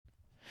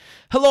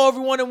Hello,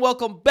 everyone, and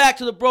welcome back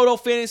to the Brodo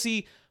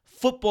Fantasy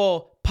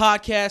Football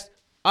Podcast.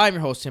 I'm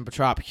your host, Tim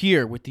Petrop,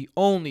 here with the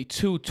only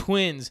two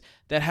twins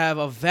that have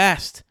a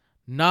vast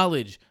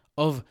knowledge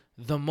of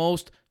the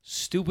most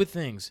stupid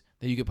things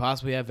that you could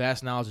possibly have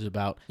vast knowledge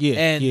about.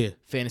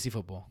 Fantasy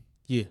football.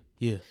 Yeah.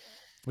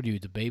 What are you,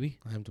 the baby?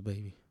 I am the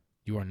baby.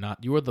 You are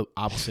not. You are the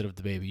opposite of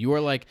the baby. You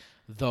are like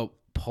the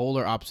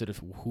polar opposite of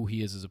who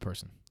he is as a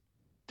person.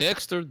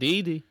 Dexter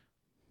Dede.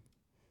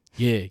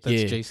 That's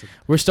Jason.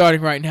 We're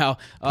starting right now.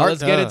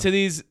 Let's get into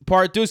these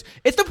part twos.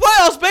 It's the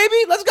playoffs, baby.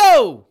 Let's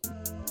go.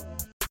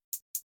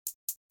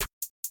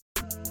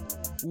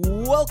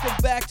 Welcome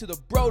back to the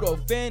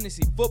Brodo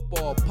Fantasy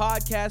Football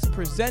Podcast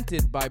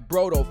presented by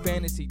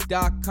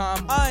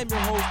BrodoFantasy.com. I'm your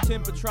host,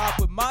 Tim Petrop,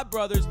 with my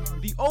brothers,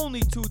 the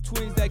only two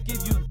twins that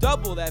give you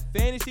double that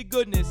fantasy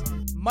goodness,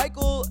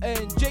 Michael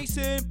and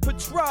Jason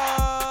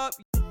Petrop.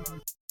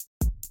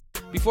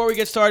 Before we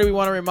get started, we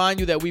want to remind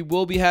you that we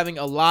will be having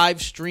a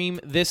live stream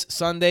this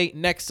Sunday,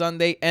 next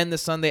Sunday, and the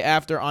Sunday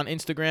after on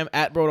Instagram,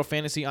 at Brodo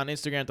Fantasy on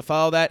Instagram to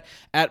follow that,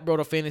 at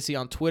Brodo Fantasy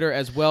on Twitter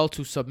as well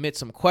to submit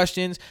some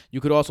questions.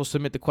 You could also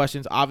submit the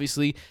questions,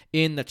 obviously,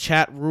 in the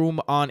chat room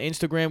on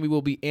Instagram. We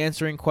will be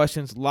answering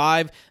questions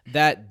live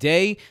that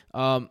day.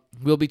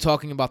 We'll be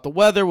talking about the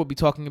weather. We'll be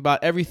talking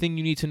about everything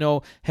you need to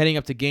know heading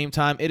up to game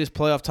time. It is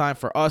playoff time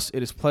for us.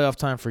 It is playoff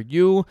time for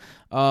you.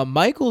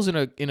 Michael's in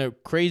a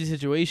crazy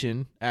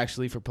situation,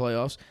 actually, for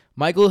playoffs.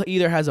 Michael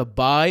either has a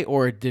bye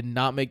or did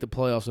not make the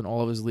playoffs in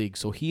all of his leagues,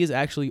 so he is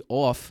actually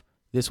off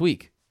this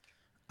week.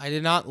 I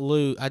did not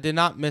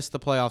miss the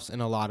playoffs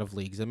in a lot of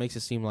leagues. It makes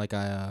it seem like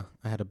I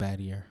had a bad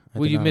year.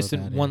 Well, you missed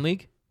in one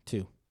league?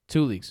 Two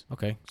leagues.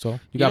 Okay, so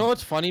you know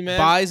what's funny, man?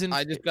 Buys and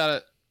I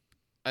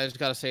just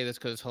gotta say this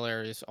because it's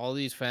hilarious. All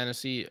these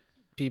fantasy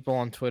people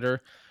on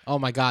Twitter. Oh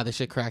my God, this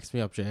shit cracks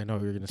me up, Jay. I know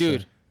what you're gonna say.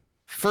 Dude,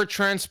 for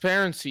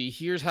transparency,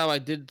 here's how I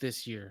did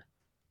this year.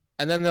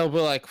 And then there'll be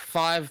like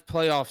 5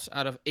 playoffs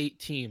out of 8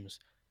 teams.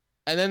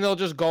 And then they'll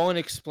just go and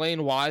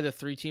explain why the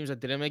 3 teams that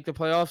didn't make the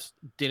playoffs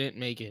didn't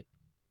make it.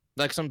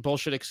 Like some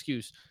bullshit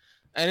excuse.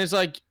 And it's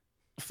like,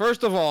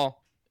 first of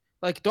all,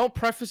 like don't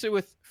preface it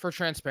with for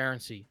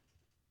transparency.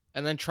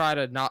 And then try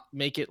to not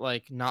make it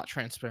like not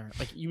transparent.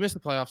 Like you missed the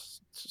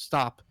playoffs,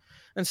 stop.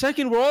 And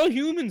second, we're all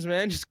humans,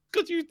 man. Just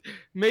because you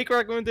make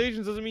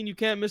recommendations doesn't mean you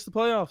can't miss the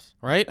playoffs.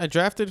 Right? I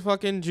drafted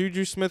fucking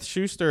Juju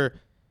Smith-Schuster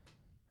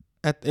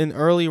in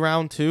early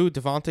round 2.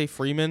 Devontae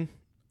Freeman,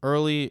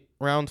 early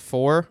round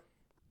 4.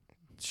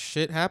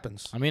 Shit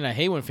happens. I mean, I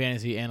hate when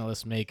fantasy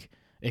analysts make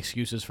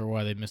excuses for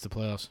why they missed the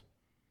playoffs.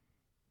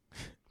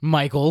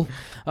 Michael.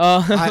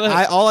 All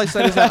I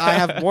said is that I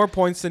have more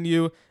points than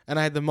you, and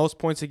I had the most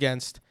points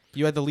against.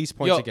 You had the least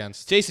points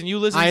against. Jason, you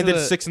listened I to ended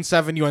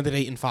 6-7. You ended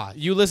 8-5.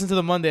 You listened to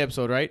the Monday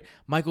episode, right?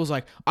 Michael's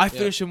like, I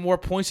finished with more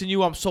points than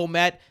you. I'm so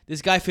mad.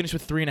 This guy finished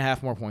with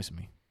 3.5 more points than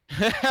me.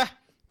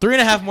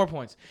 3.5 more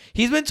points.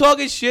 He's been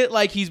talking shit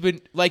like he's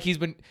been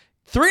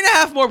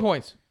 3.5 more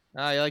points.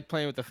 You like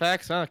playing with the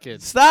facts, huh,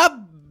 kids? Stop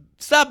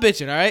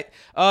bitching, all right?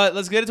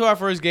 Let's get into our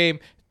first game.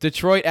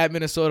 Detroit at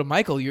Minnesota.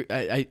 Michael,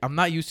 I'm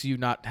not used to you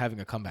not having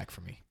a comeback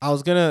for me. I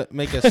was gonna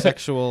make a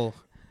sexual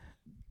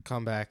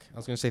comeback. I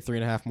was gonna say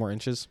 3.5 more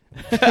inches.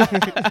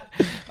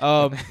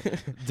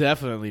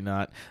 Definitely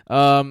not.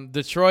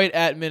 Detroit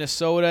at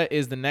Minnesota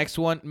is the next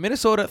one.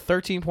 Minnesota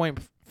 13-point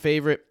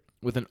favorite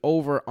with an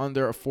over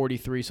under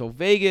 43. So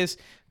Vegas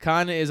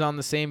kind of is on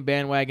the same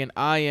bandwagon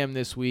I am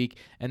this week,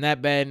 and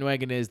that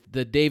bandwagon is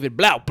the David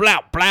Blau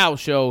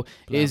show.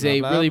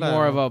 Really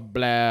more of a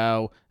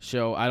Blau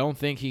show. I don't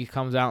think he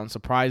comes out and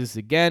surprises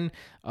again.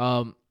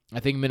 I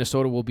think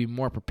Minnesota will be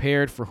more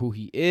prepared for who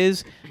he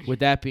is. With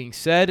that being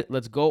said,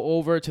 let's go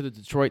over to the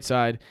Detroit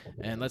side,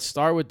 and let's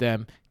start with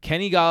them.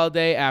 Kenny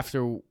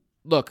Golladay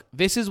look,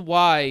 this is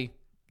why,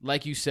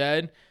 like you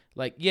said,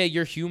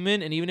 you're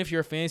human, and even if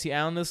you're a fantasy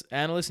analyst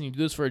and you do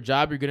this for a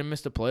job, you're going to miss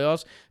the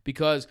playoffs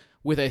because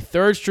with a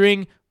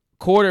third-string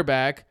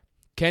quarterback,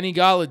 Kenny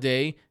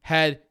Golladay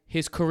had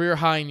his career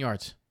high in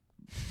yards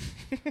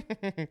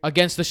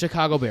against the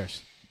Chicago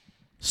Bears.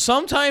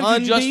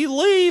 Sometimes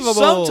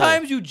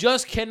you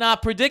just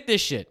cannot predict this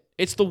shit.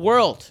 It's the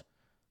world.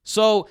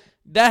 So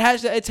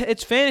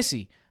it's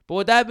fantasy. But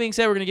with that being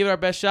said, we're going to give it our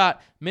best shot.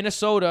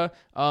 Minnesota,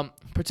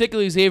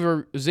 particularly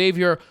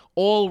Xavier,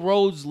 all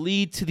roads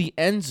lead to the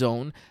end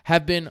zone,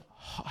 has been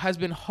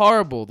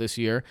horrible this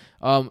year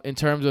in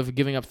terms of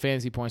giving up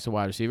fantasy points to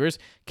wide receivers.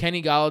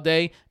 Kenny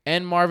Golladay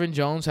and Marvin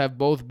Jones have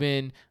both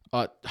been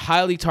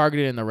highly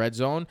targeted in the red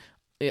zone,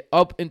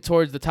 up and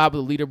towards the top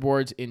of the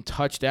leaderboards in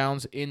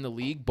touchdowns in the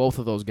league, both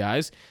of those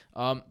guys.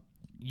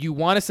 You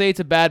want to say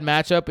it's a bad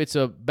matchup. It's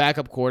a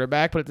backup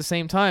quarterback, but at the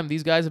same time,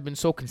 these guys have been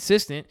so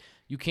consistent,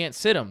 you can't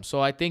sit them.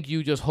 So I think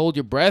you just hold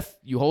your breath,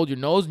 you hold your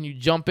nose, and you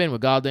jump in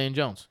with Golladay and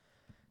Jones.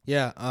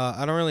 Yeah,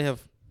 I don't really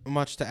have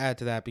much to add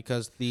to that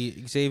because the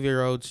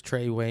Xavier Rhodes,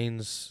 Trey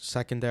Waynes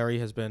secondary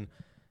has been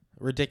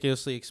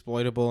ridiculously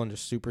exploitable and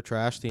just super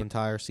trash the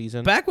entire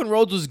season. Back when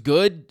Rhodes was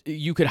good,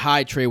 you could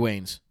hide Trey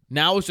Waynes.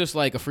 Now it's just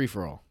like a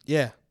free-for-all.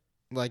 Yeah,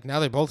 like now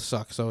they both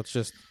suck, so it's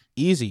just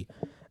easy.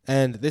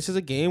 And this is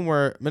a game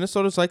where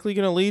Minnesota's likely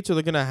going to lead, so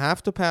they're going to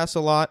have to pass a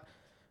lot.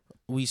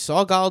 We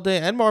saw Galladay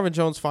and Marvin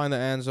Jones find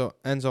the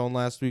end zone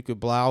last week with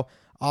Blau.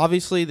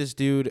 Obviously, this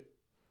dude,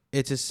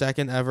 it's his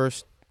second ever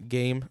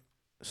game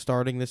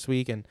starting this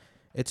week, and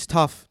it's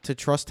tough to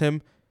trust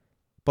him.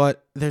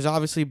 But there's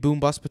obviously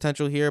boom-bust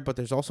potential here, but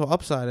there's also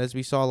upside, as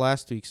we saw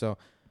last week. So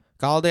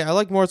Galladay, I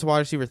like more as a wide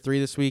receiver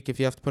 3 this week. If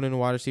you have to put in a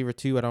wide receiver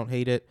 2, I don't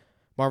hate it.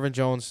 Marvin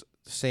Jones,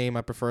 same.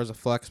 I prefer as a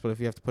flex, but if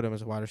you have to put him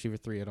as a wide receiver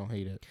 3, I don't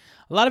hate it.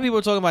 A lot of people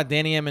are talking about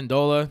Danny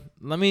Amendola.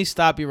 Let me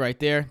stop you right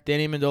there.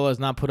 Danny Amendola has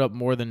not put up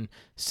more than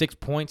 6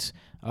 points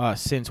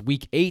since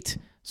week 8.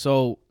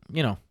 So,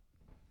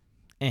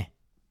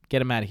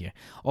 get him out of here.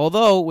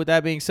 Although, with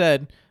that being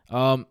said,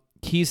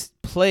 he's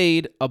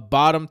played a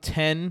bottom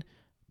 10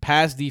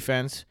 pass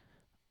defense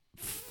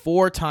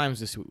 4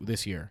 times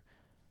this year.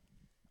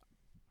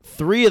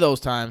 3 of those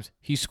times,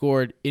 he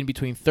scored in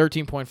between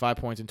 13.5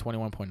 points and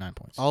 21.9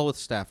 points. All with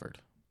Stafford.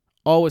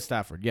 All with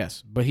Stafford,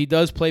 yes. But he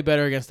does play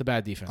better against the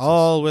bad defenses.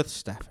 All with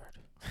Stafford.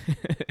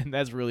 And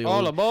that's really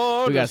All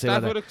aboard we the gotta say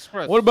about Stafford that.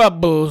 Express. What about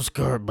Bo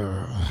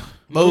Scarborough?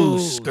 Bo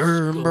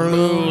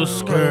Scarborough.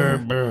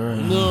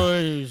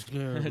 Nice.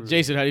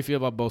 Jason, how do you feel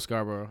about Bo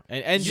Scarborough?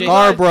 And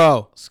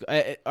Scarborough.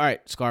 all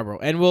right, Scarborough.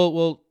 And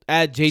we'll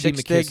add JD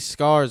 6 big McKissick.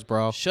 scars,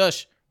 bro.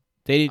 Shush.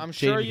 I'm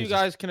sure you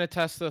guys can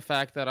attest to the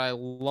fact that I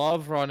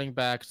love running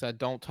backs that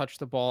don't touch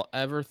the ball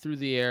ever through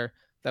the air,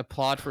 that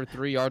plot for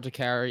 3 yards a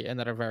carry, and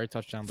that are very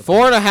touchdown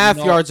dependent.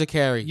 4.5 yards a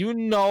carry. You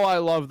know I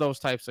love those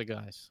types of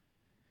guys.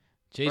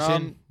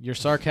 Jason, your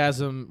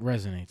sarcasm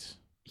resonates.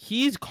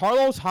 He's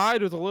Carlos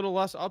Hyde with a little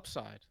less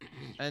upside.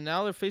 And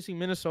now they're facing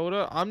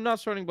Minnesota. I'm not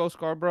starting Bo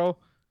Scarborough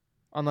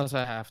unless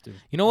I have to.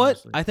 You know what?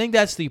 honestly. I think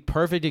that's the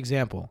perfect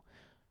example.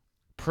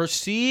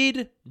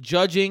 Proceed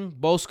judging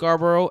Bo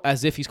Scarborough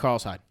as if he's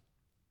Carlos Hyde.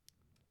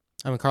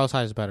 I mean, Carlos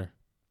Hyde is better.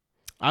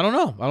 I don't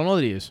know. I don't know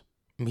that he is.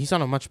 I mean, he's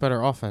on a much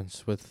better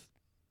offense with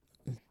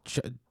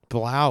David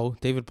Blau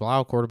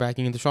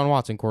quarterbacking and Deshaun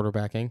Watson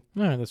quarterbacking.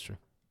 All right, that's true.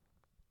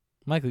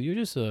 Michael, you're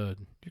just you're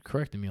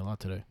correcting me a lot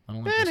today. I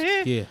don't like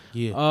this.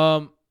 Yeah.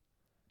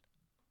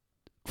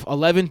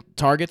 11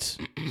 targets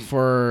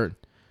for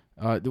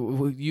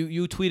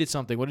you tweeted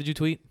something. What did you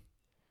tweet?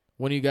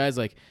 One of you guys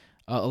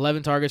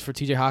 11 targets for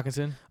TJ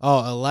Hawkinson.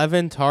 Oh,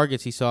 11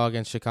 targets he saw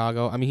against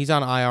Chicago. I mean, he's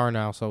on IR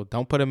now, so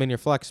don't put him in your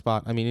flex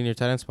spot. I mean, in your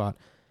tight end spot.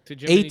 To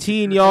Jiminy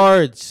 18 Cricket.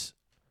 yards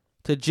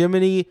to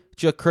Jiminy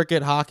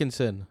Cricket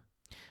Hawkinson.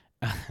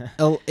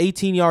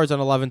 18 yards on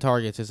 11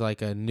 targets is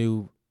like a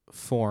new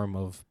form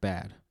of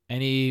bad.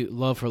 Any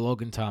love for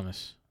Logan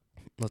Thomas?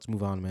 Let's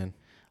move on, man.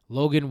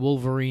 Logan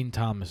Wolverine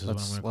Thomas is what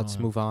I'm going to call Let's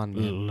him. move on,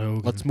 man.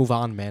 Logan. Let's move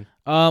on, man.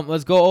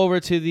 Let's go over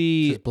to This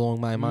the is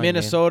blowing my mind,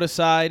 Minnesota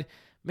side.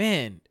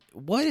 Man,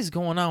 what is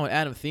going on with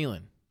Adam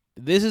Thielen?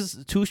 This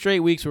is 2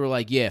 straight weeks where we're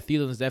like, yeah,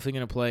 Thielen's definitely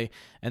going to play,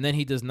 and then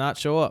he does not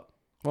show up.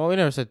 Man. Well, we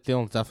never said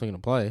Thielen's definitely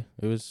going to play.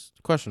 It was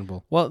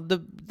questionable. Well,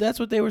 that's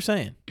what they were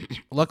saying.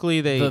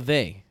 Luckily, they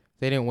They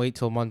didn't wait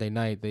till Monday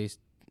night. They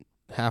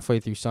halfway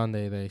through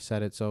Sunday they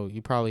said it, so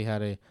you probably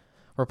had a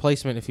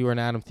replacement if you were an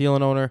Adam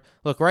Thielen owner.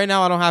 Look, right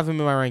now I don't have him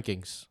in my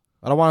rankings.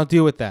 I don't want to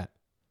deal with that.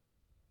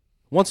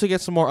 Once we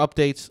get some more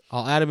updates,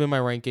 I'll add him in my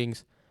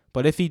rankings.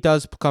 But if he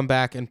does come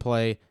back and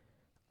play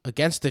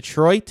against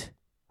Detroit,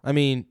 I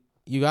mean,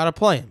 you got to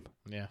play him.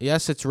 Yeah.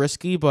 Yes, it's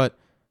risky, but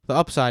the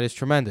upside is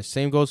tremendous.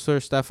 Same goes for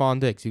Stephon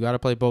Diggs. You got to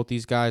play both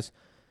these guys.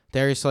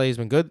 Darius Slay has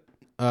been good.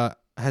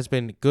 Has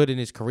been good in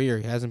his career.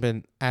 He hasn't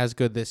been as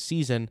good this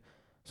season.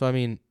 So I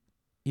mean,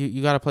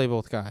 you got to play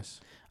both guys.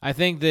 I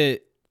think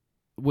that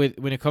when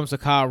it comes to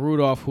Kyle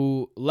Rudolph,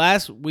 who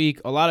last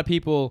week a lot of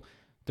people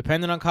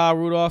depended on Kyle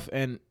Rudolph,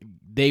 and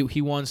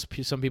he won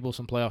some people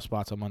some playoff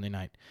spots on Monday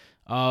night.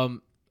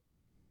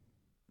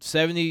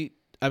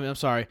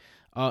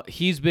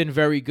 He's been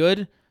very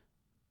good.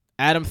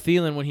 Adam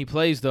Thielen, when he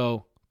plays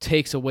though,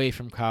 takes away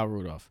from Kyle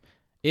Rudolph.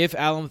 If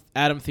Adam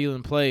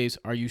Thielen plays,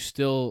 are you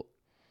still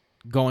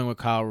going with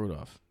Kyle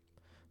Rudolph?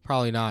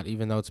 Probably not,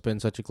 even though it's been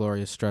such a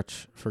glorious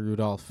stretch for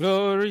Rudolph.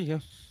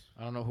 Glorious.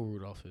 I don't know who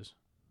Rudolph is.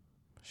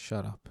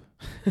 Shut up.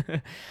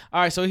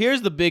 All right, so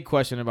here's the big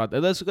question about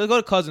that. Let's go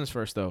to Cousins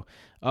first, though.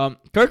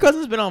 Kirk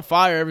Cousins has been on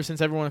fire ever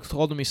since everyone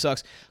told him he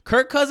sucks.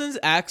 Kirk Cousins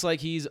acts like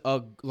he's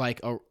a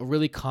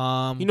really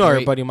calm. You know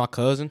everybody, my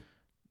cousin.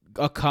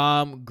 A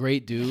calm,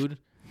 great dude.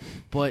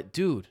 But,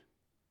 dude,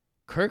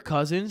 Kirk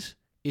Cousins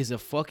is a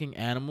fucking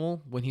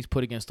animal when he's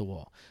put against the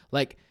wall.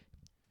 Like,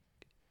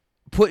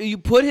 put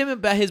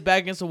him his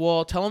back against the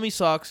wall, tell him he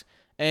sucks,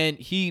 and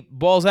he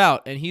balls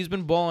out. And he's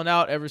been balling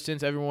out ever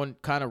since everyone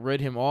kind of rid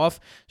him off.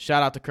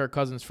 Shout out to Kirk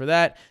Cousins for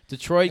that.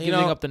 Detroit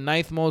giving up the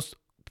 9th most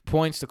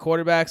points to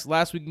quarterbacks.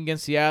 Last week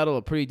against Seattle,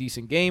 a pretty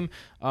decent game.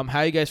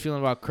 How you guys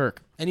feeling about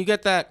Kirk? And you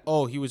get that,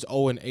 he was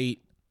 0-8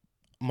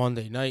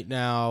 Monday night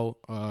now.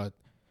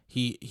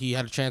 He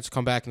had a chance to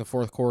come back in the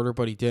 4th quarter,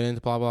 but he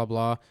didn't, blah, blah,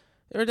 blah.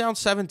 They were down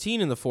 17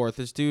 in the 4th.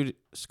 This dude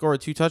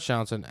scored 2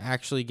 touchdowns and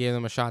actually gave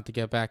them a shot to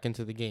get back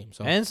into the game.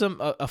 So and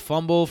a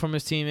fumble from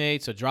his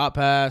teammates, a drop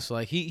pass.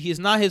 Like he's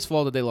not his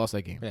fault that they lost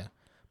that game. Yeah.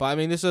 But I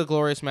mean, this is a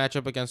glorious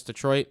matchup against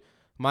Detroit.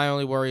 My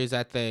only worry is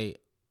that they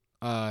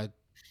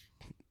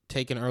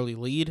take an early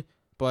lead.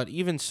 But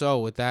even so,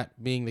 with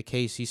that being the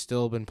case, he's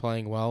still been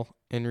playing well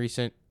in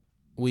recent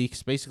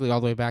weeks, basically all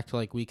the way back to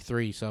like week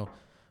 3. So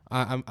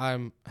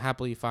I'm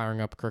happily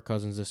firing up Kirk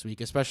Cousins this week,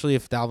 especially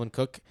if Dalvin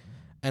Cook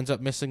ends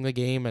up missing the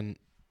game, and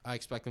I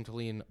expect him to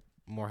lean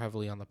more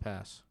heavily on the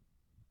pass.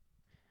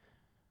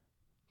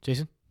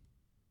 Jason?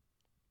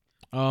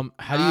 How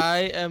do you?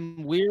 I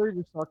am weird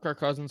to start Kirk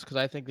Cousins because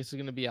I think this is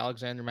going to be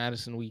Alexander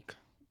Madison week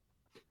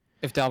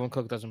if Dalvin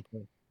Cook doesn't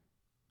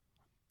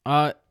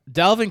play.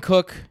 Dalvin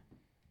Cook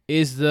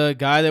is the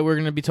guy that we're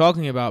going to be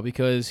talking about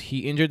because he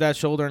injured that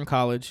shoulder in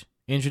college,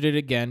 injured it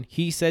again.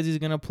 He says he's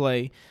going to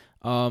play.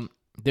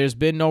 There's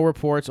been no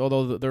reports,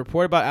 although the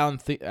report about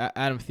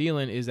Adam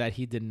Thielen is that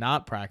he did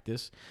not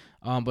practice,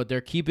 but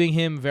they're keeping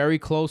him very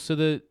close to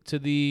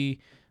the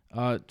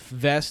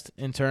vest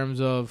in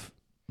terms of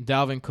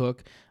Dalvin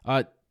Cook.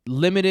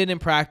 Limited in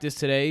practice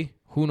today.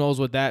 Who knows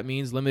what that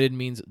means? Limited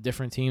means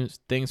different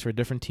things for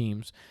different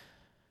teams.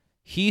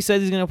 He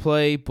says he's going to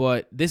play,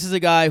 but this is a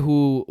guy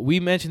who, we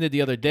mentioned it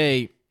the other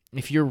day,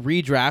 if you're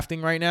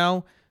redrafting right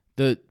now,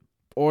 the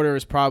order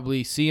is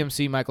probably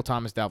CMC, Michael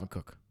Thomas, Dalvin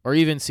Cook. Or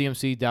even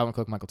CMC, Dalvin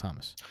Cook, Michael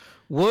Thomas.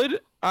 Would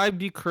I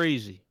be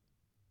crazy?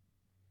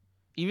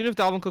 Even if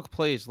Dalvin Cook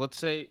plays, let's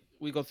say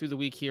we go through the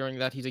week hearing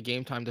that he's a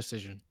game time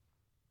decision,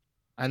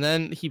 and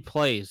then he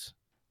plays,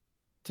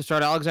 to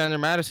start Alexander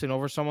Madison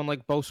over someone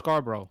like Bo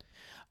Scarborough.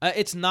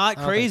 It's not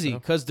crazy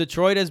because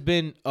Detroit has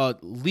been a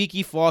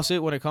leaky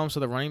faucet when it comes to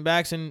the running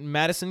backs, and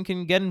Madison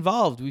can get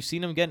involved. We've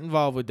seen him get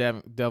involved with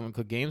Dalvin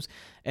Cook games,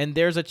 and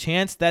there's a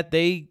chance that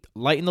they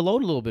lighten the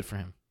load a little bit for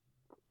him.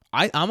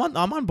 I'm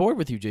on board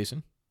with you,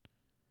 Jason.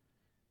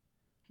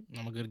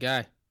 I'm a good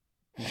guy.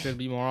 You should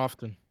be more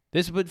often.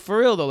 But for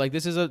real though, like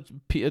this is a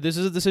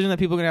decision that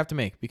people are gonna have to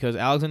make because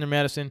Alexander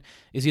Madison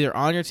is either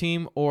on your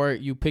team or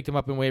you picked him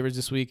up in waivers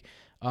this week.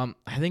 I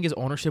think his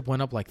ownership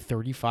went up like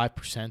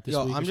 35% this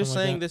week. I'm just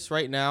saying this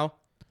right now.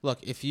 Look,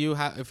 if you're a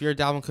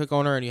Dalvin Cook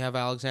owner and you have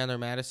Alexander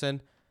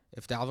Madison,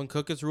 if Dalvin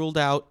Cook is ruled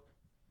out,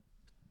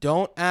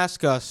 don't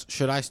ask us,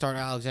 should I start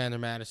Alexander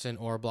Madison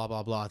or blah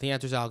blah blah. The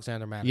answer is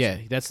Alexander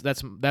Madison. Yeah,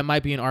 that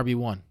might be an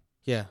RB1.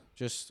 Yeah,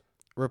 just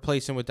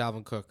replace him with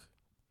Dalvin Cook.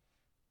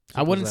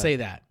 I wouldn't say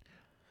that.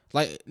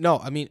 Like, no,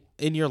 I mean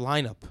in your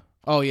lineup.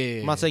 Oh yeah.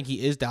 I'm not saying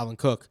he is Dalvin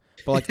Cook,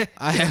 but like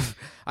I have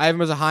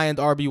him as a high end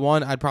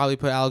RB1. I'd probably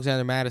put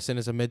Alexander Madison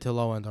as a mid to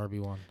low end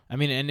RB1. I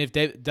mean, and if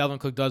Dalvin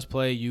Cook does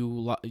play,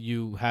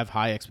 you have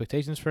high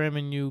expectations for him,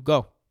 and you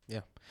go.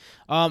 Yeah.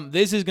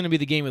 This is going to be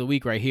the game of the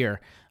week right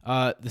here.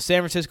 The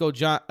San Francisco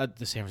Giants,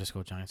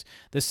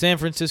 the San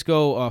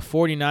Francisco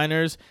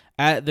 49ers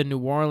at the New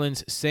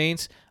Orleans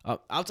Saints.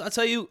 I'll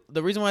tell you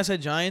the reason why I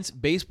said Giants.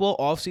 Baseball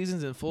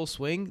offseason's in full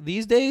swing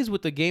these days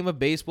with the game of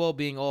baseball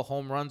being all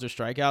home runs or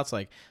strikeouts.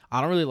 Like,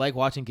 I don't really like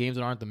watching games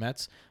that aren't the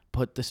Mets,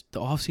 but the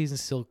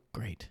offseason's still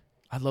great.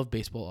 I love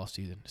baseball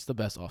offseason. It's the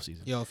best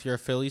offseason. Yo, if you're a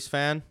Phillies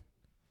fan,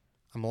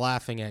 I'm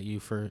laughing at you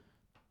for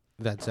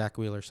that Zach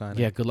Wheeler signing.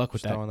 Yeah, good luck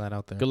with Just that. throwing that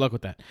out there. Good luck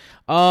with that.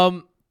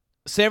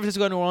 San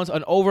Francisco, New Orleans,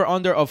 an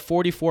over-under of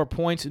 44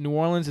 points. New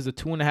Orleans is a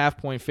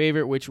 2.5-point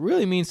favorite, which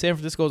really means San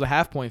Francisco is a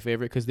half-point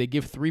favorite because they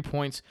give 3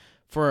 points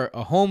for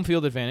a home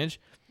field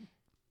advantage.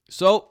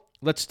 So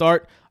let's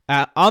start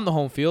on the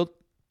home field.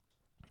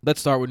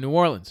 Let's start with New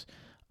Orleans.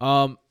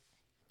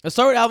 Let's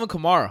start with Alvin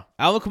Kamara.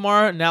 Alvin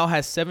Kamara now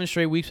has 7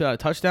 straight weeks without a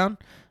touchdown.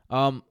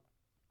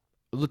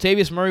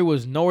 Latavius Murray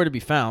was nowhere to be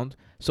found,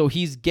 so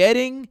he's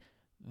getting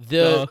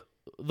the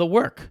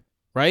work,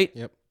 right?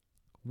 Yep.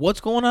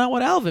 What's going on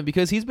with Alvin?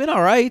 Because he's been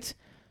all right,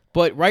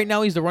 but right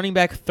now he's the running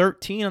back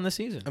 13 on the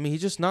season. I mean,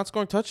 he's just not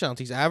scoring touchdowns.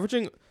 He's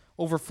averaging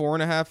over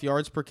 4.5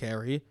 yards per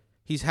carry.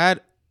 He's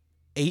had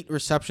 8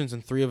 receptions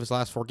in 3 of his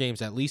last 4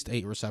 games, at least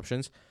 8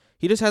 receptions.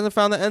 He just hasn't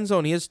found the end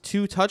zone. He has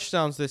 2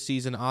 touchdowns this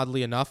season,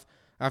 oddly enough,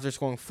 after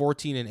scoring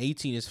 14 and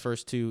 18 his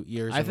first 2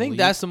 years. I think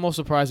that's the most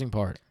surprising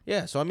part.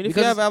 Yeah, so I mean, if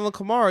you have Alvin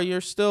Kamara, you're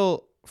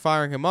still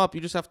firing him up.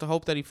 You just have to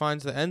hope that he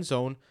finds the end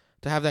zone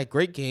to have that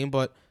great game,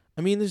 but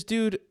I mean, this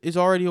dude is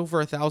already over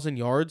 1,000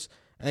 yards,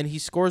 and he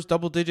scores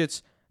double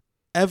digits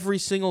every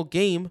single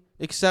game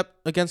except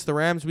against the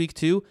Rams week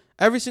 2.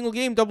 Every single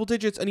game, double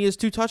digits, and he has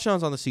 2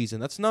 touchdowns on the season.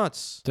 That's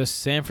nuts. Does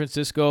San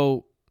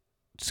Francisco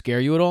scare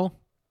you at all?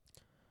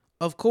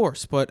 Of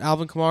course, but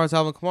Alvin Kamara is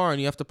Alvin Kamara,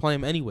 and you have to play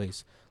him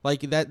anyways.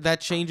 Like,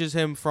 that changes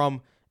him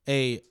from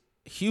a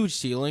huge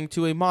ceiling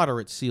to a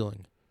moderate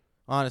ceiling,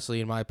 honestly,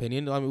 in my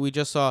opinion. I mean, we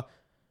just saw,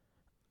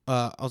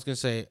 I was going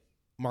to say,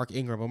 Mark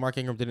Ingram, but Mark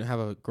Ingram didn't have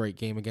a great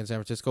game against San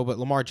Francisco, but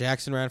Lamar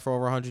Jackson ran for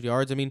over 100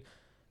 yards. I mean,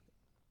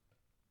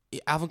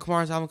 Alvin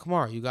Kamara is Alvin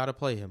Kamara. You got to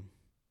play him.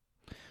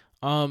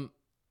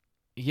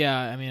 Yeah,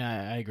 I mean,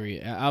 I agree.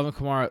 Alvin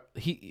Kamara,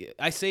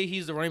 I say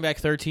he's the running back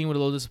 13 with a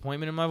little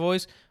disappointment in my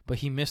voice, but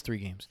he missed 3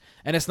 games.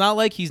 And it's not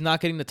like he's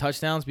not getting the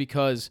touchdowns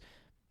because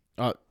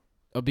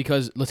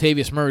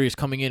Latavius Murray is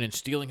coming in and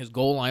stealing his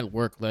goal line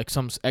work like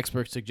some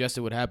experts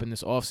suggested would happen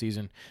this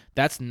offseason.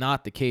 That's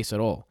not the case at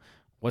all.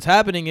 What's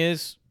happening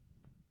is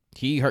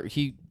he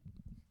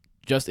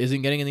just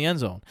isn't getting in the end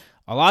zone.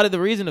 a lot of the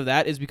reason of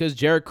that is because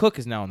Jared Cook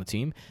is now on the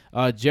team.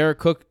 Jared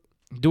Cook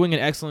doing an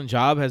excellent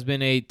job, has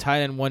been a tight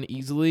end 1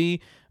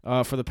 easily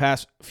for the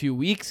past few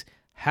weeks.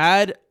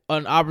 Had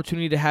an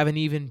opportunity to have an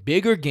even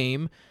bigger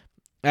game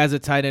as a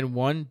tight end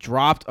 1.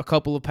 Dropped a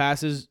couple of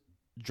passes,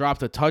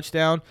 dropped a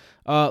touchdown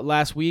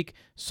last week.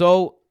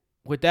 So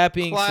with that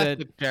being said,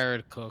 classic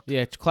Jared Cook.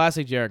 Yeah,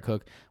 classic Jared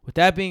Cook. With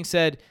that being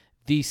said,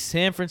 the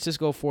San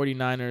Francisco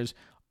 49ers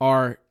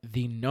are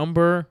the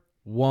number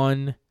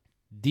 1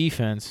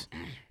 defense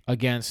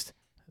against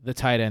the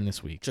tight end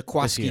this week.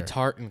 Jaquiski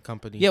Tart and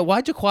company. Yeah,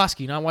 why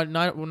Jaquiski? Not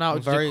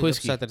I'm very Jaquiski.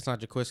 upset that it's not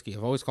Jaquiski.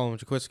 I've always called him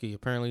Jaquiski.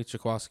 Apparently it's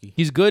Jaquiski.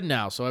 He's good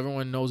now, so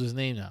everyone knows his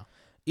name now.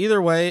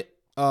 Either way,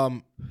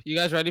 You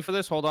guys ready for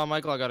this? Hold on,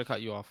 Michael. I got to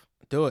cut you off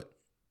do it.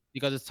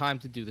 because it's time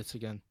to do this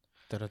again.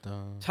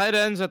 Da-da-da. Tight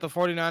ends that the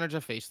 49ers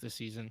have faced this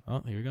season.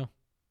 Oh, here we go.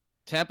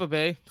 Tampa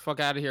Bay, fuck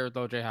out of here with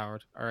O.J.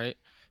 Howard. All right.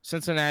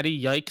 Cincinnati,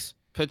 yikes.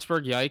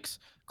 Pittsburgh, yikes.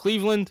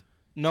 Cleveland,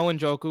 no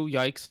Njoku,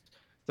 yikes.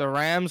 The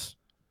Rams,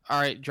 all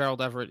right,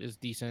 Gerald Everett is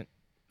decent.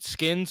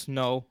 Skins,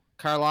 no.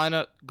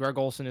 Carolina, Greg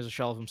Olsen is a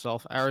shell of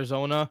himself.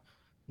 Arizona,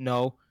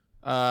 no.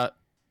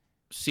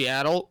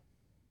 Seattle,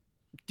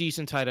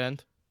 decent tight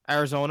end.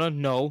 Arizona,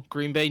 no.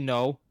 Green Bay,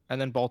 no.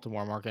 And then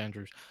Baltimore, Mark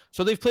Andrews.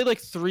 So they've played like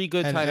 3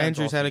 good And tight ends.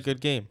 Andrews had a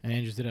good game. And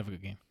Andrews did have a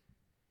good game.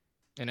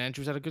 And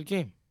Andrews had a good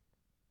game.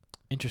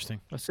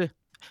 Interesting. That's it.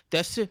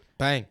 That's it.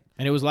 Bang.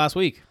 And it was last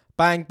week.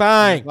 Bang,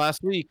 bang.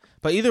 Last week.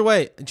 But either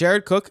way,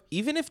 Jared Cook,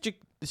 even if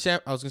I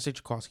was going to say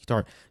Jaquiski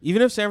Tart,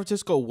 even if San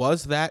Francisco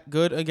was that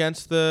good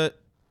against the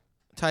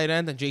tight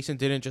end and Jason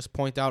didn't just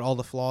point out all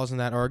the flaws in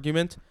that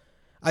argument,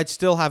 I'd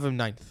still have him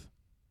 9th.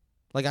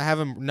 Like, I have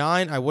him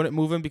 9. I wouldn't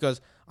move him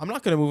because I'm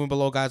not going to move him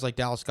below guys like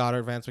Dallas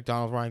Goedert, Vance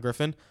McDonald, Ryan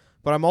Griffin.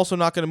 But I'm also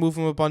not going to move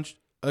him a bunch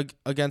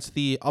against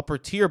the upper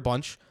tier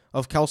bunch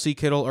of Kelsey,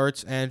 Kittle,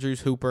 Ertz,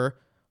 Andrews, Hooper,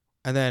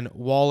 and then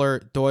Waller,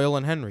 Doyle,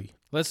 and Henry.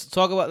 Let's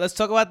talk about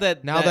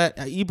that. Now that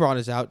Ebron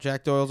is out,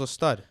 Jack Doyle's a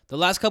stud. The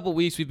last couple of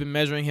weeks, we've been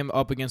measuring him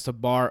up against a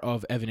bar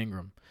of Evan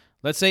Ingram.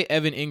 Let's say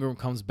Evan Ingram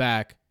comes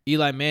back,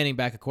 Eli Manning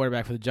back at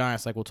quarterback for the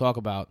Giants, like we'll talk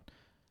about.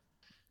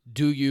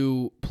 Do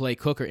you play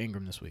Cook or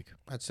Ingram this week?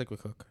 I'd stick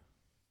with Cook.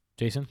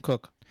 Jason?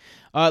 Cook.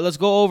 Let's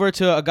go over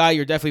to a guy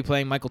you're definitely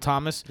playing, Michael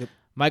Thomas. Yep.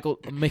 Michael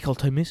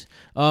Thomas.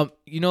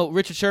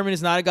 Richard Sherman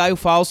is not a guy who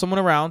follows someone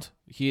around.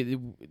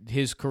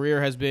 His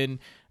career has been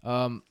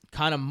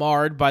kind of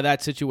marred by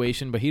that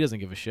situation, but he doesn't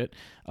give a shit.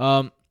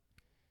 Michael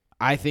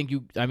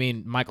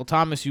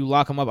Thomas, you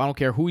lock him up. I don't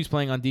care who he's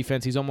playing on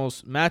defense. He's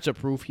almost matchup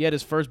proof. He had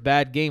his first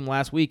bad game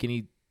last week, and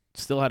he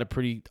still had a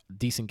pretty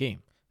decent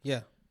game.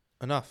 Yeah,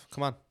 enough.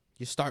 Come on.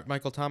 You start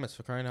Michael Thomas,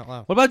 for crying out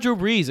loud. What about Drew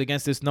Brees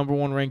against this number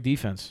 1 ranked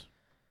defense?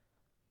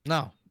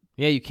 No.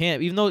 Yeah, you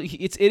can't. Even though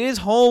it is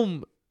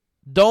home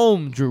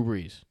dome Drew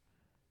Brees.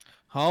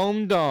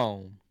 Home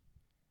dome.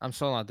 I'm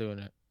still not doing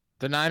it.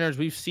 The Niners,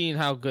 we've seen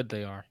how good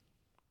they are.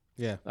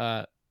 Yeah.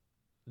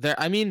 They're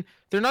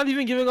not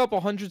even giving up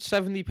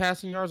 170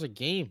 passing yards a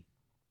game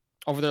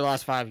over their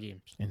last 5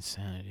 games.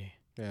 Insanity.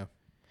 Yeah.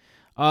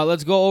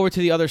 Let's go over to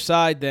the other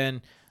side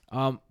then.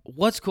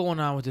 What's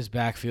going on with this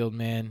backfield,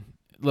 man?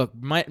 Look,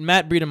 Matt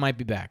Breida might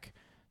be back.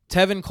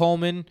 Tevin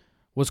Coleman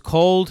was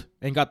cold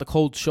and got the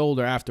cold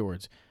shoulder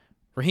afterwards.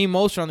 Raheem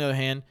Mostert, on the other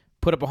hand,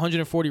 put up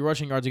 140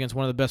 rushing yards against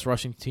one of the best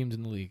rushing defenses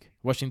in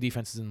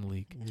the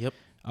league. Yep.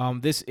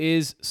 This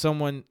is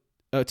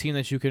a team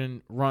that you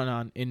can run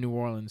on in New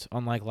Orleans,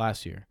 unlike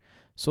last year.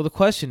 So the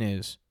question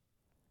is,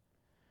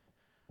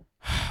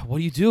 what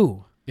do you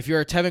do? If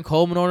you're a Tevin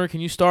Coleman owner, can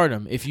you start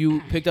him? If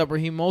you picked up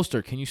Raheem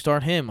Mostert, can you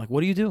start him? Like,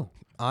 what do you do?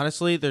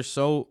 Honestly, there's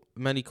so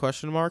many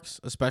question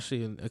marks,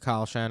 especially in a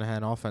Kyle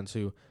Shanahan offense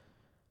who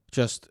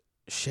just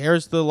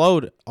shares the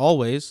load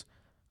always.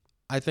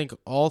 I think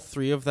all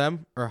 3 of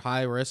them are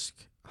high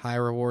risk, high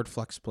reward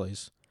flex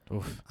plays.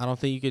 Oof. I don't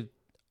think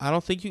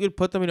you could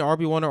put them in an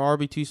RB1 or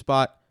RB2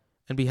 spot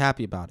and be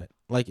happy about it.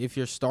 Like, if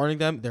you're starting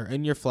them, they're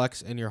in your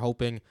flex and you're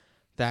hoping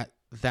that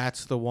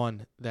that's the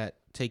one that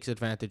takes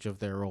advantage of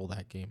their role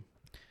that game.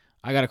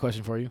 I got a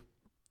question for you.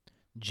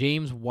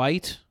 James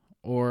White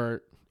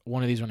or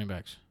one of these running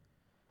backs?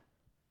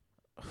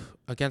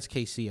 Against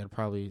KC, I'd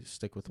probably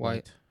stick with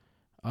White.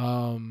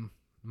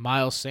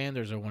 Miles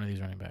Sanders or one of these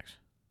running backs?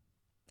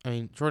 I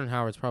mean, Jordan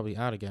Howard's probably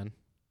out again.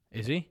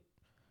 Is he?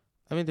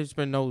 I mean, there's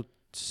been no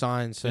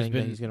sign saying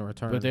that he's going to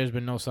return. But there's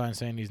been no sign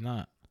saying he's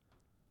not.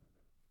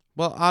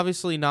 Well,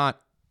 obviously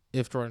not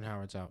if Jordan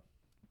Howard's out.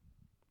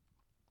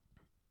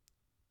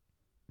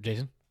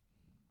 Jason?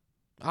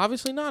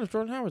 Obviously not if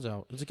Jordan Howard's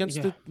out. It's against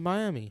the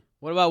Miami.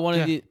 What about one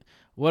of the?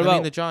 I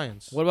mean the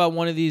Giants? What about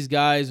one of these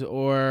guys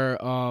or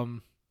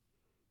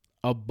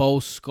a Bo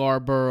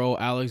Scarborough,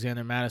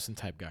 Alexander Madison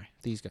type guy?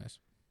 These guys.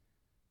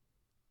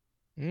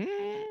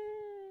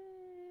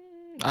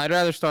 I'd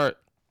rather start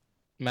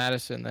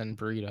Madison than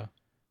Breida.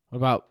 What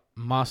about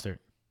Mostert?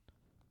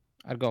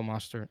 I'd go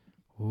Mostert.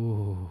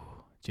 Ooh,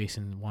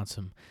 Jason wants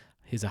some.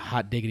 He's a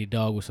hot diggity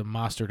dog with some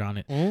mustard on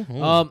it.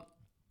 Mm-hmm.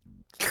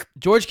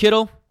 George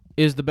Kittle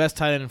is the best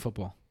tight end in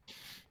football.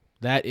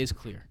 That is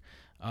clear.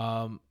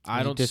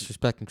 I don't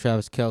disrespecting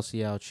Travis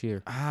Kelce out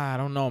here. I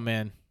don't know,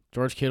 man.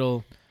 George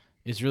Kittle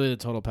is really the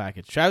total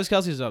package. Travis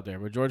Kelce is up there,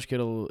 but George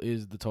Kittle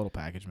is the total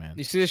package, man.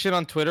 You see this shit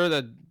on Twitter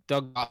that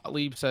Doug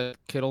Gottlieb said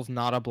Kittle's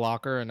not a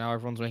blocker, and now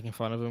everyone's making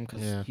fun of him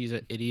because he's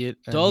an idiot.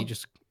 And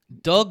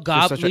Doug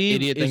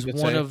Gottlieb idiot is thing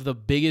to one say. of the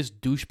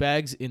biggest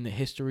douchebags in the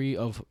history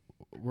of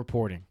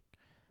reporting.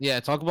 Yeah,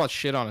 talk about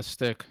shit on a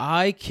stick.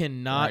 I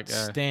cannot That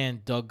guy.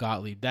 stand Doug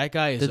Gottlieb. That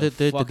guy is a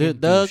fucking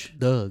douche.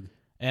 Doug.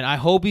 And I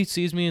hope he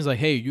sees me and is like,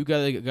 hey, you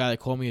got a guy that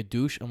called me a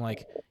douche? I'm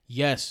like,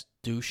 yes,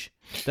 douche.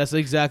 That's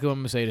exactly what I'm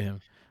going to say to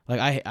him.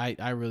 Like,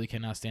 I really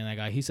cannot stand that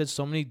guy. He said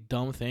so many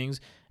dumb things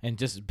and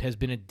just has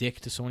been a dick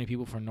to so many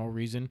people for no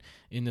reason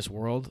in this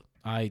world.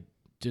 I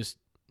just,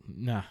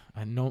 no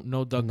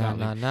Doug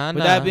Gottlieb. But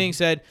that being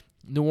said,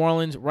 New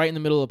Orleans right in the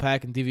middle of the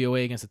pack in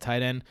DVOA against the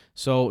tight end,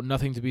 so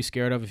nothing to be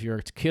scared of if you're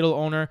a Kittle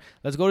owner.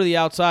 Let's go to the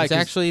outside. It's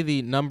actually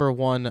the number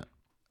one,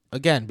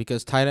 again,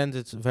 because tight ends,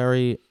 it's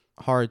very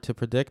hard to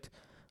predict.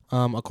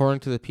 According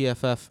to the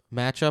PFF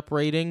matchup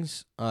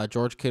ratings,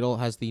 George Kittle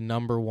has the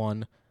number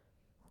one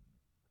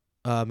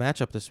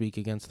matchup this week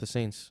against the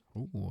Saints.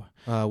 Ooh.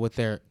 With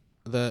the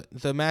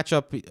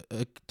matchup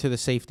to the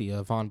safety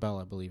of Von Bell,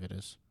 I believe it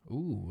is.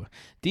 Ooh.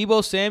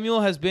 Deebo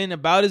Samuel has been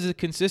about as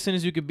consistent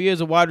as you could be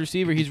as a wide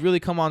receiver. He's really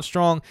come on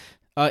strong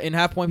in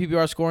half-point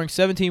PPR scoring,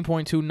 17.2,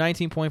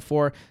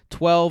 19.4,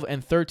 12,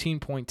 and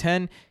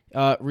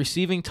 13.10.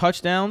 Receiving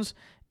touchdowns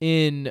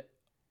in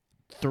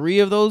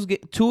two of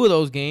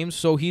those games,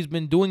 so he's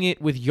been doing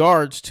it with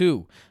yards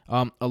too.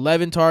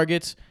 11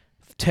 targets,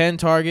 10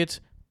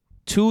 targets,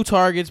 2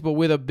 targets, but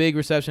with a big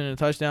reception and a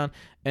touchdown,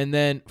 and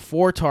then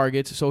 4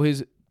 targets. So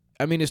his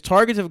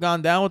targets have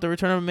gone down with the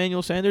return of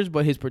Emmanuel Sanders,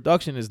 but his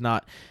production is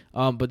not.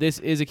 But this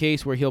is a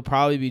case where he'll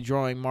probably be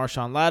drawing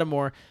Marshawn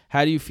Lattimore.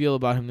 How do you feel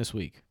about him this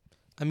week?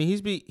 I mean,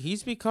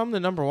 he's become the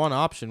number one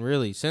option,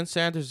 really, since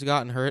Sanders has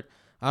gotten hurt.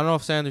 I don't know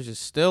if Sanders is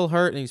still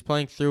hurt and he's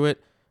playing through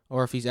it,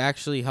 or if he's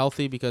actually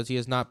healthy because he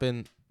has not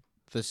been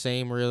the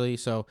same, really.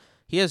 So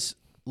he has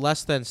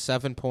less than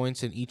 7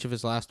 points in each of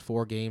his last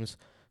 4 games.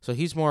 So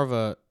he's more of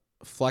a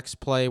flex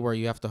play where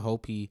you have to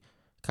hope he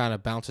kind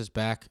of bounces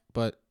back.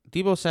 But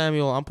Deebo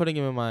Samuel, I'm putting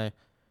him in my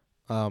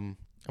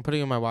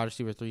wide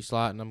receiver 3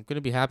 slot, and I'm going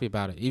to be happy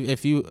about it.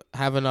 If you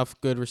have enough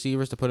good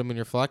receivers to put him in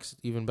your flex,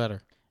 even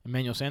better.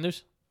 Emmanuel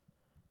Sanders?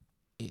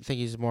 I think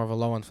he's more of a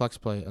low-end flex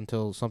play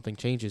until something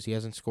changes. He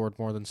hasn't scored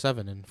more than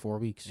 7 in 4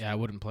 weeks. Yeah, I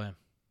wouldn't play him.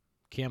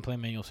 Can't play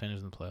Emmanuel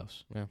Sanders in the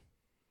playoffs. Yeah.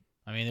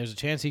 I mean, there's a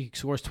chance he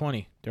scores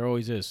 20. There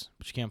always is,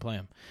 but you can't play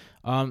him.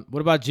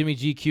 What about Jimmy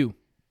GQ?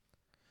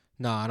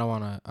 No, I don't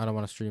want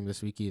to stream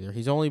this week either.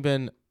 He's only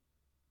been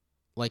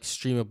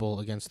streamable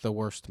against the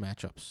worst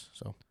matchups.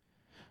 So,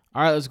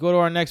 all right, let's go to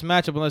our next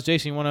matchup. Unless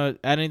Jason, you want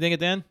to add anything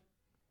at the end?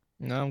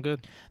 No, I'm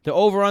good. The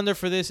over/under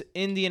for this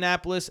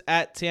Indianapolis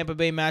at Tampa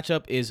Bay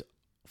matchup is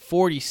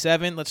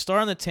 47. Let's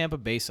start on the Tampa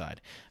Bay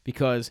side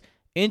because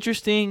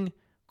interesting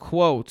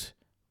quote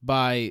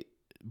by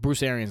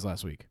Bruce Arians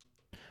last week.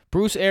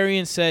 Bruce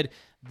Arians said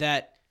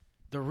that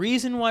the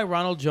reason why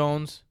Ronald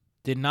Jones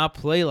did not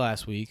play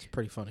last week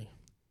pretty funny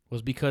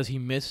was because he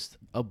missed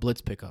a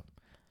blitz pickup.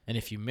 And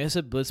if you miss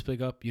a blitz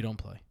pickup, you don't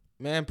play.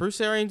 Man,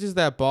 Bruce Arians is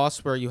that boss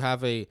where you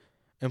have a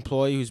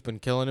employee who's been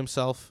killing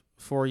himself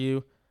for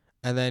you,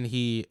 and then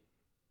he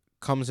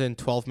comes in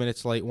 12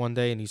 minutes late one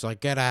day, and he's like,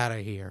 get out of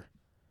here.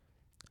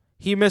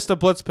 He missed a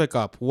blitz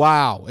pickup.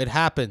 Wow, it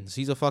happens.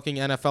 He's a fucking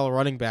NFL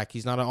running back.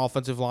 He's not an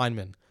offensive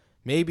lineman.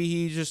 Maybe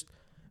he just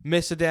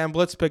missed a damn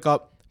blitz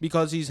pickup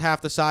because he's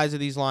half the size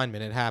of these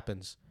linemen. It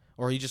happens.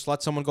 Or he just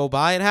let someone go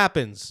by. It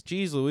happens.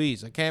 Jeez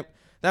Louise.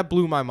 That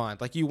blew my mind.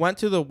 You went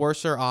to the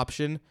worser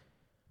option.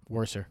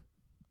 Worser.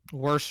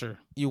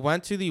 You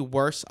went to the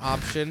worse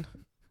option.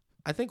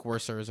 I think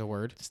worser is a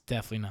word. It's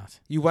definitely not.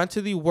 You went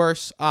to the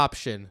worse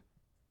option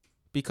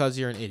because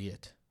you're an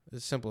idiot.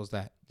 As simple as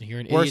that.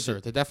 You're an worser.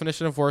 idiot. The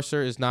definition of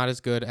worser is not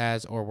as good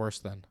as or worse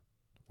than.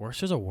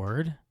 Worser's a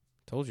word?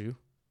 Told you.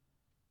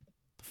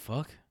 The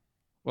fuck?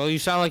 Well, you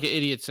sound like an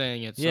idiot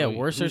saying it. So yeah,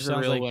 worser who's the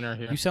sounds real like winner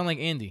here? you sound like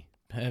Andy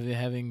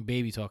having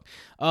baby talk.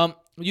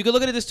 You could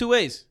look at it this 2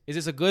 ways. Is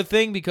this a good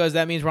thing because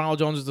that means Ronald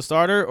Jones is the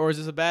starter, or is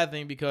this a bad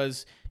thing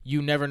because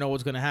you never know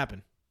what's going to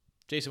happen?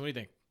 Jason, what do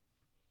you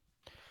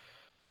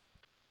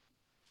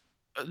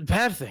think?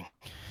 Bad thing.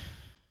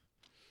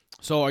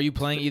 So, are you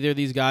playing either of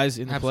these guys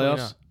in the Absolutely playoffs?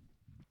 not.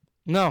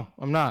 No,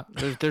 I'm not.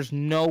 There's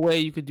no way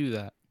you could do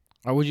that.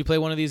 Or would you play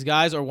one of these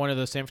guys or one of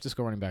the San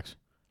Francisco running backs?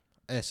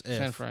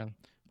 San Fran.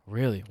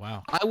 Really?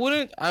 Wow. I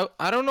wouldn't.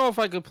 I don't know if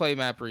I could play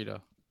Matt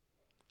Breida.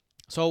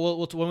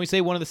 So when we say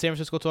one of the San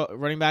Francisco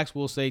running backs,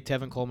 we'll say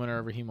Tevin Coleman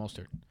or Raheem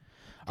Mostert.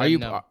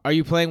 No. Are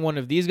you playing one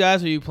of these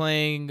guys or are you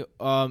playing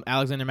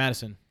Alexander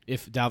Madison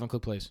if Dalvin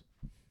Cook plays?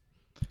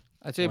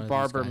 I'd say One of these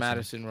Barber, guys,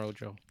 Madison,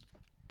 Rojo.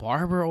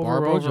 Barber over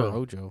Barber Rojo. over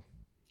Rojo.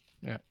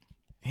 Yeah.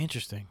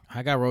 Interesting.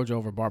 I got Rojo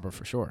over Barber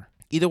for sure.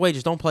 Either way,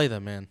 just don't play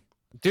them, man.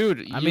 Dude,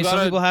 I you mean, some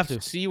gotta people have to.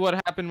 see what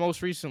happened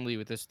most recently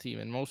with this team,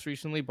 and most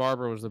recently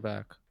Barber was the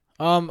back.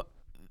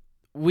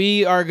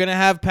 we are going to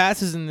have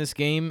passes in this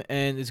game,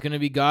 and it's going to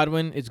be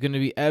Godwin. It's going to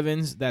be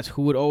Evans. That's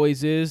who it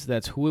always is.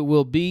 That's who it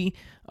will be.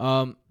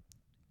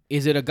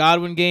 Is it a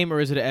Godwin game or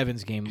is it an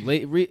Evans game?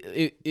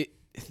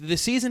 The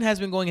season has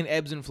been going in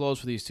ebbs and flows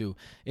for these two.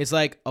 It's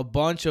like a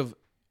bunch of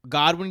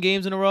Godwin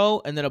games in a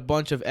row, and then a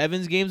bunch of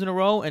Evans games in a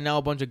row, and now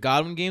a bunch of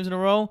Godwin games in a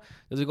row.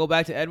 Does it go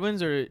back to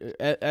Evans, or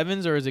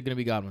is it going to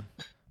be Godwin?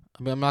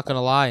 I mean, I'm not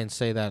gonna lie and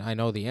say that I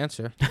know the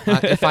answer.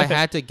 If I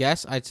had to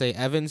guess, I'd say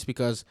Evans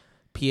because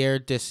Pierre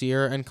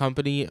Desir and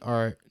company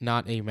are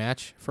not a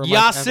match for Mike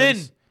Yasin.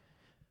 Evans.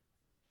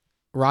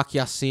 Rock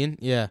Yasin,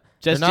 yeah,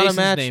 Just they're not Jason's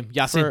a match name.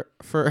 Yasin.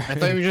 for I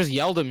thought you just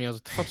yelled at me. I was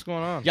like, what the fuck's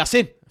going on?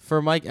 Yasin.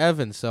 for Mike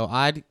Evans. So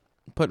I'd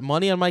put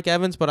money on Mike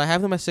Evans, but I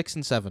have them at 6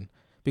 and 7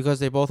 because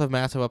they both have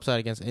massive upside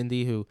against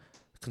Indy, who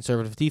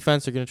conservative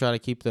defense. They're going to try to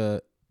keep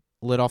the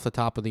lid off the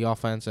top of the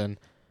offense, and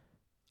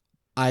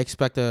I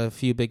expect a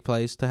few big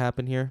plays to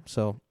happen here.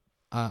 So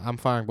I'm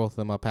firing both of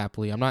them up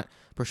happily. I'm not.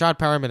 Brashad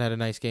Perriman had a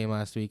nice game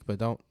last week, but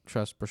don't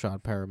trust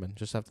Brashad Perriman.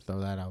 Just have to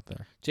throw that out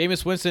there.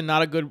 Jameis Winston,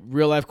 not a good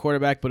real-life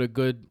quarterback, but a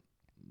good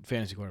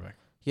fantasy quarterback.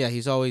 Yeah,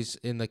 he's always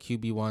in the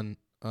QB1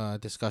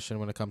 discussion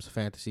when it comes to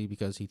fantasy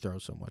because he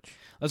throws so much.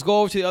 Let's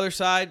go over to the other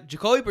side.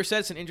 Jacoby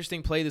Brissett's an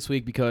interesting play this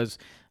week because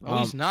No,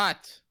 he's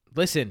not.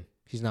 listen,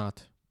 He's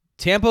not.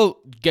 Tampa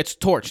gets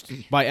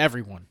torched by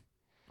everyone,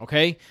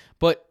 okay?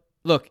 But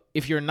look,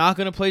 if you're not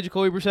going to play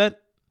Jacoby Brissett,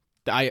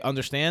 I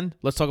understand.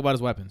 Let's talk about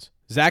his weapons.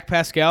 Zach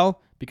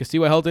Pascal, because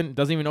T.Y. Hilton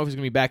doesn't even know if he's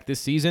going to be back this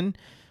season,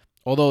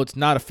 although it's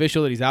not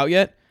official that he's out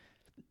yet.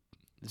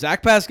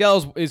 Zach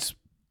Pascal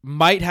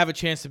might have a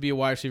chance to be a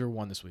wide receiver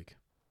 1 this week.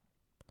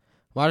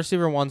 Wide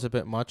receiver 1's a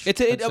bit much.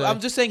 I'm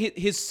just saying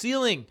his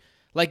ceiling,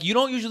 like you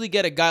don't usually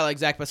get a guy like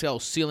Zach Pascal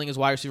ceiling is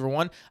wide receiver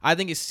 1. I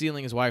think his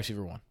ceiling is wide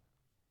receiver 1.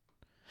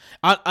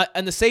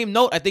 On the same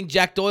note, I think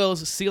Jack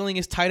Doyle's ceiling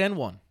is tight end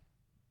 1.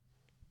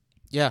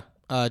 Yeah,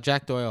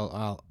 Jack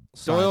Doyle.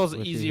 Doyle's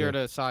easier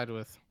to side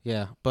with.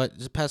 Yeah,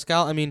 but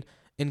Pascal, I mean,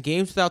 in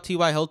games without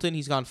T.Y. Hilton,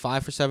 he's gone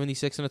 5 for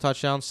 76 and a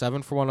touchdown,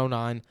 7 for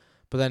 109.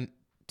 But then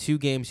 2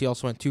 games, he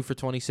also went 2 for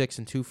 26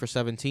 and 2 for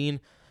 17.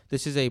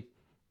 This is a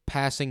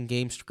passing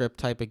game script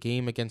type of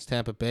game against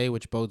Tampa Bay,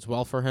 which bodes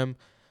well for him.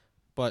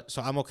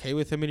 So I'm okay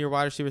with him in your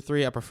wide receiver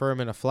 3. I prefer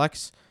him in a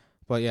flex.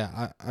 But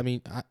yeah, I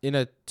mean, in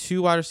a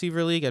 2 wide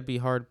receiver league, I'd be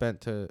hard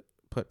bent to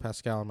put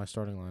Pascal in my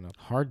starting lineup.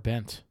 Hard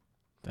bent.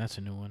 That's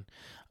a new one.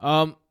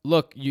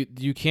 Look,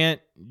 you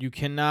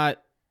cannot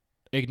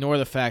ignore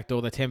the fact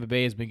though that Tampa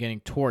Bay has been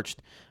getting torched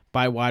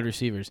by wide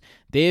receivers.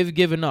 They have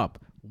given up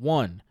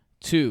 1,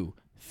 2,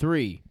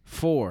 3,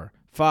 4,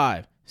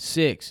 5,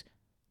 6,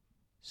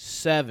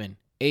 7,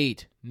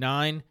 8,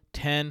 9,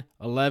 10,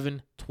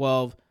 11,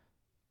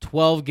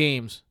 12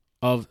 games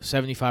of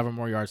 75 or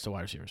more yards to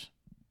wide receivers.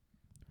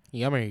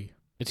 Yummy.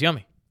 It's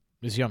yummy.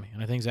 It's yummy.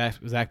 And I think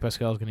Zach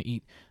Pascal is going to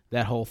eat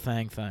that whole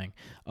thing.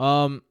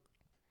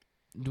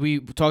 We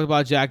talked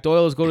about Jack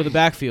Doyle. Let's go to the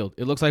backfield.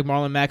 It looks like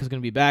Marlon Mack is going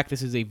to be back.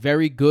 This is a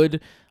very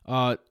good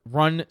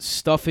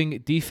run-stuffing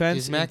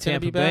defense in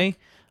Tampa Bay.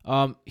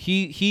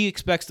 He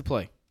expects to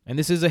play. And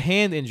this is a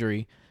hand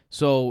injury,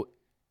 so,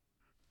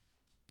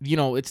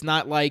 it's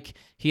not like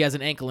he has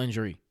an ankle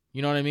injury.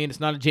 You know what I mean? It's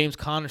not a James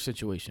Conner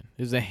situation.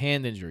 It's a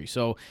hand injury,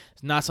 so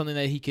it's not something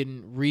that he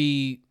can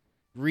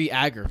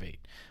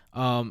re-aggravate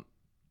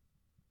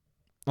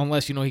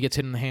unless, he gets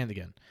hit in the hand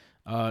again.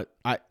 I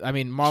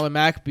mean, Marlon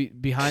Mack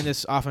behind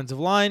this offensive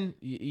line,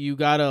 you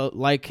got to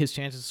like his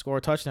chances to score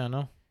a touchdown,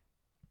 no?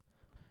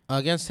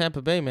 Against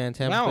Tampa Bay, man.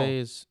 Tampa Bay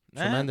is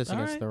tremendous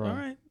against the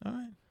run. All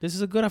right. This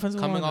is a good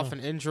offensive line. Coming off an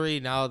injury,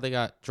 now they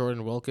got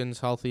Jordan Wilkins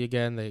healthy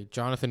again.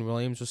 Jonathan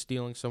Williams was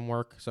stealing some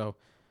work, so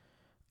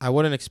I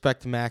wouldn't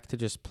expect Mack to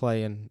just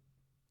play and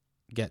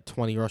get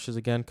 20 rushes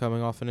again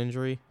coming off an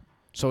injury.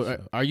 So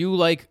are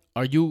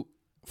you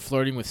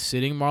flirting with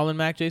sitting Marlon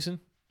Mack, Jason?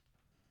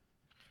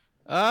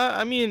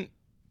 I mean,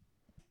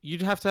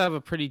 you'd have to have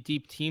a pretty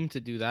deep team to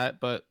do that,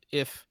 but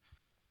if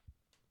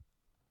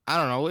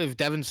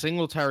Devin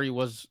Singletary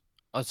was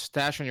a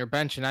stash on your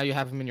bench and now you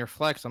have him in your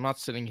flex, I'm not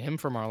sitting him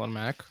for Marlon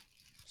Mack.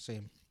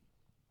 Same.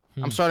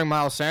 I'm starting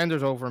Miles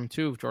Sanders over him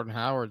too if Jordan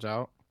Howard's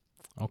out.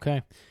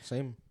 Okay.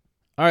 Same.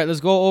 All right, let's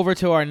go over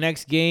to our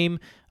next game.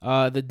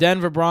 The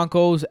Denver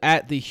Broncos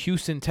at the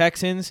Houston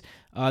Texans.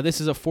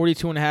 This is a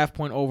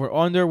 42.5-point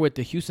over-under with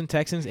the Houston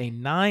Texans a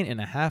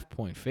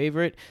 9.5-point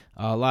favorite.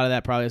 A lot of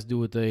that probably has to do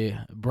with the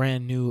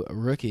brand-new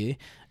rookie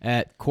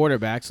at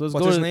quarterback. So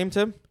What's his name,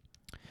 Tim?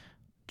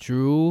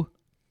 Drew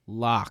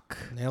Lock.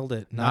 Nailed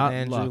it. Not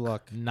Andrew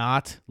Luck.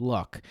 Not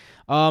Luck.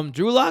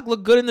 Drew Lock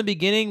looked good in the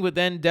beginning, but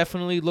then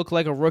definitely looked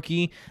like a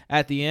rookie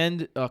at the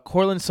end.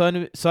 Cortland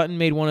Sutton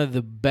made one of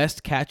the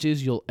best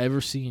catches you'll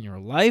ever see in your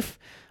life.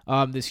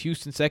 This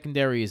Houston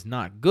secondary is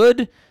not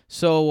good,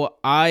 so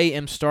I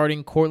am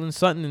starting Cortland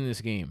Sutton in this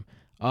game.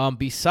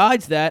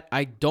 Besides that,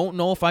 I don't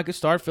know if I could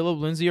start Phillip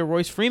Lindsay or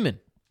Royce Freeman.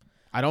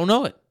 I don't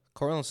know it.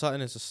 Cortland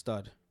Sutton is a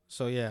stud.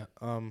 So, yeah,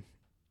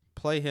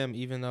 play him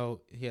even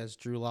though he has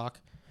Drew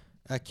Lock.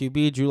 At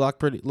QB, Drew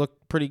Lock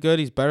looked pretty good.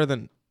 He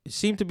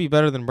seemed to be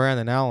better than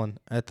Brandon Allen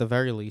at the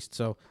very least.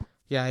 So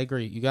Yeah, I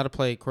agree. You got to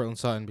play Cortland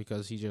Sutton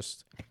because he's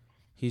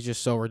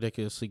just so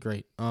ridiculously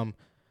great.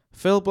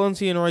 Philip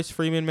Lindsay and Royce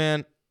Freeman,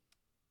 man.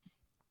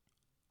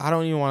 I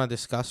don't even want to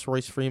discuss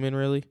Royce Freeman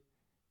really.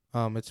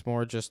 It's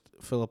more just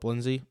Philip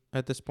Lindsay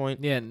at this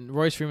point. Yeah,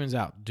 Royce Freeman's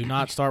out. Do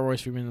not start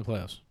Royce Freeman in the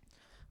playoffs.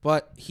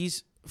 But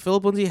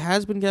Philip Lindsay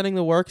has been getting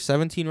the work.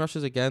 17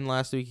 rushes again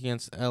last week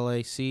against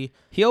LAC.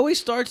 He always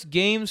starts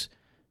games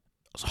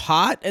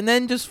hot and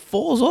then just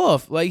falls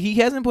off. Like, he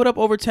hasn't put up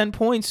over 10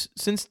 points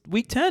since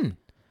week 10.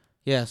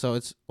 Yeah, so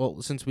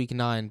since week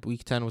 9.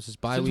 Week 10 was his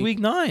bye Since week. week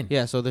 9.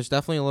 Yeah, so there's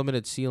definitely a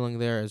limited ceiling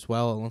there as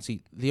well.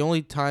 The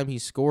only time he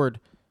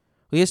scored,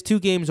 he has 2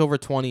 games over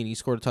 20, and he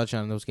scored a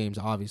touchdown in those games,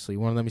 obviously.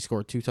 One of them he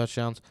scored 2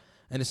 touchdowns.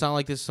 And it's not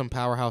like this is some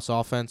powerhouse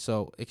offense,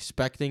 so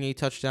expecting a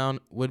touchdown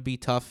would be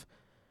tough.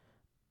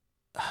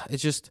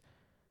 It's just,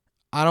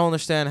 I don't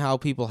understand how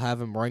people have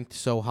him ranked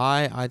so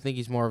high. I think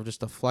he's more of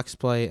just a flex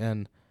play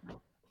and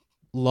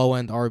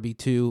low-end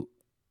RB2.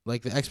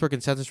 Like, the expert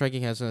consensus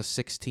ranking has him at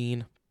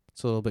 16.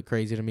 It's a little bit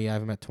crazy to me. I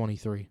have him at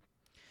 23.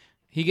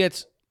 He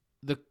gets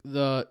he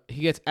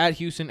gets at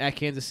Houston, at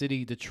Kansas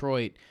City,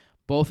 Detroit,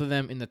 both of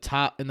them in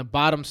the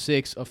bottom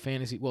 6 of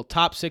fantasy. Well,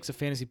 top 6 of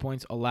fantasy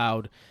points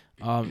allowed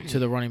to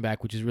the running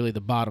back, which is really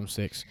the bottom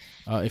 6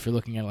 if you're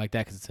looking at it like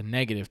that, because it's a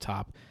negative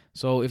top.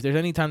 So if there's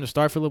any time to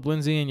start Philip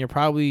Lindsay, and you're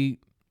probably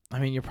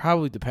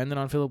dependent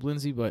on Philip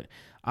Lindsay, but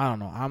I don't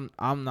know.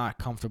 I'm not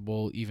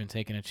comfortable even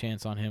taking a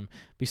chance on him.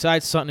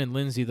 Besides Sutton and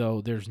Lindsay,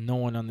 though, there's no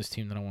one on this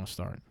team that I want to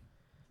start.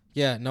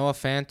 Yeah, Noah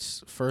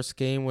Fant's first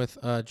game with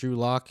Drew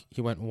Lock,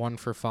 he went 1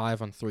 for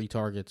 5 on 3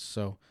 targets.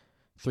 So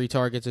 3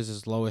 targets is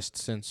his lowest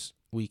since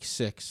week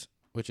 6,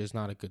 which is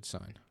not a good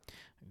sign.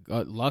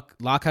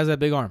 Lock has that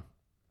big arm,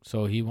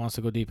 so he wants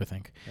to go deep, I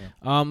think.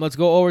 Yeah. Let's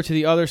go over to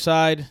the other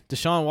side.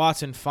 Deshaun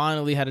Watson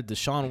finally had a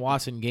Deshaun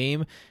Watson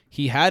game.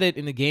 He had it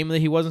in the game that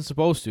he wasn't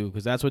supposed to,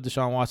 because that's what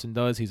Deshaun Watson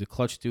does. He's a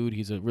clutch dude.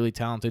 He's a really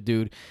talented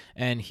dude,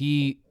 and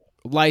he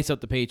lights up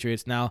the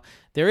Patriots. Now,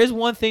 there is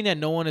one thing that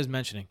no one is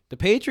mentioning. The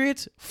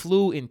Patriots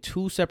flew in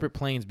 2 separate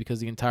planes because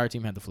the entire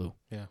team had the flu.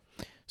 Yeah.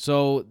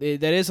 So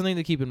that is something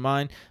to keep in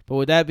mind. But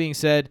with that being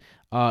said,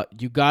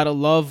 you gotta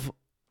love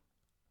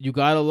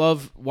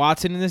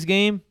Watson in this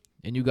game,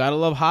 and you gotta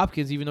love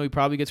Hopkins, even though he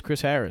probably gets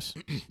Chris Harris.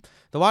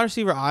 The wide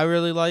receiver I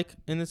really like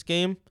in this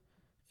game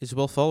is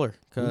Will Fuller,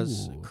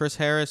 because Chris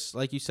Harris,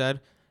 like you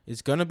said,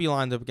 is going to be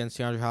lined up against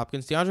DeAndre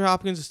Hopkins. DeAndre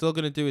Hopkins is still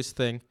going to do his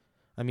thing.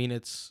 I mean,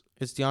 it's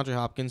DeAndre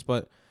Hopkins,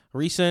 but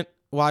recent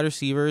wide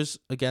receivers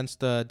against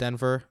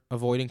Denver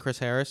avoiding Chris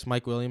Harris.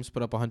 Mike Williams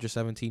put up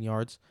 117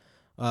 yards.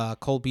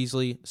 Cole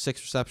Beasley,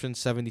 6 receptions,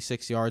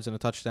 76 yards, and a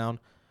touchdown.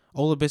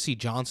 Olabisi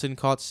Johnson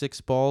caught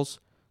 6 balls,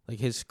 like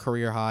his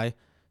career high.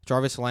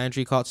 Jarvis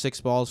Landry caught 6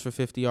 balls for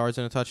 50 yards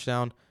and a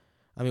touchdown.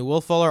 I mean,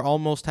 Will Fuller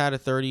almost had a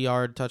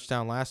 30-yard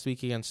touchdown last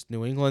week against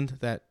New England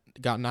that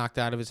got knocked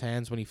out of his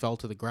hands when he fell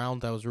to the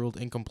ground. That was ruled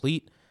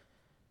incomplete.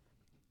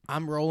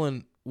 I'm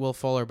rolling Will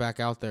Fuller back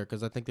out there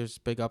because I think there's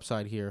big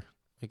upside here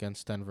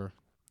against Denver.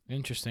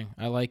 Interesting.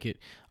 I like it.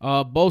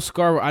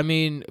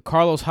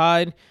 Carlos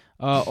Hyde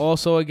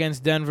also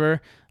against Denver.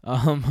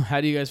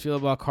 How do you guys feel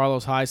about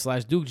Carlos Hyde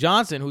 / Duke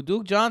Johnson?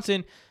 Duke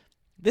Johnson,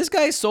 this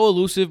guy is so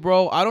elusive,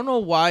 bro. I don't know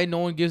why no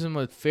one gives him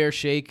a fair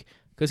shake,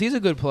 because he's a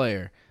good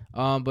player.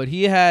 But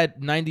he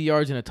had 90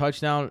 yards and a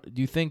touchdown.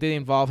 Do you think they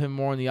involve him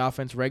more in the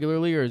offense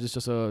regularly, or is this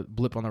just a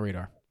blip on the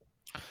radar?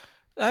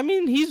 I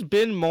mean, he's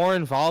been more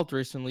involved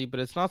recently, but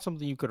it's not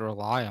something you could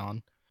rely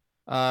on.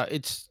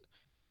 It's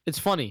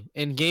funny.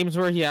 In games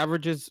where he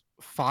averages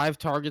 5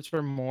 targets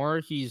or more,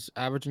 he's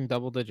averaging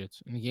double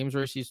digits. In games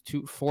where he sees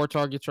 4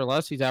 targets or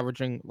less, he's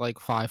averaging like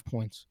 5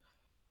 points.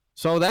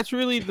 So that's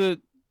really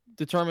the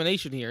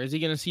determination here. Is he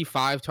going to see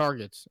 5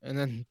 targets? And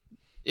then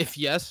if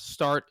yes,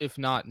 start. If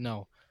not,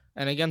 no.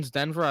 And against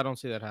Denver, I don't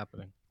see that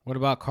happening. What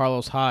about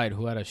Carlos Hyde,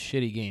 who had a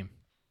shitty game?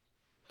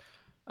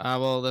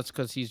 Well, that's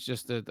because he's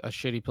just a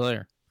shitty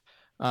player.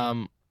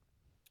 I'm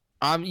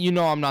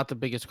not the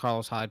biggest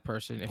Carlos Hyde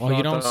person. Well,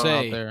 you don't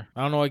say.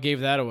 I don't know what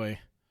gave that away.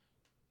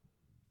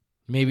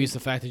 Maybe it's the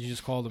fact that you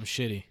just called him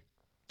shitty.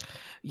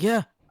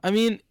 Yeah, I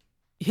mean,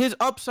 his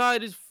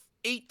upside is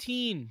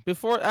 18.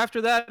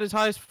 After that, his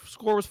highest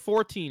score was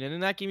 14, and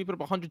in that game he put up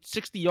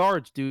 160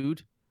 yards,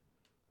 dude.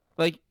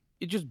 Like,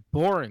 it's just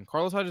boring.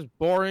 Carlos Hyde is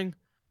boring.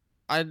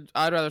 I'd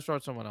rather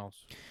start someone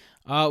else.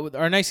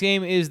 Our next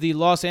game is the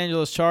Los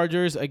Angeles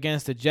Chargers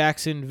against the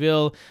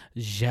Jacksonville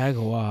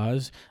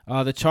Jaguars.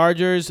 The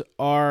Chargers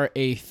are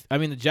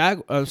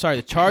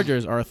the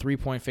Chargers are a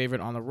 3-point favorite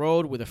on the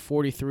road with a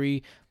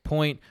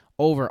 43-point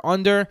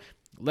over/under.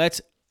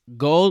 Let's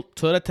go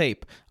to the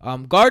tape.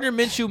 Gardner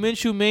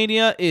Minshew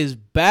Mania is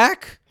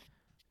back,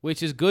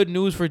 which is good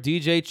news for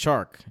DJ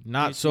Chark.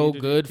 Not so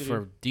good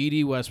for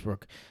D.D.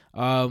 Westbrook.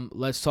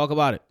 Let's talk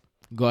about it.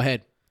 Go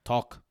ahead.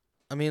 Talk.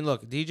 I mean,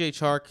 look, DJ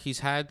Chark,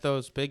 he's had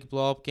those big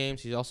blow-up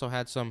games. He's also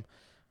had some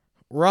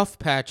rough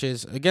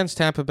patches. Against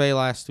Tampa Bay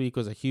last week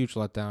was a huge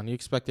letdown. You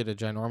expected a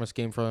ginormous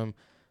game from him,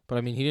 but,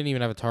 I mean, he didn't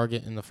even have a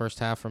target in the first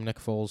half from Nick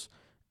Foles.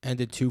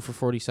 Ended 2 for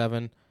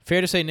 47.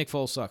 Fair to say Nick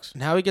Foles sucks.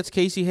 Now he gets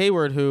Casey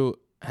Hayward, who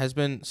has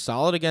been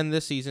solid again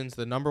this season. He's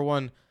the number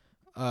one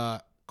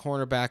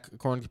cornerback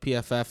according to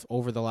PFF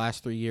over the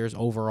last 3 years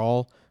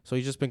overall. So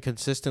he's just been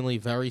consistently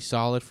very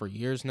solid for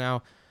years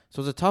now.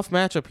 So it's a tough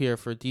matchup here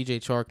for DJ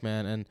Chark,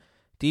 man. And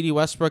Dede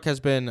Westbrook has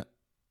been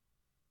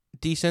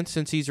decent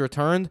since he's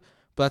returned,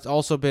 but that's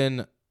also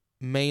been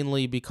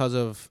mainly because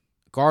of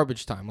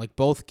garbage time. Like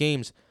both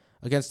games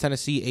against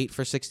Tennessee, 8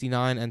 for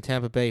 69, and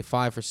Tampa Bay,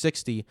 5 for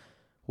 60,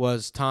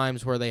 was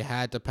times where they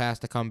had to pass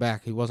to come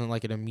back. He wasn't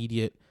like an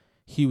immediate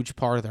huge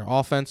part of their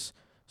offense.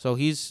 So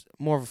he's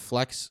more of a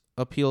flex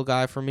appeal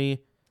guy for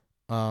me.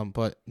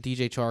 But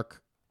DJ Chark,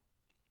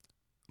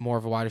 more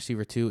of a wide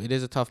receiver too. It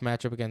is a tough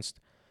matchup against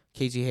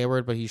Casey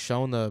Hayward, but he's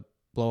shown the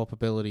blow-up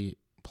ability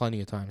plenty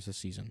of times this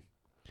season.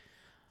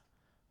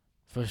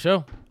 For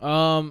sure.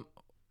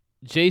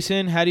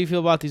 Jason, how do you feel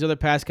about these other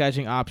pass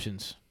catching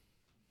options?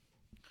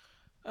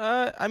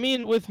 I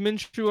mean, with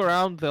Minshew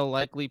around, they'll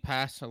likely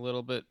pass a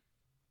little bit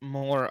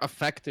more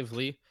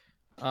effectively.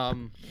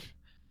 And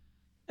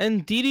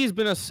Dede's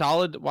been a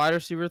solid wide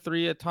receiver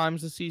 3 at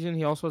times this season.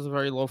 He also has a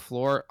very low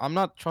floor. I'm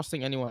not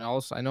trusting anyone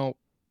else. I know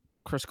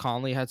Chris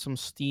Conley had some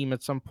steam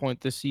at some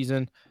point this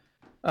season.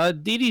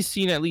 Dede's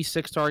seen at least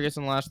 6 targets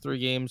in the last 3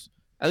 games.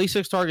 At least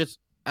 6 targets,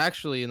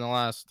 actually, in the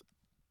last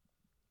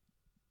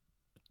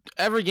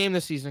every game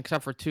this season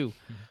except for 2.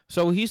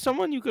 So he's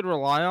someone you could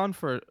rely on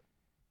for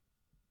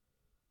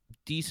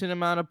decent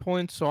amount of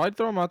points. So I'd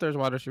throw him out there as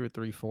wide receiver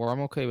 3-4.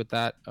 I'm okay with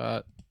that.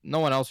 No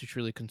one else you should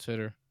really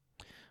consider.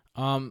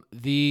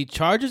 The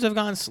Chargers have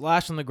gotten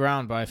slashed on the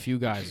ground by a few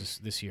guys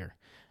this year,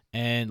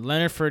 and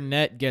Leonard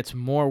Fournette gets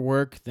more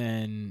work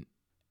than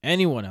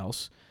anyone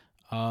else.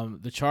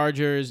 The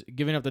Chargers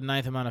giving up the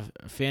ninth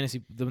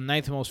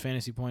most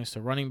fantasy points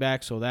to running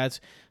back, so that's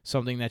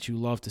something that you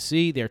love to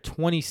see. They're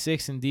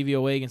 26 in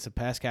DVOA against a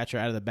pass catcher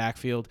out of the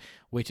backfield,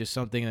 which is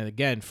something that,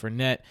 again,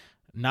 Fournette,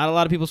 not a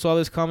lot of people saw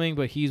this coming,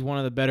 but he's one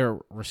of the better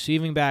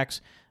receiving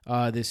backs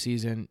this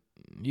season.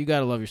 You got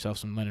to love yourself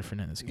some Leonard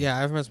Fournette this game. Yeah,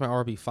 I have him as my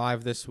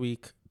RB5 this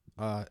week.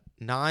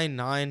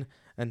 9,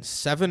 and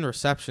 7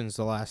 receptions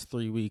the last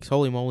 3 weeks.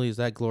 Holy moly, is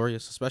that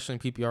glorious, especially in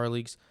PPR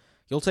leagues.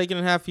 You'll take it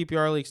in half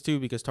PPR leagues too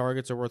because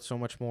targets are worth so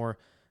much more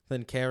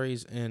than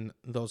carries in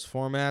those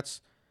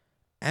formats.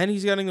 And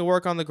he's getting to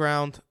work on the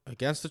ground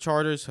against the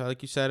Chargers,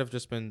 like you said, have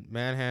just been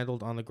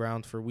manhandled on the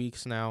ground for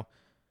weeks now.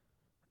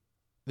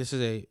 This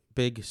is a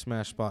big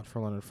smash spot for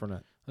Leonard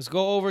Fournette. Let's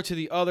go over to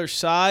the other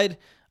side.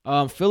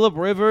 Phillip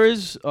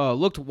Rivers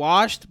looked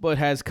washed, but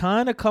has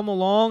kind of come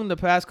along the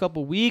past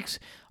couple weeks.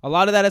 A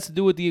lot of that has to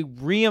do with the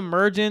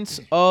reemergence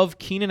of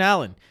Keenan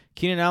Allen.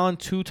 Keenan Allen,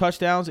 2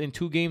 touchdowns in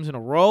 2 games in a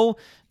row.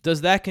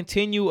 Does that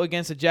continue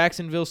against a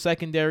Jacksonville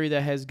secondary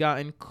that has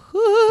gotten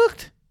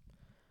cooked?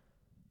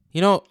 You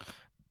know,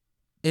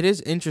 it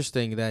is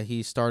interesting that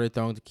he started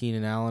throwing to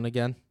Keenan Allen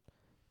again,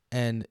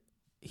 and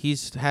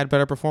he's had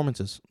better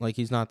performances. Like,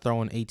 he's not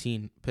throwing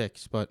 18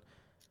 picks, but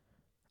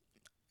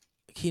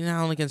Keenan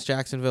Allen against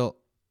Jacksonville,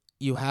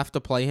 you have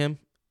to play him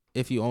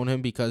if you own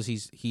him because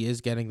he is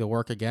getting the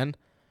work again.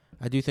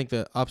 I do think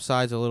the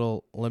upside's a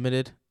little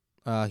limited.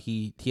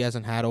 He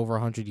hasn't had over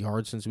 100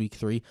 yards since week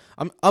 3.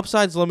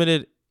 Upside's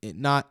limited,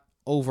 not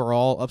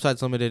overall.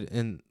 Upside's limited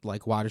in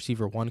like wide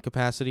receiver 1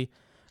 capacity.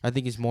 I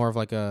think he's more of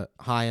like a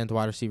high-end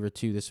wide receiver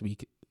 2 this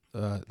week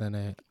than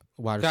a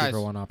wide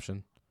receiver 1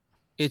 option.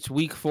 It's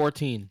week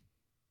 14.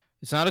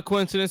 It's not a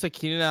coincidence that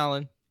Keenan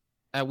Allen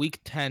at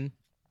week 10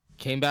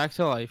 came back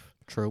to life.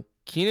 True.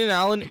 Keenan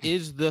Allen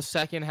is the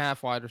second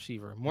half wide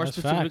receiver. More That's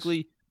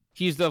specifically,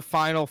 he's the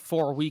final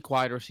 4-week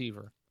wide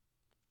receiver.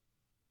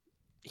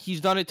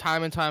 He's done it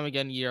time and time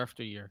again, year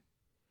after year,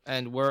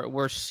 and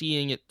we're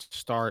seeing it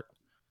start.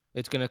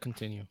 It's going to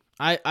continue.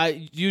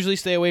 I usually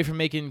stay away from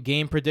making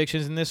game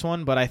predictions in this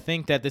one, but I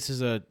think that this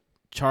is a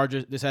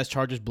Chargers. This has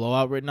Chargers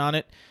blowout written on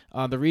it.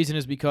 The reason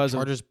is because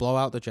Chargers blow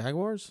out the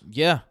Jaguars?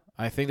 Yeah,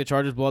 I think the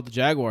Chargers blow out the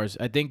Jaguars.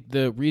 I think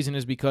the reason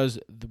is because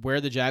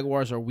where the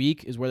Jaguars are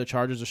weak is where the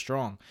Chargers are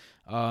strong.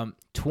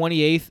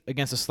 28th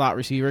against a slot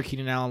receiver.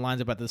 Keenan Allen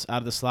lines up out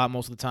of the slot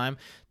most of the time.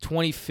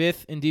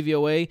 25th in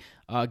DVOA,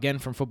 again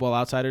from Football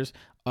Outsiders,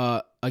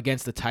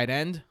 against the tight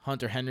end.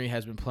 Hunter Henry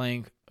has been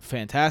playing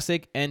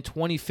fantastic. And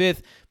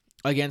 25th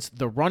against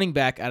the running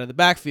back out of the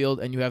backfield,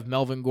 and you have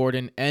Melvin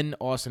Gordon and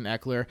Austin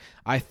Eckler.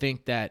 I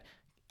think that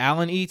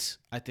Allen eats.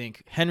 I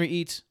think Henry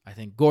eats. I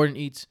think Gordon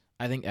eats.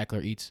 I think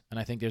Eckler eats. And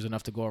I think there's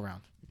enough to go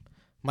around.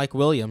 Mike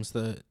Williams,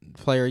 the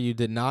player you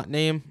did not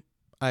name,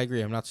 I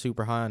agree. I'm not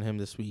super high on him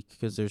this week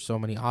because there's so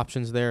many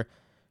options there.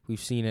 We've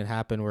seen it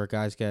happen where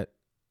guys get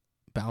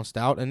bounced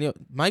out. And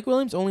Mike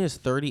Williams only has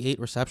 38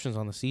 receptions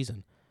on the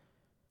season,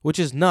 which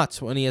is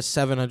nuts when he has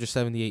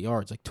 778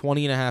 yards. Like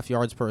 20.5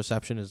 yards per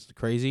reception is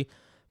crazy.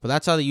 But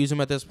that's how they use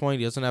him at this point.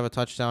 He doesn't have a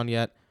touchdown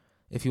yet.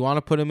 If you want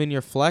to put him in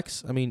your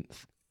flex, I mean,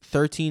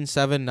 13,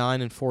 7,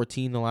 9, and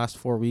 14 the last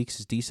 4 weeks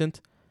is decent.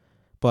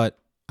 But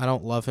I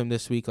don't love him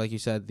this week. Like you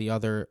said, the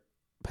other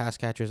pass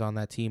catchers on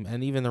that team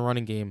and even the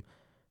running game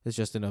is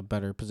just in a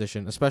better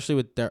position, especially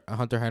with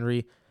Hunter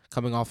Henry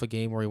coming off a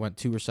game where he went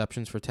 2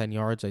 receptions for 10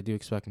 yards. I do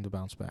expect him to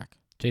bounce back.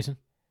 Jason?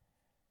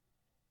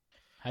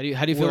 How do you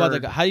feel about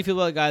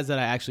the guys that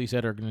I actually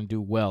said are going to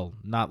do well,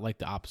 not like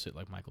the opposite,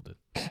 like Michael did,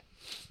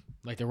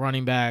 like the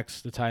running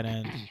backs, the tight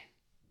end?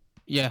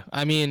 Yeah,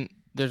 I mean,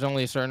 there's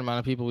only a certain amount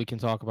of people we can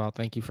talk about.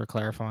 Thank you for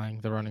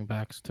clarifying the running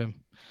backs, Tim.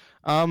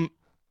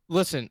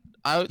 Listen,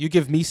 You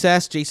give me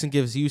sass, Jason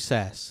gives you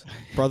sass.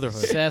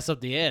 Brotherhood. Sass up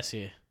the ass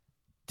here.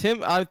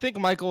 Tim, I think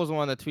Michael was the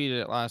one that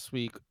tweeted it last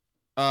week.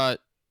 Austin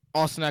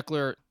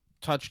Eckler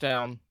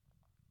touchdown,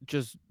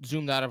 just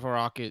zoomed out of a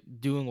rocket,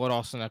 doing what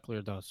Austin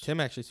Eckler does. Tim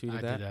actually tweeted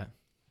I that. did that.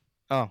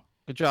 Oh,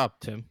 good job,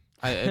 Tim.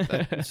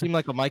 It seemed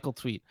like a Michael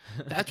tweet.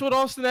 That's what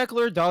Austin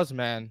Eckler does,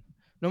 man.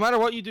 No matter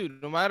what you do,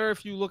 no matter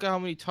if you look at how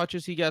many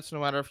touches he gets, no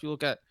matter if you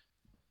look at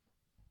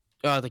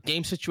the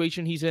game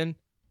situation he's in,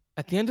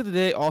 at the end of the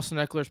day, Austin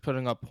Eckler's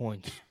putting up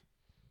points.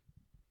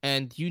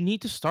 And you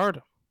need to start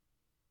him.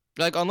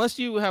 Like, unless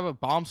you have a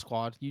bomb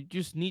squad, you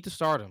just need to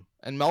start him.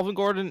 And Melvin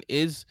Gordon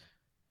is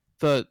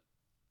the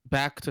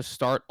back to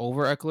start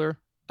over Eckler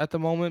at the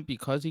moment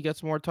because he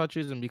gets more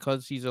touches and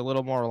because he's a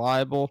little more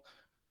reliable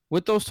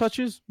with those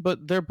touches.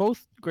 But they're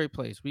both great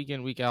plays week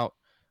in, week out.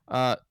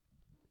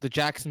 The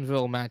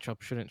Jacksonville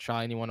matchup shouldn't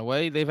shy anyone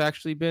away. They've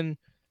actually been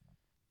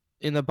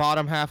in the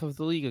bottom half of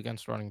the league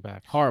against running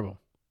backs. Horrible.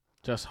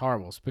 Just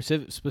horrible.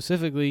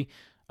 Specifically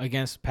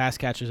against pass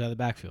catchers out of the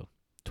backfield.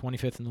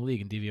 25th in the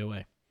league in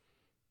DVOA.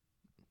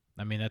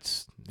 I mean,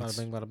 that's Bada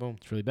bing, bada boom.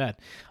 it's really bad.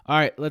 All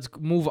right, let's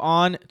move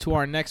on to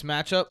our next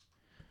matchup.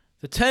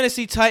 The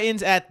Tennessee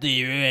Titans at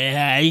the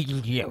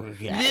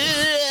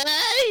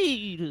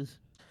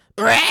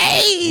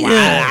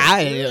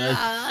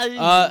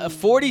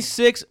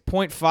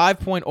 46.5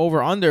 point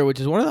over under, which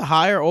is one of the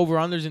higher over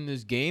unders in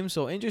this game.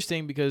 So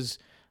interesting because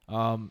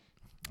I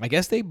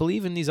guess they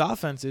believe in these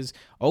offenses.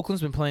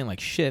 Oakland's been playing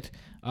like shit.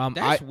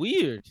 That's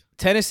weird.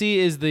 Tennessee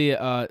is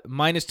the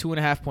minus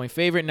 2.5 point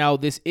favorite. Now,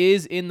 this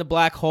is in the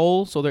black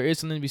hole, so there is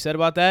something to be said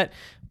about that.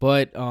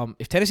 But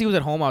if Tennessee was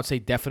at home, I would say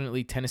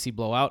definitely Tennessee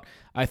blowout.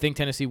 I think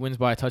Tennessee wins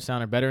by a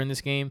touchdown or better in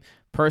this game.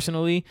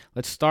 Personally,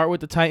 let's start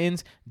with the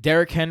Titans.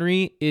 Derrick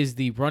Henry is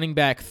the running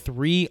back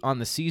 3 on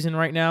the season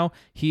right now.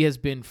 He has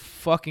been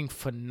fucking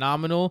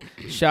phenomenal.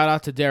 Shout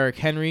out to Derrick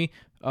Henry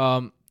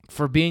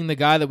for being the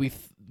guy that we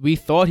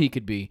thought he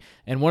could be.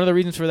 And one of the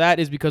reasons for that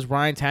is because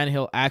Ryan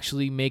Tannehill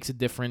actually makes a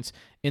difference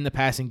in the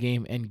passing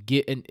game and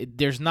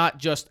there's not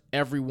just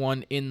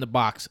everyone in the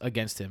box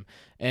against him.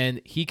 And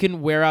he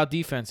can wear out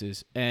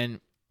defenses. And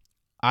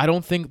I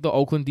don't think the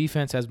Oakland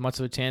defense has much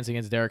of a chance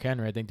against Derrick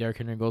Henry. I think Derrick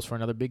Henry goes for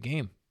another big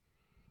game.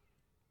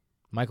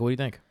 Michael, what do you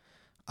think?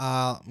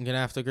 I'm going to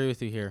have to agree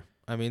with you here.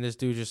 I mean, this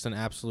dude's just an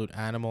absolute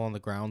animal on the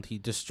ground. He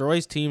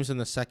destroys teams in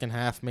the second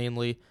half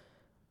mainly.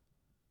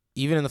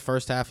 Even in the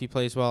first half, he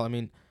plays well. I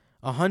mean,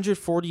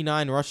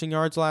 149 rushing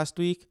yards last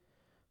week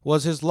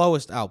was his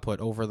lowest output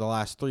over the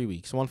last 3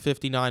 weeks.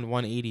 159,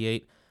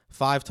 188,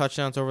 5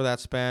 touchdowns over that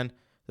span.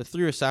 The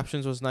 3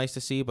 receptions was nice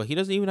to see, but he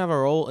doesn't even have a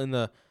role in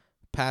the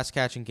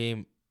pass-catching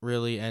game,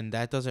 really, and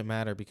that doesn't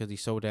matter because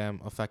he's so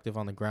damn effective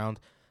on the ground.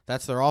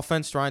 That's their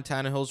offense. Ryan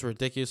Tannehill's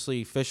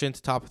ridiculously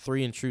efficient, top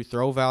 3 in true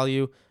throw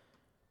value.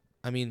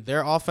 I mean,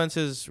 their offense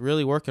is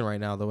really working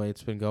right now the way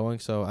it's been going,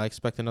 so I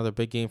expect another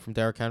big game from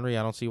Derrick Henry.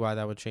 I don't see why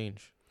that would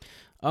change.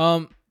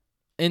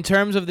 In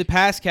terms of the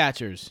pass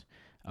catchers,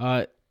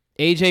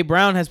 A.J.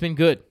 Brown has been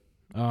good.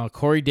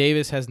 Corey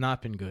Davis has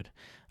not been good.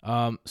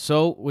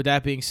 So, with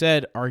that being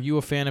said, are you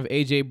a fan of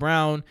A.J.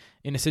 Brown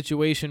in a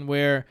situation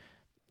where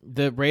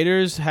the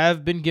Raiders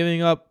have been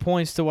giving up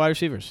points to wide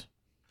receivers?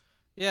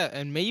 Yeah,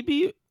 and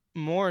maybe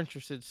more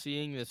interested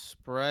seeing the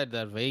spread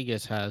that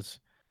Vegas has.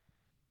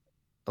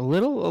 A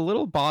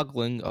little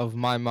boggling of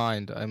my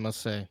mind, I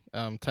must say.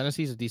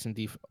 Tennessee's a decent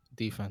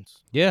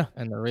defense. Yeah.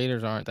 And the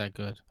Raiders aren't that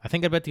good. I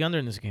think I bet the under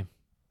in this game.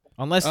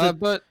 Unless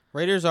but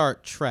Raiders are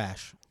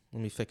trash.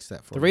 Let me fix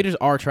that for the you. Raiders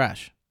are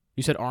trash.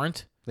 You said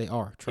aren't? They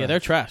are trash. Yeah, they're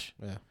trash.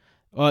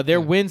 Yeah.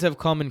 Their wins have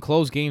come in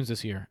close games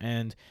this year,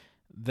 and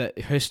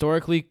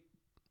historically,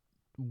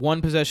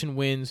 one possession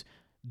wins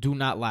do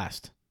not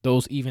last.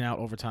 Those even out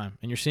over time,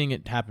 and you're seeing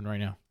it happen right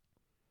now.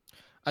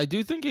 I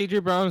do think A.J.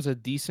 Brown is a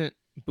decent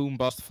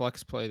boom-bust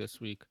flex play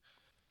this week.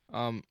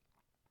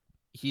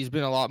 He's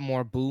been a lot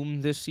more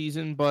boom this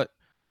season, but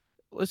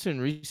listen,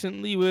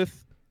 recently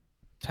with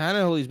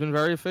Tannehill, he's been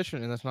very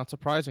efficient, and that's not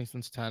surprising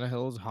since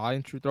Tannehill is high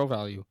in true throw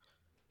value.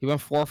 He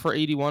went 4 for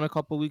 81 a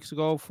couple weeks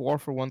ago, 4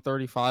 for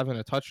 135 and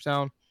a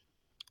touchdown.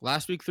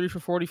 Last week, 3 for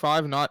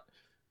 45, not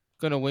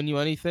going to win you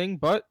anything,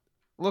 but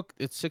look,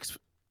 it's 6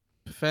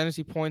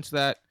 fantasy points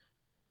that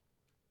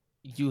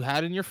you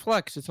had in your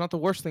flex. It's not the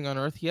worst thing on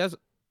earth. He has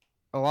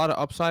a lot of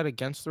upside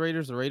against the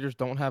Raiders. The Raiders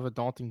don't have a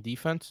daunting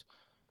defense,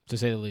 To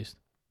say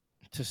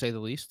the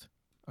least.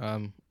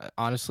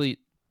 Honestly,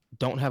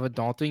 don't have a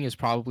daunting is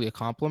probably a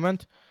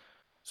compliment.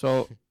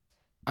 So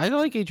I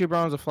like A.J.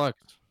 Brown as a flex.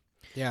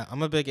 Yeah,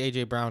 I'm a big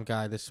A.J. Brown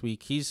guy this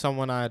week. He's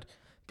someone I'd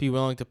be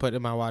willing to put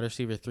in my wide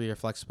receiver 3 or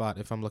flex spot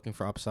if I'm looking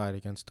for upside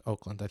against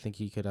Oakland. I think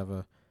he could have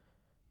a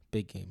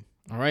big game.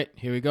 All right,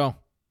 here we go.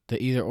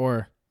 The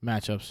either-or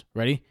matchups.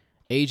 Ready?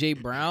 A.J.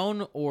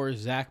 Brown or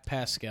Zach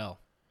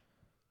Pascal?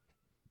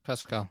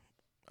 Pascal.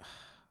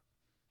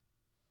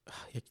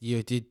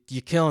 You're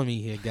killing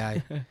me here,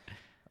 guy.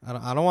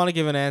 I don't want to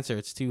give an answer.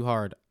 It's too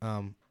hard.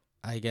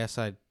 I guess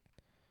right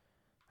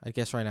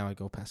now I'd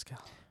go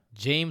Pascal.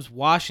 James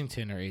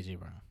Washington or AJ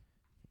Brown?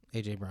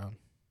 AJ Brown.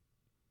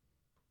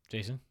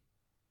 Jason?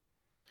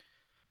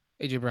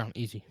 AJ Brown,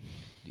 easy.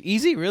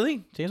 Easy,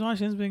 really? James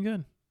Washington's been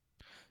good.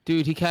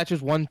 Dude, he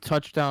catches one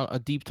touchdown, a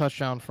deep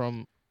touchdown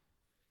from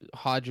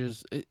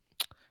Hodges.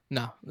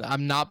 No,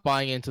 I'm not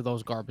buying into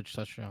those garbage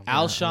touchdowns.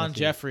 Alshon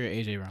Jeffrey or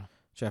AJ Brown?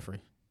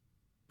 Jeffrey.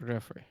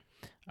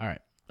 All right.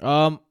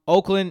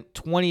 Oakland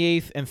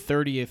 28th and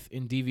 30th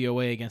in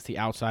DVOA against the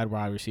outside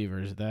wide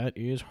receivers. That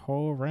is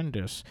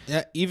horrendous.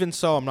 Yeah, even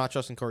so, I'm not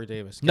trusting Corey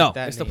Davis. No,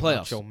 that it's the name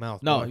out playoffs. your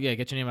mouth, No, boy. yeah,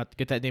 get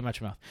that name out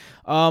your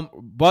mouth.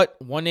 But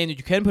one name that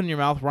you can put in your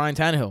mouth, Ryan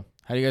Tannehill.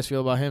 How do you guys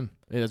feel about him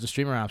as a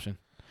streamer option?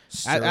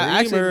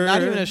 Actually,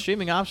 not even a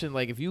streaming option.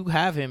 Like, if you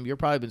have him, you're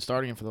probably been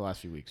starting him for the last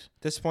few weeks.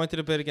 Disappointed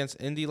a bit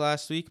against Indy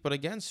last week, but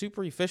again,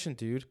 super efficient,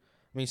 dude.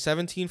 I mean,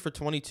 17 for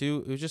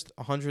 22. It was just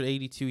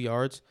 182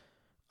 yards.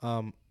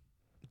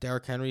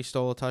 Derrick Henry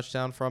stole a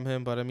touchdown from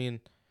him, but I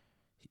mean,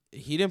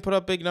 he didn't put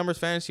up big numbers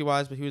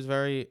fantasy-wise, but he was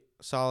very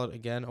solid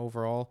again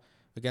overall.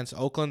 Against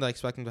Oakland, I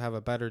expect him to have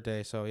a better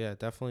day. So, yeah,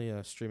 definitely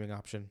a streaming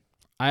option.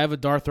 I have a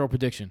dart throw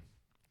prediction.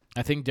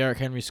 I think Derrick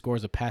Henry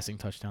scores a passing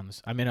touchdown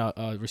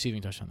a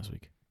receiving touchdown this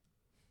week.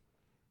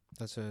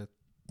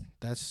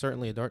 That's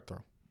certainly a dart throw.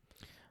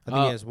 I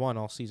think he has one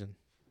all season.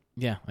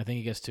 Yeah, I think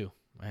he gets two,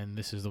 and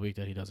this is the week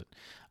that he does it.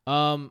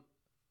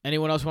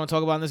 Anyone else want to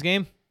talk about in this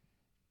game?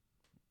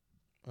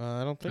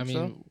 I don't think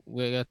so.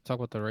 We got to talk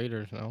about the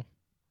Raiders now.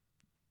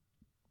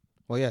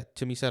 Well, yeah,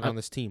 Timmy said on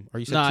this team. Or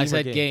you said no, team I or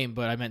said game? game,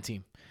 but I meant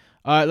team.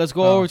 All right, let's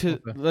go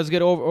let's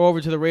get over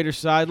to the Raiders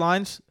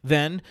sidelines.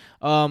 Then,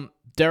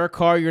 Derek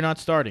Carr, you're not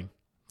starting.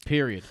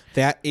 Period.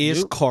 That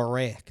is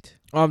correct.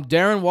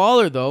 Darren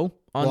Waller, though,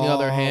 on the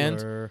other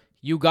hand,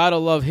 you gotta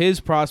love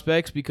his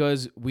prospects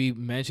because we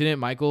mentioned it.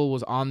 Michael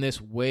was on this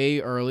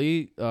way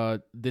early.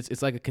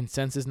 It's like a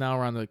consensus now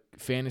around the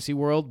fantasy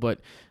world,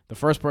 but the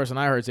first person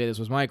I heard say this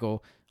was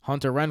Michael.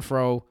 Hunter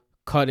Renfrow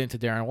cut into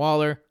Darren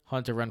Waller.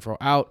 Hunter Renfrow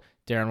out.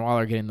 Darren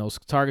Waller getting those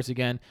targets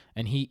again,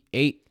 and he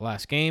ate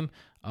last game.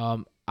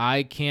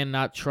 I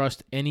cannot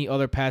trust any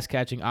other pass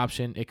catching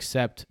option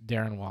except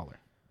Darren Waller.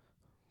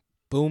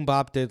 Boom,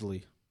 bop,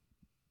 diddly.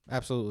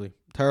 Absolutely.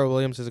 Terrell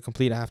Williams is a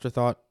complete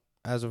afterthought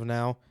as of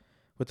now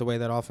with the way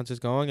that offense is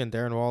going. And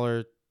Darren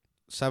Waller,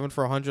 7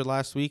 for 100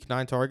 last week,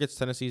 9 targets.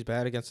 Tennessee's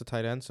bad against the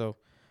tight end, so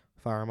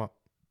fire him up.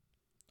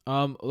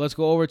 Let's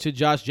go over to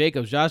Josh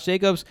Jacobs. Josh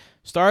Jacobs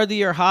started the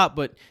year hot,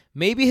 but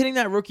maybe hitting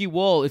that rookie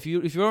wall. If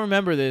you don't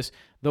remember this,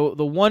 the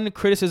one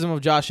criticism of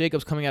Josh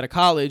Jacobs coming out of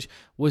college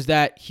was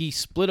that he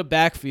split a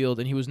backfield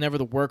and he was never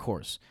the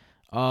workhorse.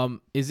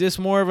 Is this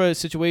more of a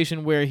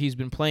situation where he's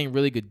been playing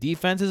really good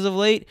defenses of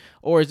late,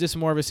 or is this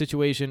more of a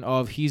situation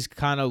of he's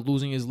kind of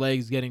losing his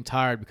legs, getting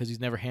tired because he's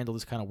never handled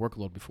this kind of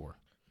workload before?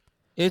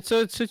 It's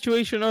a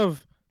situation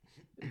of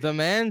the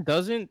man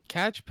doesn't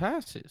catch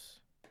passes.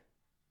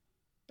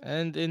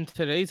 And in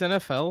today's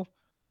NFL,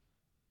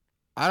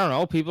 I don't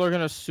know, people are going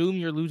to assume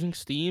you're losing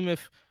steam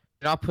if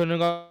you're not putting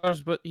up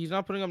numbers, but he's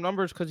not putting up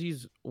numbers because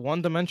he's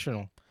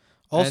one-dimensional.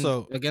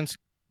 Also, and against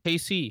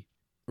KC,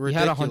 ridiculous. he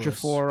had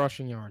 104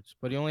 rushing yards,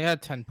 but he only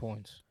had 10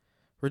 points.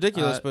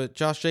 Ridiculous, but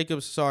Josh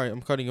Jacobs, sorry,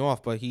 I'm cutting you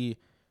off, but he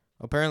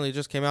apparently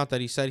just came out that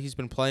he said he's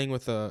been playing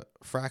with a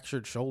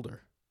fractured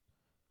shoulder.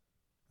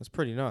 That's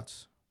pretty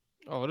nuts.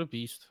 Oh, what a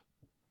beast.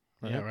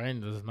 Yeah, right.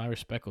 My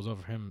respect goes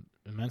over him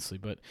immensely.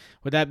 But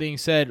with that being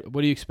said,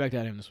 what do you expect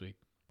out of him this week?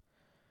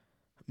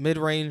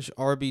 Mid-range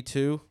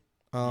RB2.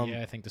 Yeah,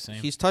 I think the same.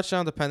 He's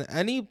touchdown dependent.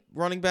 Any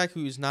running back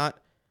who's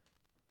not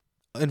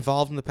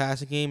involved in the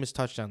passing game is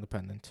touchdown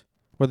dependent,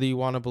 whether you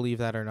want to believe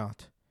that or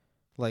not.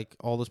 Like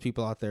all those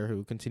people out there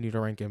who continue to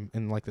rank him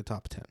in like the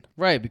top 10.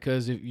 Right,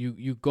 because if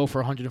you go for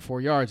 104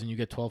 yards and you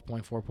get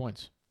 12.4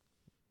 points.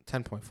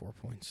 10.4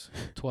 points.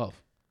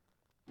 12.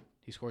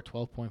 He scored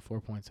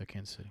 12.4 points at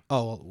Kansas City.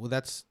 Oh, well,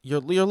 that's you're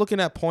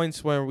looking at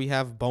points where we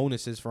have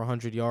bonuses for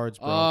 100 yards,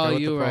 bro. Oh,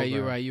 you're right.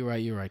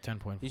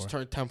 10.4. He's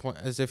turned 10 point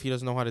as if he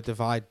doesn't know how to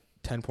divide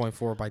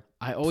 10.4 by.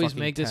 I always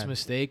make 10. this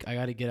mistake. I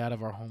got to get out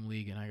of our home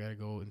league and I got to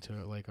go into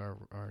like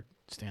our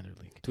standard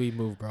league. Dweeb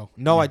move, bro.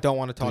 No, Yeah. I don't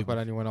want to talk Dweeb about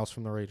move. anyone else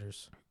from the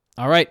Raiders.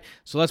 All right,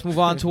 so let's move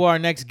on to our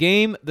next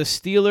game. The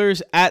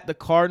Steelers at the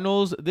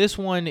Cardinals. This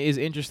one is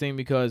interesting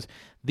because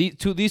these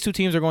two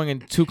teams are going in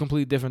two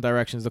completely different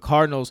directions. The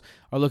Cardinals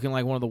are looking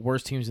like one of the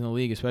worst teams in the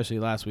league, especially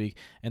last week.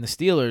 And the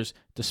Steelers,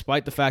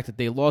 despite the fact that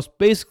they lost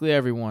basically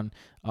everyone,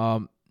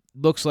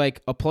 looks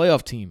like a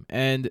playoff team.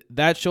 And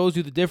that shows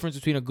you the difference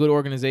between a good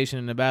organization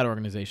and a bad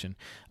organization.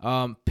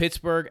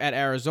 Pittsburgh at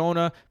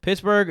Arizona.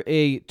 Pittsburgh,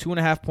 a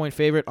 2.5-point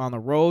favorite on the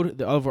road.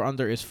 The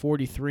over-under is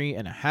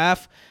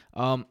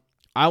 43.5.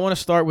 I want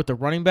to start with the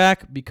running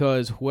back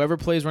because whoever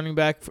plays running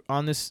back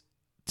on this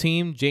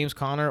team, James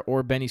Conner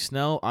or Benny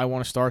Snell, I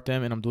want to start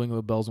them, and I'm doing it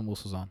with bells and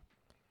whistles on.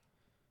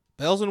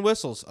 Bells and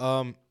whistles.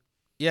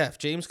 Yeah, if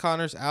James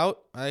Conner's out,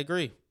 I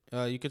agree.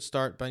 You could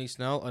start Benny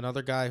Snell,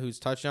 another guy who's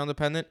touchdown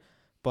dependent.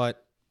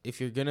 But if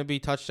you're gonna be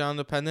touchdown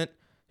dependent,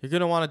 you're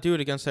going to want to do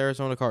it against the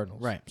Arizona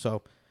Cardinals. Right.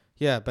 So,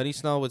 yeah, Benny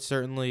Snell would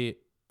certainly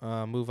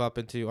move up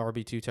into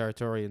RB2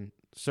 territory and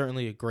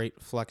certainly a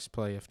great flex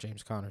play if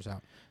James Conner's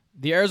out.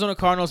 The Arizona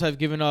Cardinals have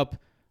given up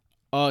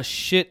a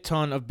shit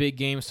ton of big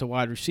games to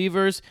wide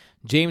receivers.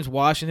 James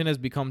Washington has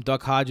become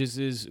Duck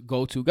Hodges'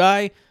 go-to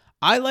guy.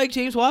 I like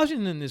James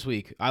Washington this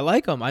week. I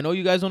like him. I know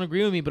you guys don't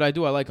agree with me, but I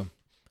do. I like him.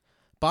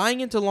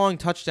 Buying into long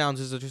touchdowns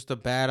is just a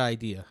bad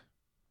idea.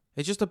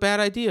 It's just a bad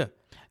idea.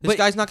 This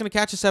guy's not going to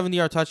catch a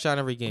 70-yard touchdown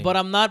every game. But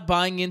I'm not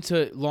buying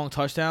into long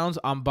touchdowns.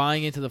 I'm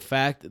buying into the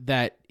fact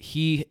that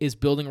he is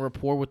building a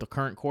rapport with the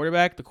current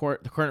quarterback. The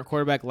current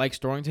quarterback likes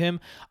throwing to him.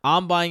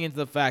 I'm buying into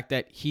the fact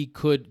that he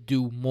could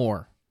do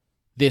more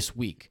this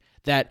week.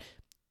 That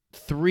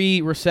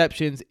 3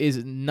 receptions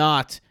is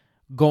not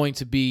going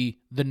to be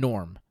the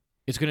norm.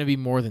 It's going to be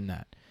more than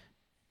that.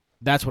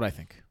 That's what I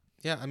think.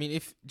 Yeah, I mean,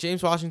 if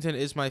James Washington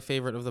is my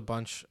favorite of the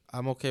bunch,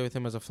 I'm okay with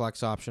him as a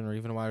flex option or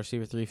even a wide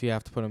receiver 3 if you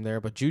have to put him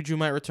there. But Juju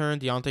might return.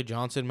 Deontay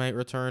Johnson might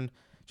return.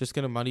 Just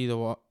going to muddy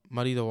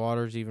the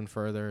waters even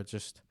further. It's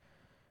just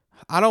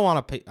I don't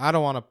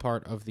want a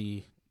part of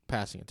the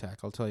passing attack.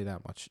 I'll tell you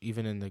that much,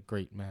 even in the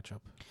great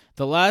matchup.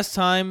 The last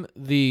time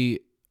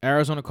the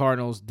Arizona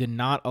Cardinals did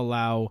not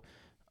allow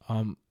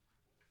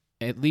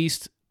at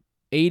least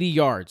 80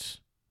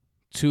 yards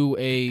to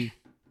a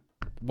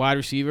wide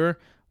receiver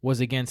was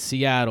against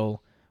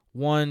Seattle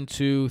 1,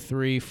 2,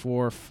 3,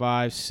 4,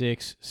 5,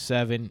 6,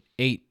 7,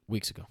 8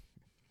 weeks ago.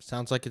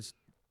 Sounds like it's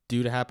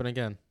due to happen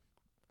again.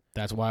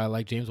 That's why I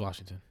like James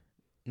Washington.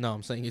 No,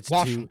 I'm saying it's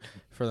Washington.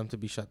 due for them to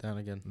be shut down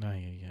again. No,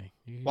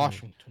 yeah.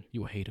 Washington.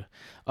 You a hater.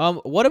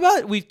 What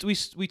about we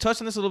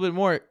touched on this a little bit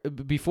more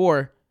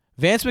before.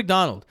 Vance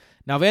McDonald.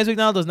 Now Vance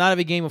McDonald does not have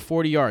a game of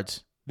 40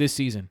 yards this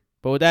season.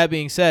 But with that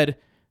being said,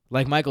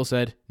 like Michael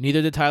said,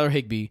 neither did Tyler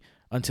Higbee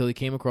until he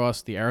came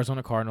across the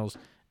Arizona Cardinals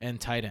and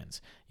tight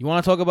ends. You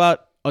want to talk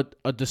about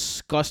a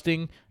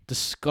disgusting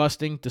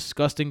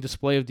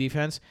display of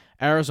defense?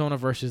 Arizona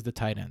versus the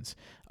tight ends.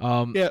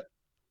 Yeah.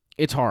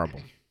 It's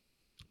horrible.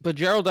 But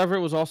Gerald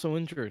Everett was also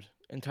injured,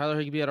 and Tyler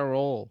Higbee had a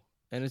role,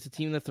 and it's a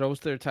team that throws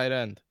to their tight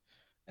end.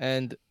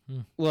 And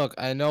look,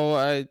 I know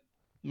I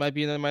might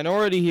be in the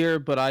minority here,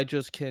 but I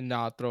just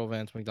cannot throw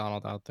Vance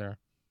McDonald out there.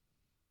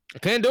 I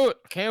can't do it.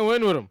 I can't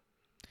win with him.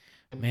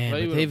 Man,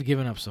 but they've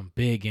given up some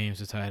big games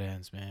to tight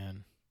ends,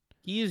 man.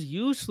 He is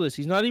useless.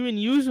 He's not even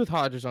used with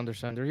Hodges under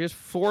center. He has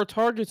 4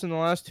 targets in the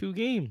last 2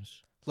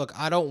 games. Look,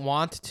 I don't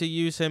want to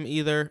use him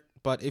either,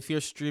 but if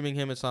you're streaming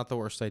him, it's not the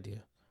worst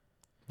idea.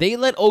 They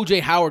let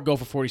O.J. Howard go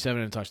for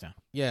 47 and a touchdown.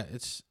 Yeah,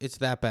 it's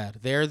that bad.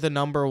 They're the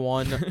number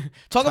 1.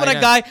 Talk about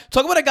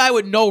a guy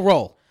with no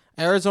role.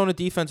 Arizona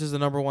defense is the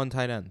number 1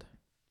 tight end.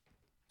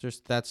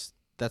 Just that's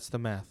the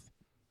math.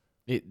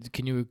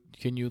 Can you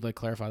like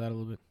clarify that a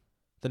little bit?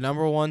 The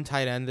number 1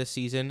 tight end this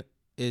season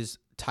is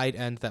tight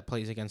end that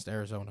plays against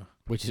Arizona,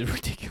 which is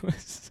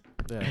ridiculous.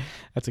 Yeah,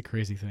 that's a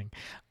crazy thing.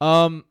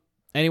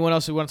 Anyone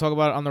else who want to talk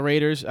about on the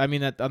Raiders? I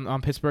mean, that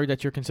on Pittsburgh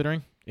that you're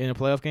considering in a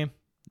playoff game?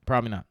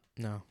 Probably not.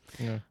 No.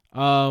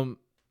 Yeah.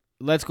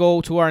 Let's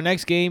go to our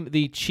next game: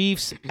 the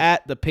Chiefs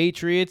at the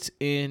Patriots.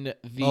 In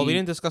the we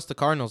didn't discuss the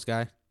Cardinals,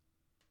 guy.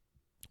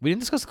 We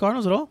didn't discuss the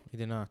Cardinals at all. We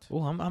did not.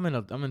 Oh, I'm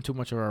in too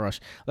much of a rush.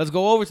 Let's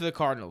go over to the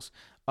Cardinals.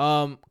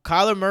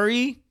 Kyler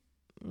Murray.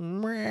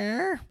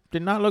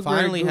 Did not look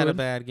Finally very good. had a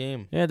bad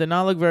game. Yeah, did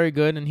not look very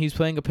good, and he's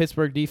playing a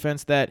Pittsburgh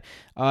defense that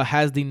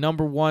has the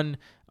number 1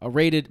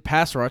 rated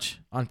pass rush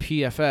on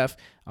PFF.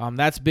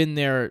 That's been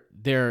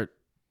their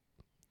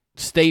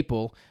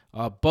staple.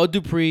 Bud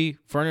Dupree,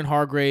 Vernon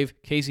Hargrave,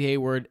 Casey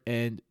Hayward,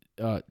 and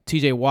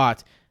T.J.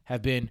 Watt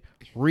have been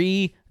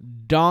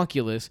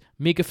redonkulous.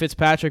 Mika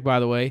Fitzpatrick, by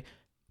the way,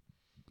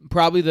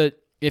 probably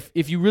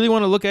if you really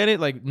want to look at it,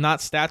 like not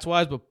stats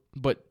wise,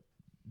 but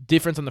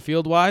difference on the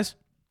field wise.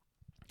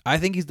 I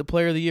think he's the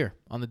player of the year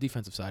on the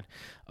defensive side.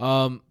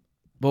 But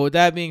with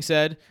that being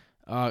said,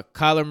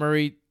 Kyler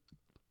Murray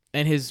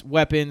and his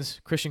weapons,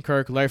 Christian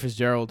Kirk, Larry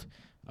Fitzgerald,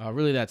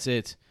 really that's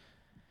it.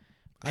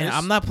 And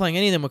I'm not playing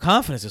any of them with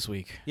confidence this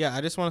week. Yeah,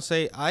 I just want to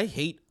say I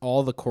hate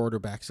all the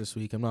quarterbacks this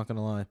week. I'm not going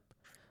to lie.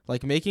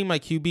 Like making my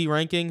QB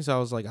rankings, I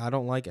was like, I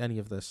don't like any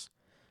of this.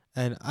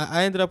 And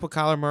I ended up with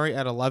Kyler Murray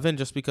at 11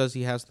 just because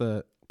he has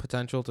the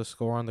potential to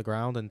score on the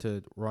ground and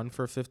to run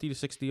for 50 to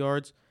 60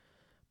 yards.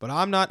 But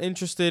I'm not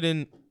interested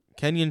in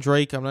Kenyon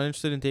Drake. I'm not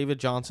interested in David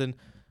Johnson.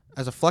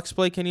 As a flex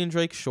play, Kenyon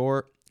Drake,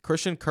 sure.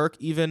 Christian Kirk,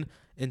 even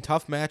in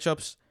tough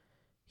matchups,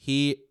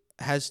 he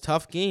has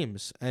tough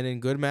games. And in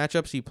good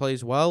matchups, he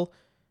plays well.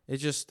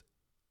 It's just,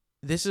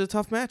 this is a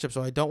tough matchup,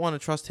 so I don't want to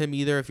trust him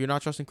either. If you're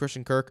not trusting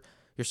Christian Kirk,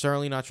 you're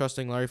certainly not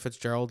trusting Larry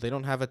Fitzgerald. They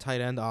don't have a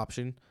tight end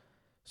option.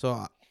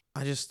 So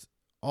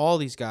all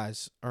these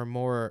guys are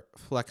more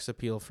flex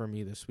appeal for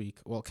me this week.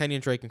 Well,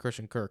 Kenyon Drake and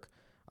Christian Kirk.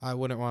 I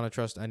wouldn't want to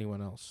trust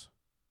anyone else.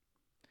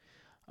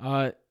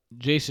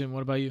 Jason,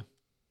 what about you?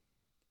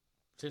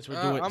 Since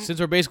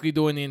we're basically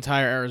doing the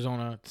entire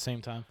Arizona at the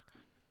same time.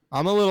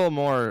 I'm a little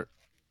more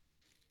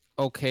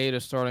okay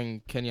to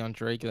starting Kenyon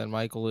Drake than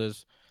Michael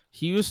is.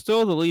 He was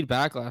still the lead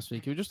back last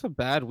week. It was just a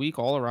bad week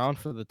all around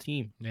for the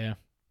team. Yeah.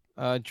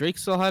 Drake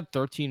still had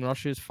 13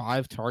 rushes,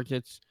 5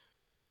 targets.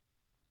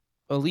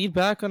 A lead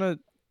back on a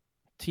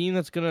team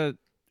that's gonna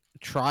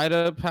try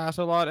to pass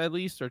a lot at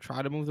least, or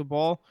try to move the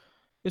ball,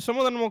 is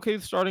someone that I'm okay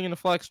with starting in the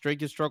flex.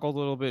 Drake has struggled a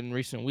little bit in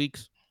recent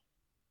weeks,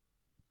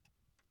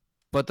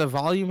 but the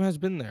volume has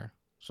been there,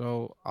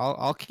 so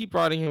I'll keep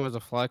riding him as a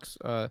flex.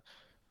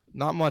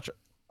 Not much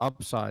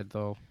upside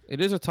though.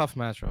 It is a tough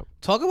matchup.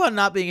 Talk about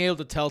not being able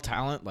to tell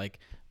talent. Like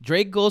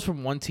Drake goes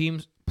from one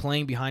team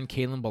playing behind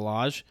Kalen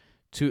Ballage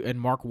and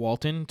Mark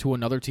Walton to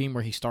another team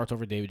where he starts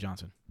over David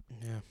Johnson.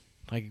 Yeah.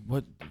 Like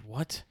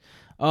what?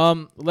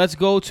 Let's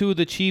go to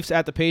the Chiefs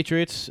at the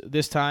Patriots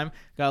this time.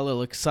 Got a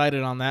little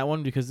excited on that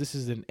one because this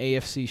is an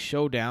AFC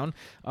showdown.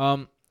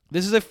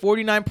 This is a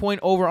 49-point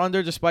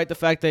over-under, despite the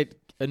fact that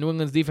New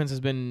England's defense has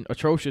been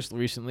atrocious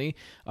recently.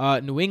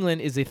 New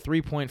England is a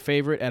 3-point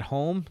favorite at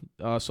home,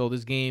 so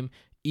this game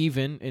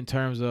even in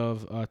terms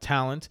of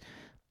talent.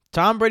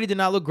 Tom Brady did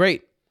not look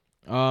great.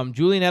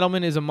 Julian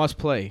Edelman is a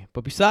must-play.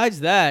 But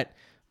besides that,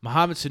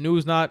 Mohamed Sanu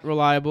is not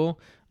reliable.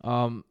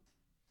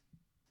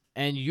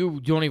 And you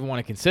don't even want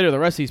to consider the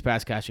rest of these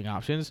pass-catching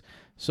options.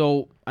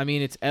 So, I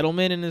mean, it's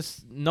Edelman and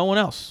it's no one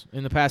else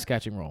in the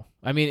pass-catching role.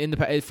 I mean,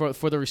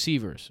 for the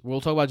receivers.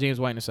 We'll talk about James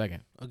White in a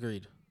second.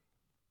 Agreed.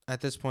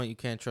 At this point, you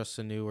can't trust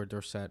Sanu or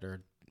Dorsett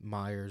or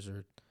Myers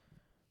or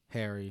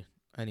Harry,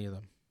 any of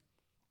them.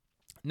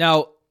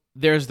 Now,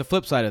 there's the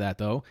flip side of that,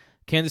 though.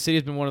 Kansas City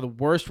has been one of the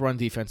worst run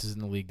defenses in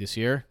the league this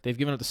year. They've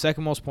given up the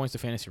second most points to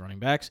fantasy running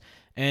backs.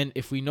 And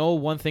if we know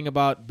one thing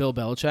about Bill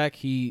Belichick,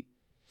 he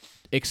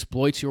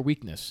exploits your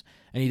weakness,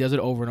 and he does it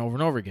over and over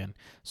and over again.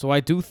 So I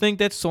do think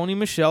that Sony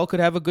Michel could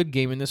have a good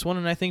game in this one,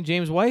 and I think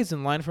James White is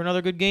in line for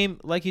another good game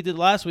like he did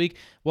last week.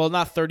 Well,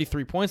 not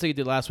 33 points like he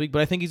did last week,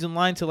 but I think he's in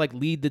line to like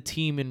lead the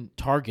team in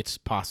targets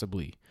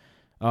possibly.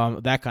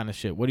 That kind of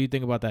shit. What do you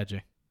think about that,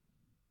 Jay?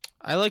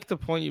 I like the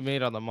point you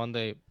made on the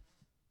Monday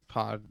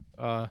pod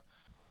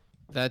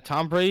that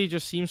Tom Brady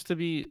just seems to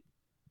be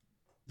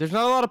 – there's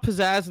not a lot of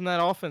pizzazz in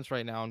that offense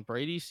right now, and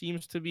Brady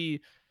seems to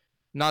be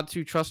not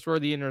too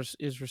trustworthy in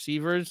his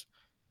receivers.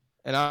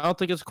 And I don't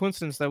think it's a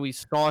coincidence that we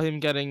saw him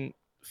getting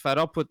fed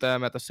up with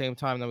them at the same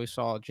time that we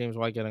saw James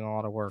White getting a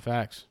lot of work.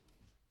 Facts.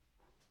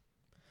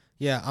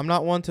 Yeah, I'm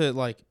not one to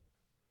like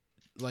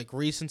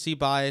recency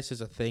bias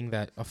is a thing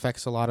that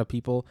affects a lot of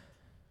people.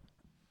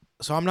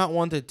 So I'm not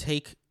one to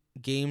take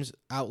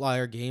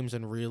outlier games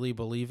and really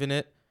believe in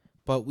it.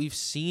 But we've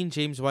seen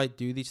James White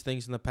do these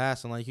things in the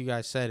past, and like you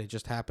guys said, it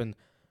just happened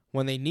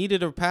when they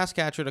needed a pass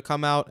catcher to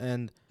come out,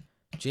 and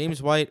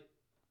James White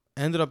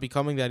ended up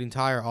becoming that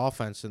entire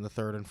offense in the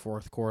third and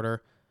fourth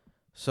quarter.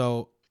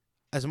 So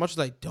as much as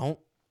I don't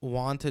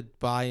want to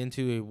buy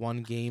into a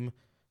one-game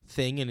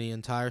thing in the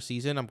entire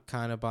season, I'm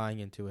kind of buying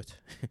into it.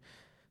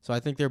 So I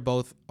think they're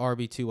both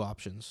RB2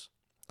 options.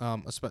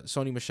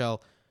 Sony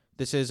Michel,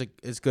 this is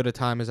as good a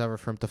time as ever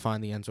for him to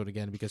find the end zone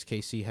again because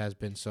KC has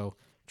been so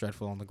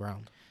dreadful on the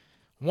ground.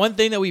 One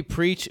thing that we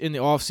preach in the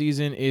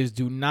offseason is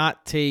do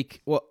not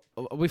take – well,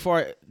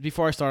 before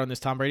I start on this,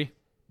 Tom Brady?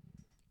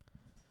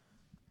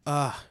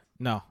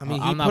 No. I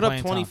mean, I'm he not put up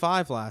playing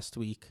 25 last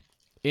week.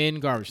 in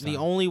garbage time. The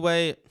only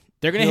way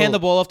They're going to hand the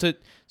ball off to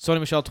Sony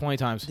Michel 20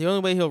 times. The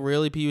only way he'll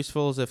really be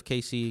useful is if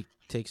KC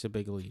takes a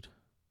big lead.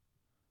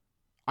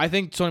 I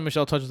think Sony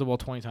Michel touches the ball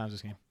 20 times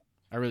this game.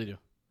 I really do.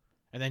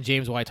 And then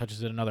James White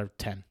touches it another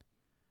 10.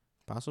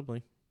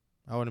 Possibly.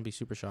 I wouldn't be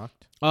super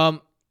shocked.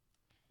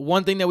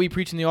 One thing that we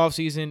preach in the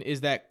offseason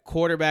is that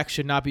quarterbacks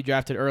should not be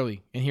drafted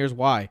early, and here's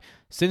why.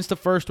 Since the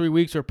first 3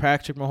 weeks where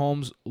Patrick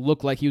Mahomes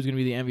looked like he was going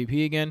to be the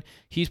MVP again,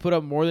 he's put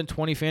up more than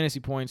 20 fantasy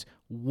points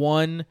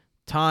one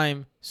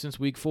time since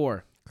week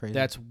 4. Crazy.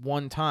 That's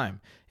one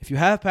time. If you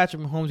have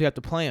Patrick Mahomes, you have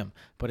to play him.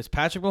 But it's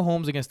Patrick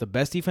Mahomes against the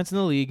best defense in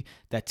the league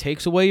that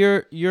takes away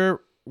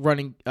your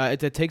running,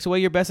 that takes away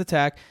your best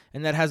attack,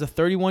 and that has a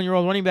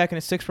 31-year-old running back and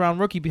a 6th-round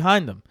rookie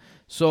behind them.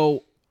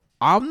 So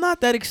I'm not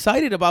that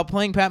excited about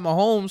playing Pat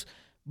Mahomes.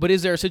 But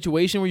is there a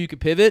situation where you could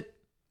pivot?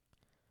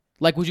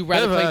 Like, would you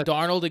rather play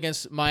Darnold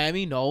against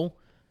Miami? No.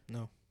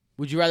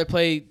 Would you rather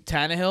play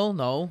Tannehill?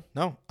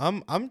 No.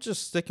 I'm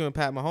just sticking with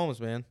Pat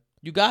Mahomes, man.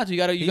 You got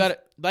to.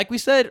 Like we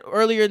said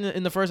earlier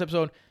in the first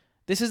episode,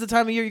 this is the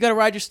time of year you got to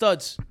ride your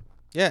studs.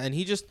 Yeah, and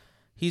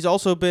he's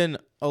also been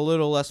a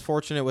little less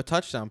fortunate with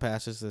touchdown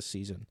passes this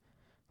season.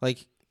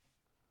 Like,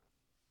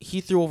 he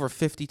threw over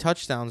 50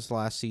 touchdowns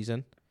last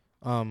season.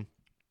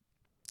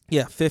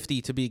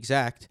 50 to be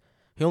exact.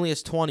 He only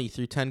has 20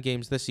 through 10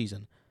 games this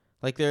season.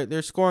 Like,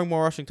 they're scoring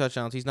more rushing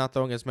touchdowns. He's not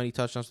throwing as many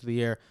touchdowns through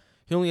the air.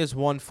 He only has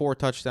 1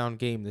 4-touchdown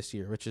game this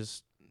year, which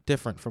is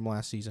different from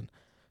last season.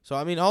 So,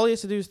 I mean, all he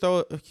has to do is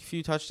throw a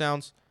few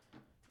touchdowns.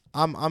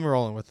 I'm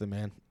rolling with him,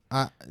 man.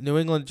 New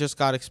England just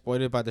got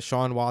exploited by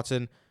Deshaun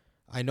Watson.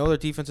 I know their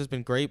defense has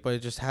been great, but it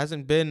just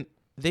hasn't been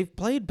 – they've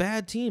played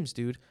bad teams,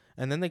 dude.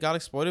 And then they got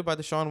exploited by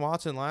Deshaun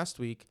Watson last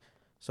week.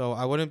 So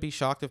I wouldn't be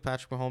shocked if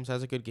Patrick Mahomes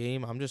has a good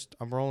game. I'm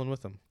rolling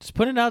with him. Just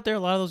putting it out there,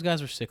 a lot of those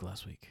guys were sick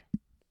last week.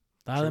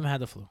 A lot of them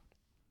had the flu.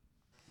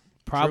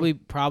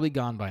 Probably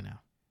gone by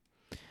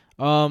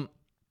now.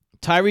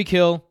 Tyreek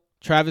Hill,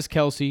 Travis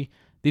Kelce,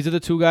 These are the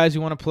two guys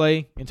you want to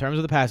play in terms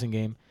of the passing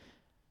game.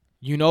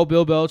 You know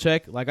Bill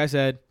Belichick, like I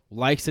said,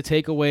 likes to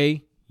take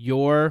away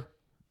your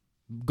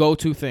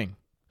go-to thing.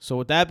 So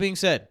with that being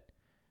said,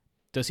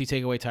 does he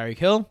take away Tyreek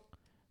Hill?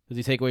 Does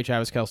he take away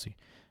Travis Kelce?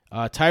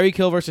 Tyreek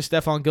Hill versus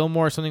Stephon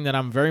Gilmore is something that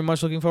I'm very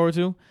much looking forward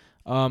to.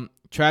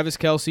 Travis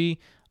Kelce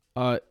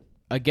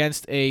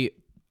against a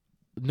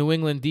New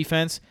England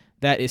defense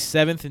that is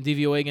 7th in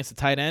DVOA against the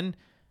tight end.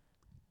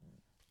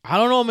 I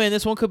don't know, man.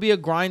 This one could be a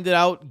grinded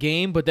out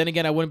game, but then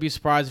again, I wouldn't be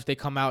surprised if they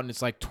come out and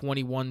it's like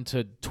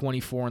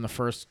 21-24 in the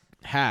first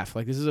half.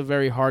 Like, this is a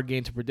very hard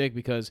game to predict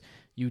because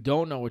you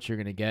don't know what you're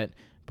going to get.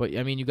 But,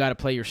 I mean, you got to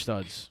play your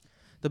studs.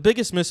 The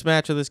biggest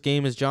mismatch of this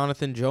game is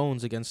Jonathan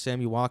Jones against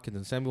Sammy Watkins,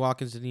 and Sammy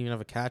Watkins didn't even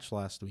have a catch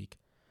last week.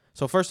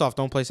 So first off,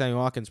 don't play Sammy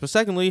Watkins. But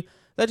secondly,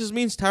 that just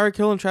means Tyreek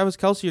Hill and Travis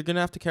Kelce are going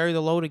to have to carry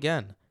the load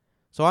again.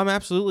 So I'm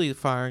absolutely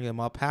firing them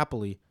up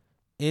happily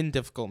in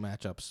difficult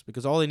matchups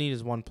because all they need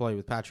is one play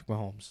with Patrick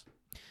Mahomes.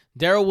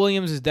 Darrell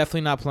Williams is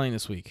definitely not playing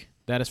this week.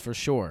 That is for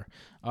sure.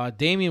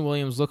 Damian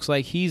Williams looks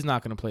like he's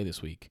not going to play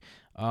this week.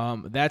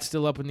 That's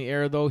still up in the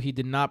air, though. He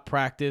did not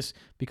practice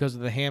because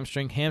of the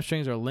hamstring.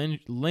 Hamstrings are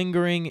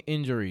lingering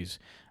injuries.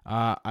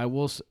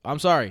 I'm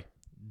sorry.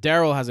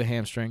 Darrell has a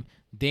hamstring.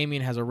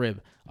 Damian has a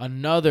rib.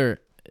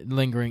 Another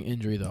lingering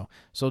injury, though.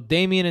 So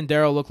Damian and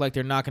Darrell look like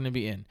they're not going to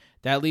be in.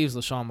 That leaves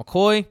LaShawn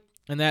McCoy,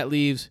 and that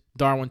leaves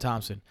Darwin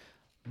Thompson.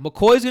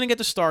 McCoy's going to get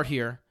the start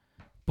here,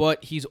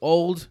 but he's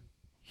old,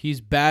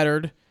 he's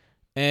battered,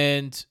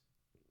 and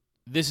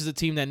this is a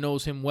team that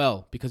knows him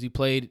well because he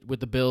played with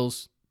the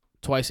Bills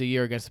twice a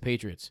year against the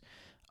Patriots.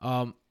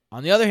 On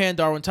the other hand,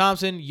 Darwin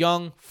Thompson,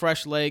 young,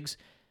 fresh legs.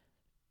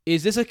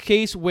 Is this a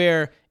case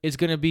where it's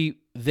going to be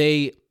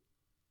they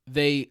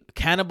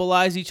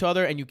cannibalize each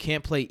other and you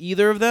can't play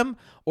either of them?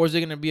 Or is it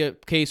going to be a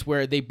case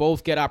where they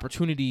both get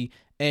opportunity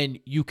and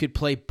you could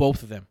play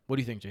both of them? What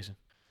do you think, Jason?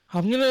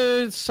 I'm going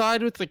to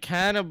side with the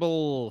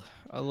cannibal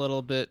a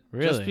little bit.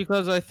 Really? Just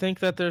because I think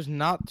that there's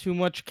not too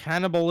much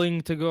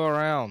cannibaling to go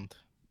around.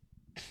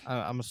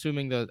 I'm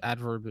assuming the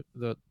adverb,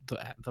 the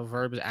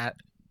verb is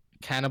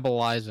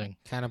cannibalizing.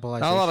 Cannibalization.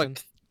 Not a lot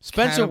of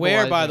Spencer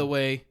Ware, by cannibalizing. the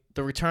way,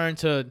 the return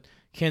to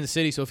Kansas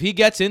City. So if he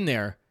gets in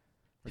there,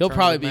 he'll Return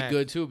probably of the be Mac.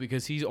 good too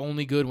because he's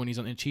only good when he's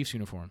in Chiefs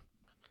uniform.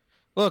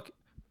 Look,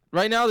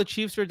 right now the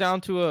Chiefs are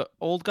down to a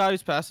old guy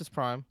who's past his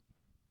prime,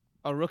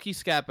 a rookie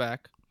scat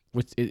back,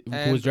 Who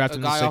and was drafted a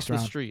in the guy off 6th the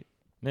round. street,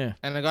 Yeah.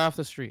 and a guy off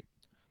the street,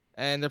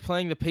 and they're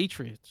playing the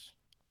Patriots.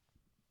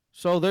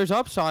 So there's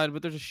upside,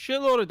 but there's a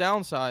shitload of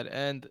downside.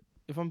 And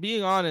if I'm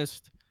being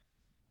honest,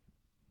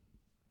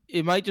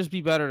 it might just be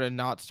better to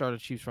not start a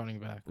Chiefs running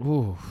back.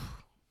 Ooh.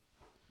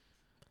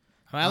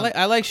 I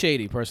like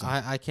Shady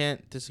personally. I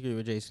can't disagree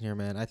with Jason here,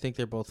 man. I think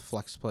they're both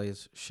flex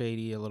plays.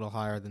 Shady a little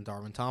higher than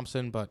Darwin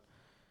Thompson, but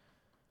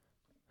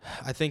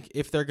I think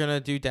if they're going to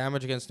do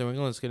damage against New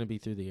England, it's going to be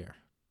through the air.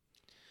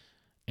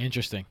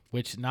 Interesting,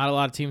 which not a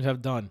lot of teams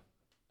have done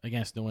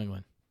against New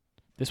England.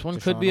 This one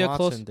could Deshaun be a Watson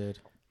close. did.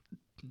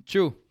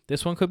 True.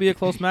 This one could be a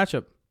close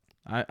matchup.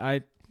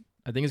 I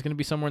think it's going to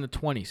be somewhere in the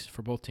 20s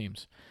for both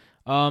teams.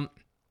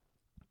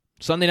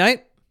 Sunday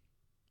night.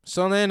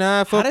 Sunday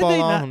Night How did Football they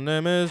not- on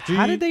MSG.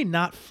 How did they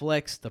not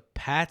flex the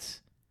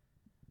Pats?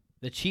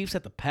 The Chiefs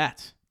at the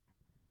Pats.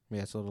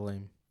 Yeah, it's a little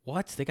lame.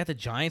 What? They got the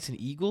Giants and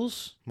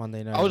Eagles?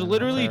 Monday night. I was man,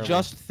 literally terrible.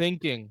 just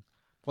thinking.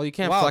 Well, you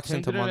can't Wow, flex Tim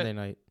into didn't- Monday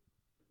night.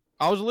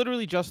 I was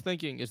literally just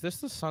thinking, is this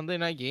the Sunday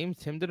night game?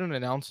 Tim didn't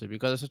announce it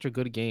because it's such a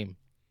good game.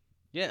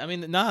 Yeah, I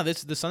mean,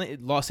 this the Sunday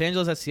Los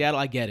Angeles at Seattle.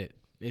 I get it.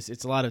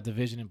 It's a lot of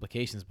division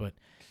implications, but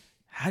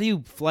how do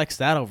you flex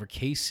that over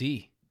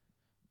KC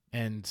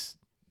and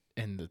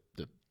the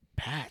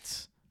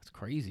Pats? That's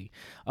crazy.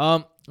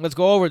 Let's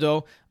go over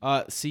though.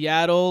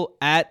 Seattle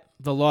at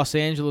the Los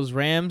Angeles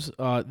Rams.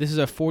 This is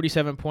a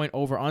 47-point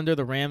over under.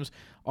 The Rams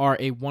are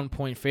a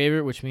 1-point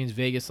favorite, which means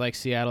Vegas likes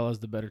Seattle as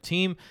the better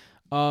team.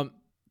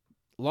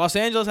 Los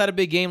Angeles had a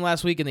big game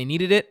last week and they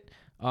needed it.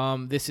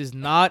 This is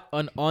not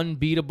an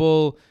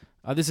unbeatable.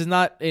 This is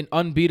not an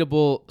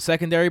unbeatable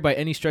secondary by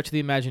any stretch of the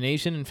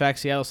imagination. In fact,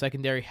 Seattle's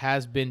secondary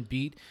has been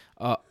beat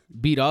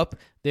up.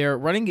 Their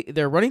running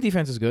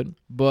defense is good,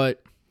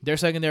 but their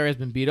secondary has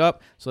been beat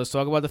up. So let's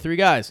talk about the three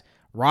guys.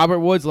 Robert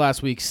Woods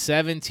last week,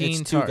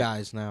 17 It's two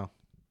guys now.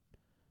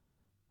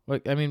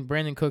 What I mean,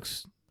 Brandon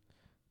Cooks.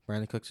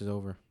 Brandon Cooks is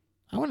over.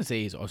 I want to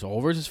say it's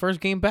over. It's his first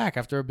game back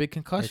after a big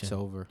concussion. It's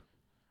over.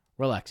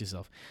 Relax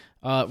yourself.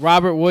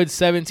 Robert Woods,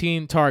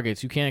 17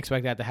 targets. You can't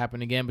expect that to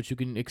happen again, but you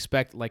can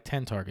expect like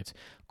 10 targets.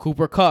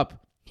 Cooper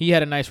Kupp, he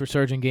had a nice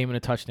resurgent game and a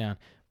touchdown.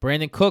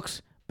 Brandon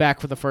Cooks, back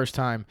for the first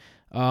time.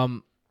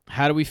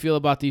 How do we feel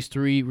about these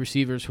three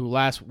receivers who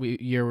last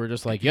year were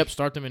just like, yep,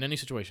 start them in any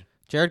situation?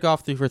 Jared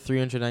Goff threw for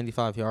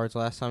 395 yards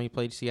last time he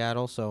played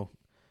Seattle, so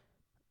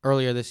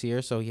earlier this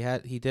year. So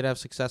he did have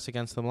success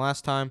against them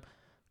last time.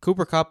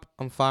 Cooper Kupp,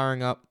 I'm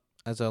firing up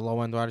as a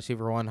low-end wide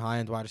receiver 1,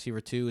 high-end wide receiver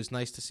 2. It's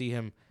nice to see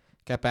him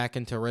get back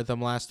into rhythm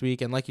last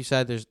week. And like you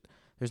said,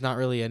 there's not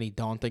really any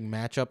daunting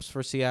matchups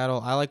for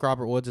Seattle. I like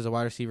Robert Woods as a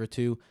wide receiver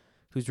 2,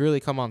 who's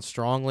really come on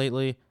strong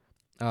lately.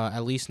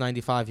 At least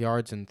 95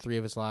 yards in 3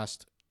 of his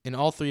last in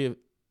all three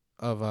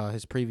of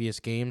his previous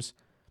games.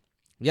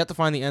 You have to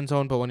find the end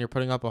zone, but when you're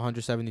putting up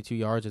 172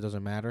 yards, it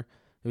doesn't matter.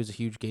 It was a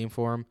huge game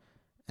for him.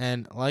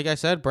 And like I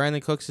said,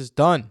 Brandon Cooks is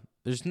done.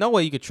 There's no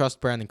way you could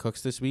trust Brandon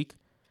Cooks this week.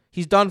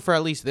 He's done for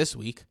at least this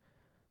week.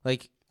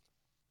 Like,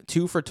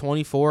 2 for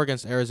 24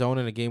 against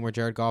Arizona in a game where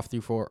Jared Goff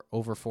threw for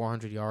over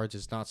 400 yards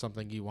is not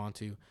something you want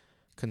to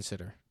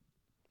consider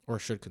or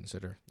should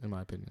consider, in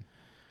my opinion.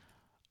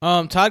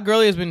 Todd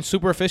Gurley has been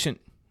super efficient.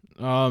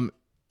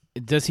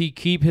 Does he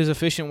keep his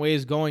efficient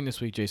ways going this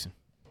week, Jason?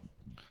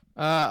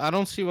 I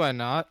don't see why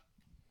not.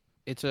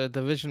 It's a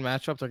division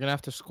matchup. They're gonna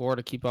have to score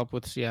to keep up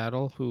with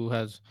Seattle, who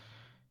has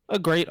a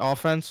great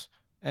offense.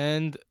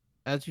 And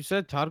as you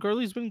said, Todd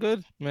Gurley's been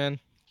good, man.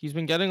 He's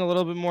been getting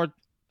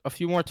a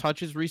few more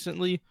touches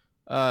recently.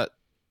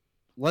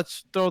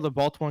 Let's throw the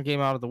Baltimore game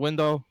out of the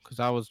window because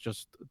that was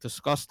just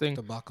disgusting.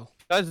 Debacle.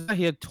 Guys,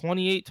 he had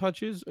 28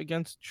 touches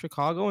against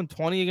Chicago and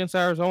 20 against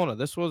Arizona.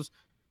 This was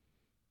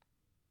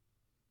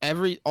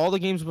all the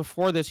games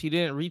before this, he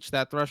didn't reach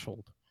that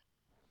threshold.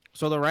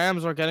 So the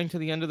Rams are getting to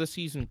the end of the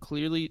season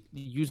clearly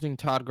using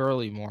Todd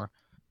Gurley more.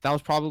 That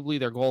was probably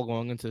their goal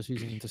going into the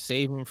season, to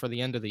save him for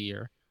the end of the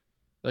year.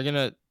 They're going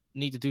to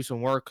need to do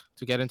some work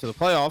to get into the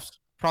playoffs.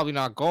 Probably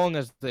not going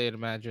as they had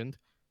imagined.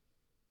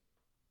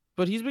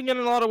 But he's been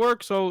getting a lot of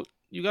work, so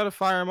you got to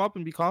fire him up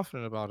and be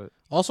confident about it.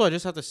 Also, I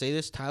just have to say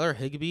this. Tyler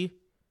Higbee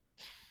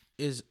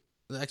is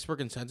the expert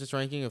consensus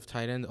ranking of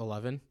tight end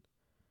 11.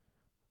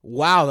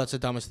 Wow, that's the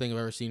dumbest thing I've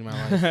ever seen in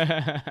my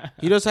life.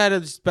 He just had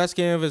his best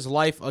game of his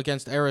life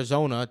against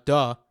Arizona.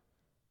 Duh.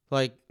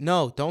 Like,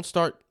 no, don't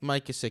start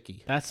Mike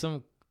Gesicki. That's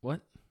some what?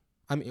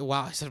 I mean,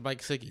 wow, I said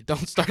Mike Gesicki.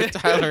 Don't start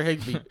Tyler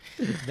Higbee.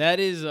 That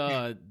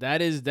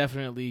is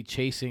definitely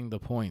chasing the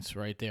points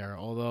right there.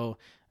 Although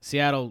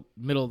Seattle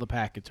middle of the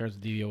pack in terms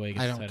of DVOA.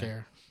 I don't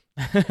care.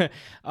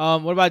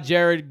 What about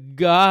Jared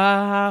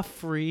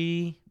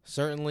Goffrey?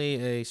 Certainly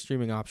a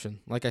streaming option.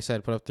 Like I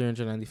said, put up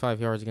 395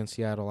 yards against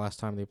Seattle last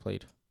time they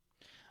played.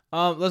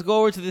 Let's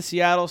go over to the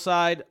Seattle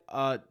side.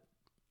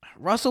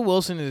 Russell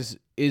Wilson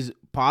is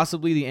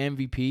possibly the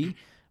MVP,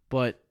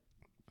 but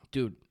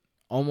dude,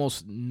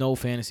 almost no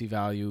fantasy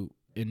value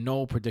and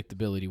no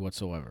predictability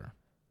whatsoever.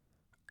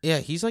 Yeah,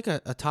 he's like a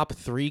top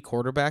 3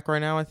 quarterback right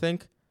now, I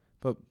think.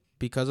 But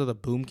because of the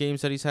boom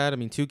games that he's had, I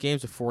mean, 2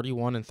 games of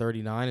 41 and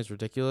 39 is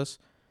ridiculous.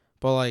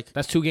 But like,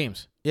 that's 2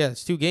 games. Yeah,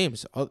 it's 2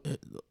 games.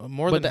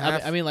 More but than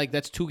half. I mean, like,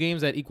 that's 2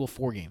 games that equal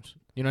 4 games.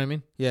 You know what I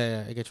mean?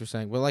 Yeah, I get what you're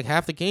saying. But like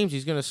half the games,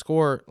 he's gonna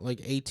score like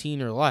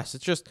 18 or less.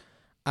 It's just,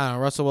 I don't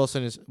know. Russell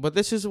Wilson is, but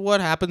this is what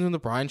happens in the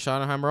Brian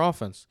Schottenheimer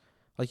offense.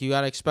 Like, you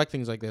gotta expect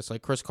things like this.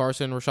 Like Chris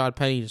Carson, Rashad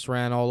Penny just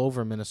ran all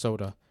over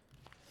Minnesota.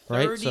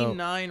 Right?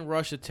 39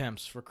 rush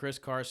attempts for Chris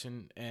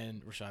Carson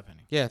and Rashad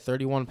Penny. Yeah,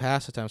 31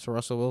 pass attempts for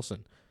Russell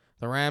Wilson.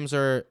 The Rams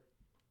are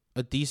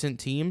a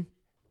decent team.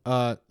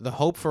 The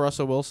hope for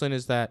Russell Wilson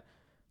is that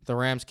the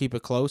Rams keep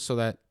it close so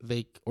that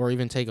or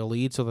even take a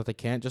lead so that they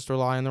can't just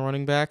rely on the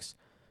running backs.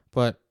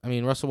 But, I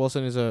mean, Russell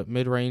Wilson is a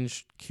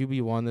mid-range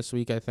QB1 this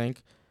week, I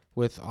think,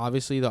 with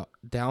obviously the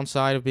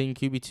downside of being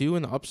QB2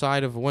 and the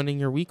upside of winning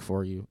your week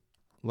for you,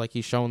 like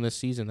he's shown this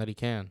season that he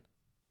can.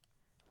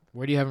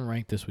 Where do you have him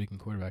ranked this week in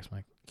quarterbacks,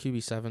 Mike?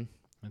 QB7.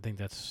 I think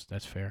that's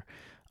fair.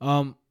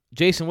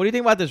 Jason, what do you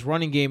think about this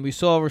running game? We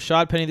saw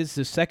Rashad Penny. This is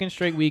the second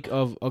straight week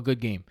of a good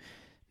game.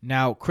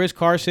 Now, Chris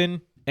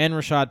Carson and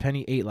Rashad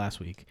Penny 8 last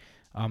week.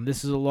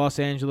 This is a Los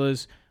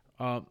Angeles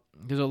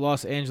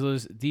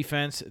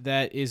defense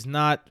that is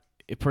not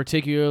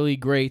particularly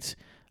great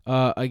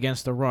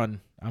against the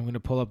run. I'm going to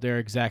pull up their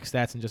exact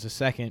stats in just a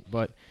second,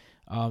 but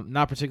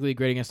not particularly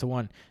great against the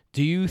run.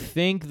 Do you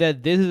think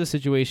that this is a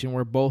situation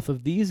where both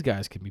of these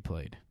guys can be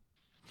played?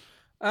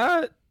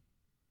 I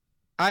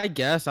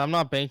guess. I'm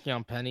not banking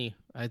on Penny.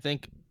 I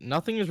think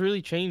nothing has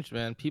really changed,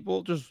 man.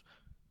 People just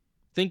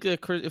think that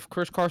if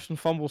Chris Carson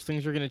fumbles,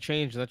 things are going to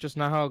change. That's just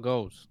not how it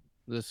goes.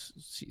 The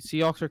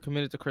Seahawks are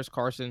committed to Chris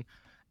Carson,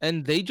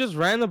 and they just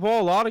ran the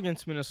ball a lot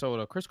against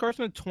Minnesota. Chris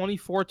Carson had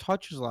 24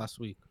 touches last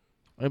week.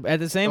 At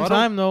the same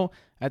time,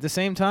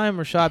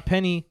 Rashad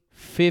Penny,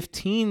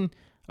 15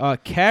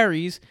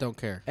 carries. Don't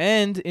care.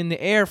 And in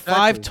the air,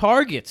 5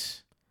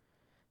 targets.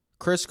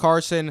 Chris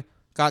Carson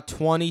got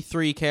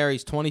 23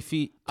 carries, 5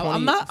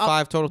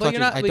 total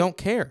touches. I don't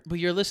care. But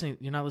you're listening.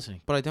 You're not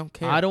listening. But I don't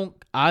care.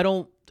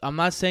 I'm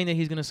not saying that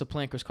he's going to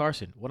supplant Chris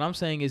Carson. What I'm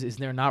saying is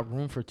there not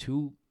room for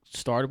 2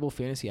 startable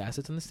fantasy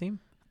assets in this team?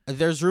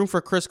 There's room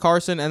for Chris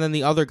Carson and then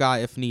the other guy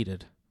if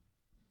needed.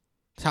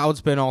 That's how it's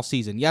been all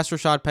season. Yes,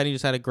 Rashad Penny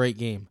just had a great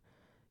game.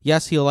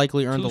 Yes, he'll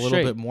likely earn a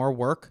little bit more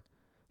work.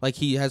 Like,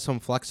 he has some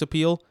flex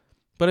appeal.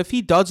 But if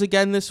he duds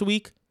again this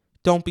week,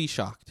 don't be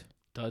shocked.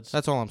 Duds.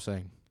 That's all I'm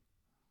saying.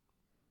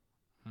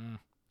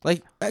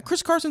 Like,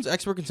 Chris Carson's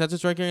expert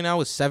consensus ranking right now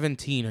is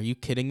 17. Are you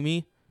kidding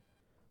me?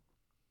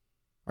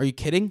 Are you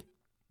kidding?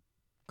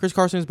 Chris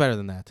Carson is better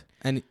than that.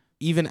 And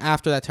even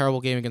after that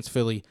terrible game against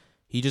Philly,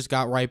 he just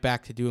got right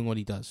back to doing what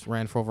he does.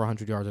 Ran for over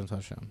 100 yards and a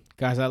touchdown.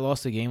 Guys, I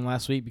lost the game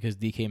last week because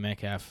DK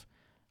Metcalf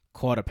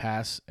caught a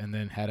pass and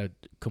then had a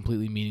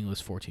completely meaningless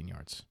 14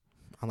 yards.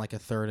 On like a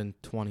 3rd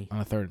and 20. On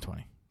a 3rd and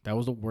 20. That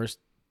was the worst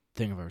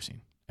thing I've ever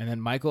seen. And then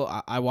Michael,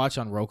 I watched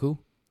on Roku.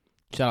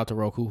 Shout out to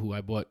Roku, who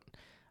I bought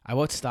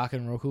stock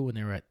in Roku when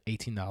they were at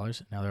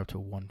 $18. Now they're up to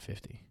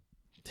 $150.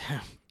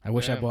 Damn. I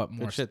wish I Damn. bought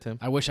more. Good shit, Tim.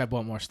 I wish I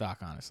bought more stock.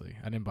 Honestly,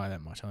 I didn't buy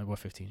that much. I only bought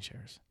 15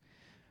 shares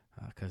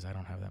because I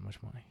don't have that much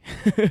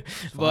money.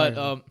 But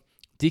fine.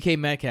 DK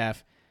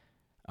Metcalf,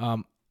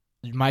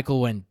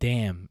 Michael went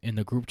damn in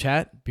the group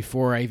chat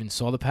before I even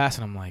saw the pass,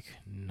 and I'm like,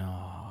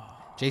 no.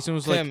 Jason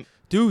was Tim, like,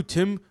 dude,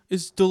 Tim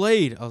is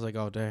delayed. I was like,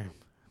 oh, damn.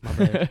 My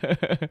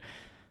bad.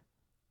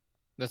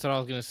 that's what I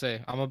was gonna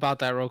say. I'm about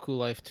that Roku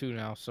life too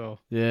now, so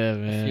Yeah, I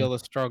man. feel the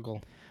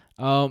struggle.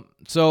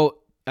 So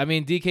I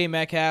mean, DK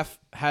Metcalf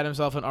had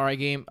himself an alright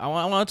game. I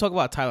want to talk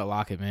about Tyler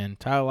Lockett, man.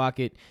 Tyler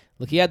Lockett,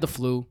 look, he had the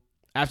flu.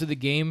 After the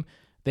game,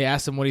 they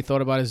asked him what he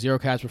thought about his zero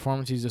catch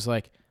performance. He's just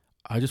like,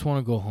 I just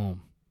want to go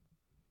home.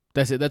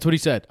 That's it. That's what he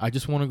said. I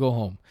just want to go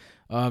home.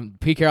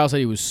 Pete Carroll said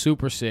he was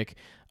super sick.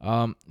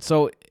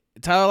 So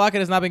Tyler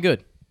Lockett has not been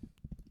good.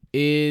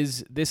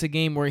 Is this a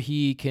game where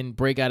he can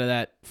break out of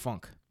that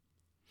funk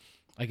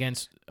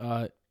against,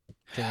 of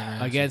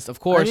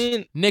course, I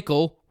mean,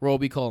 nickel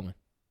Roby Coleman?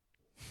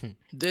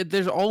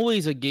 there's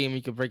always a game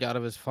he could break out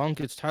of his funk.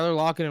 It's Tyler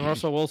Lockett and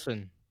Russell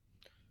Wilson.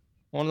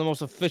 One of the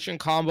most efficient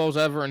combos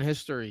ever in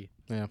history.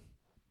 Yeah.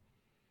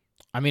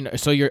 I mean,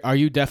 so are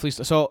you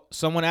definitely so?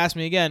 Someone asked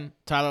me again,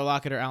 Tyler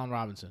Lockett or Allen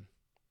Robinson?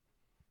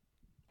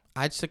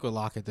 I'd stick with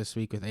Lockett this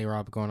week with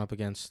A-Rob going up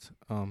against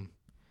Byron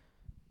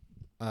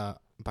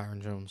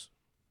Jones.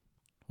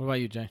 What about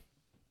you, Jay?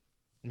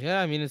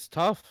 Yeah, I mean it's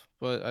tough,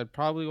 but I'd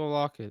probably go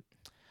Lockett.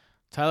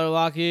 Tyler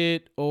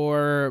Lockett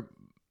or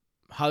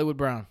Hollywood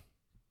Brown?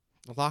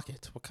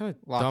 Lockett. What kind of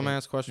Lockett.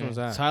 dumbass question was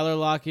that? Tyler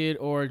Lockett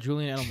or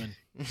Julian Edelman?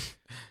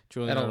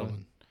 Julian Edelman.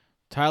 Edelman.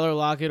 Tyler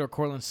Lockett or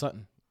Cortland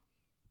Sutton?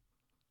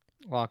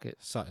 Lockett.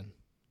 Sutton.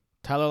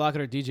 Tyler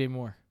Lockett or DJ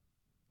Moore?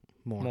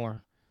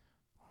 More.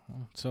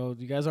 So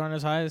you guys aren't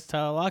as high as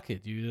Tyler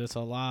Lockett. That's a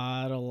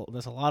lot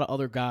of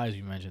other guys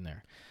you mentioned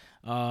there.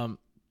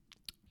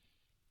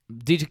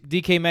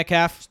 DK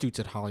Metcalf. Stutes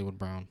at Hollywood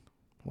Brown.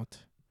 What?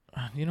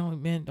 You know,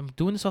 man, I'm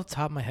doing this off the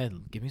top of my head.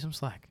 Give me some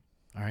slack.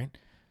 All right.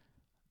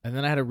 And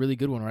then I had a really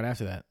good one right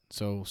after that.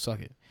 So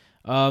suck it.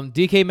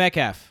 DK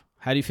Metcalf.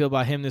 How do you feel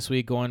about him this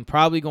week?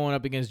 Probably going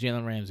up against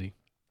Jalen Ramsey.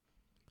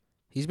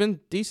 He's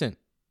been decent.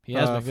 He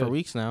has been for good.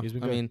 weeks now. He's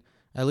been I good. mean,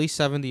 at least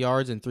 70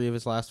 yards in 3 of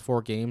his last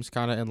 4 games,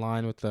 kind of in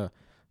line with the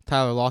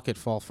Tyler Lockett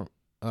fall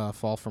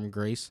from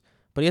grace.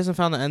 But he hasn't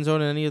found the end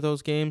zone in any of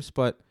those games.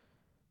 But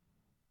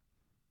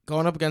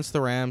going up against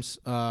the Rams,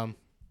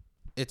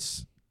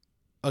 it's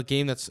a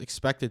game that's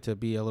expected to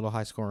be a little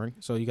high scoring.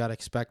 So you got to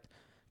expect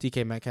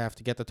DK Metcalf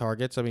to get the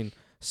targets. I mean,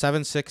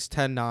 7, 6,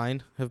 10,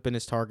 9 have been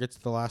his targets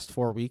the last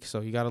 4 weeks.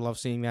 So you got to love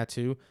seeing that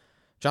too.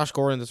 Josh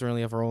Gordon doesn't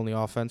really have a role in the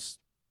offense.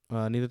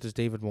 Neither does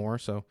David Moore.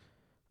 So,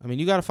 I mean,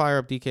 you got to fire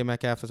up DK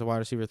Metcalf as a wide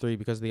receiver 3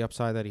 because of the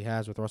upside that he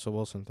has with Russell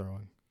Wilson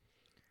throwing.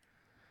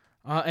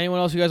 Anyone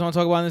else you guys want to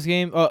talk about in this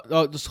game?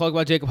 Let's talk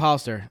about Jacob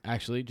Hollister,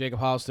 actually. Jacob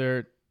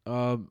Hollister,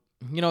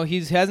 he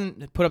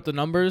hasn't put up the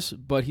numbers,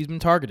 but he's been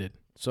targeted.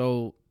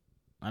 So,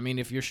 I mean,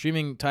 if you're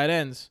streaming tight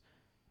ends,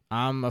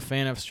 I'm a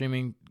fan of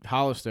streaming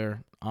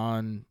Hollister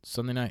on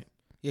Sunday night.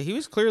 Yeah, he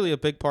was clearly a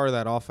big part of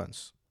that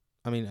offense.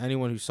 I mean,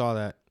 anyone who saw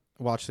that,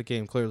 watched the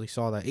game, clearly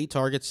saw that. 8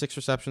 targets, 6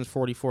 receptions,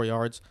 44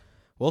 yards.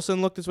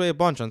 Wilson looked his way a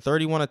bunch. On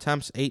 31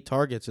 attempts, 8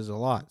 targets is a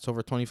lot. It's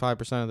over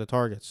 25% of the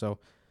targets. So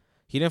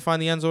he didn't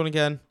find the end zone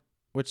again,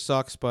 which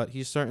sucks, but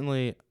he's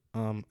certainly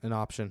an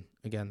option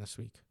again this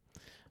week.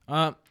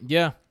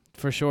 Yeah,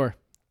 for sure.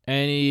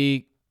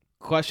 Any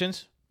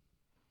questions?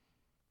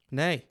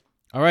 Nay.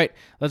 All right,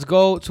 let's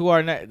go to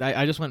our next.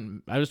 I just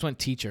went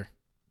teacher.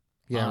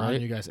 Yeah, on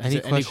right. you guys.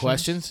 Any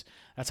questions?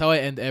 That's how I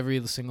end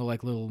every single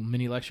little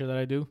mini lecture that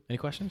I do. Any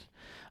questions?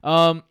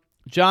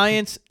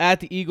 Giants at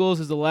the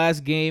Eagles is the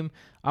last game.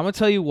 I'm gonna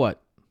tell you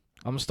what.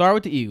 I'm gonna start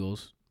with the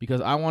Eagles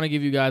because I want to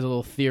give you guys a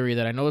little theory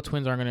that I know the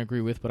Twins aren't gonna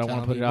agree with, but I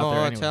want to put it out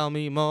there anyway. Tell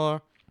me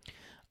more.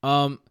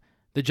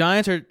 The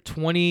Giants are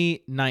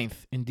 29th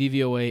in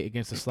DVOA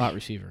against the slot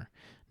receiver.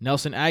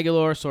 Nelson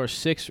Aguilar saw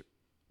 6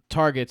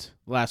 targets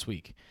last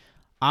week.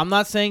 I'm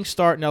not saying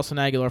start Nelson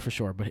Aguilar for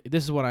sure, but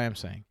this is what I am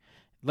saying.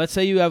 Let's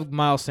say you have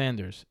Miles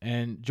Sanders,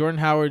 and Jordan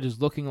Howard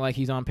is looking like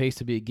he's on pace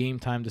to be a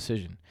game-time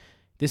decision.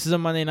 This is a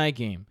Monday night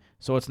game,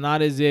 so it's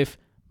not as if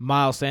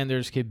Miles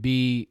Sanders could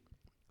be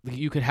 –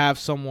 you could have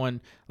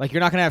someone – like you're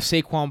not going to have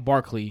Saquon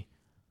Barkley,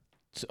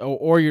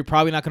 or you're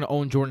probably not going to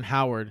own Jordan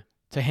Howard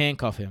to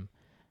handcuff him.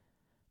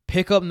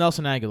 Pick up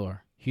Nelson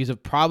Aguilar. He's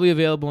probably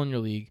available in your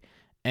league,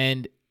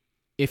 and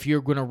if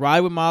you're going to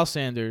ride with Miles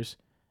Sanders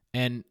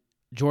and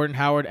Jordan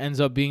Howard ends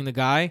up being the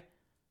guy,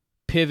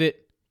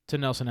 pivot to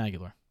Nelson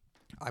Aguilar.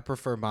 I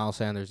prefer Miles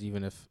Sanders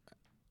even if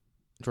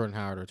Jordan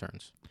Howard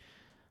returns.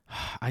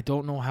 I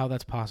don't know how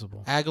that's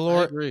possible. I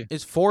Aguilar agree.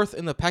 is 4th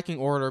in the pecking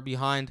order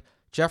behind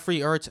Jeffrey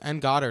Ertz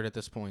and Goddard at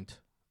this point.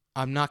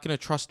 I'm not going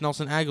to trust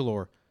Nelson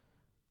Aguilar,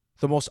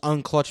 the most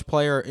unclutch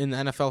player in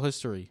NFL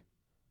history.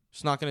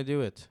 Just not going to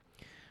do it.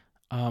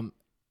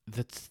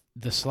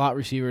 The slot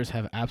receivers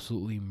have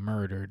absolutely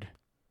murdered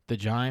the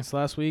Giants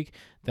last week.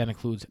 That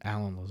includes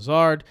Alan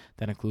Lazard.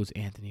 That includes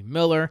Anthony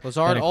Miller.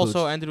 Lazard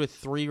also ended with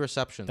 3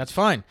 receptions. That's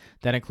fine.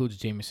 That includes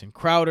Jamison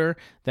Crowder.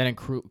 That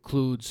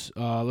includes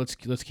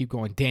let's keep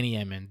going. Danny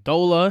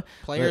Amendola.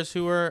 Players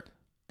who were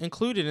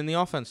included in the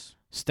offense.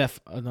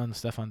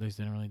 Stephon Diggs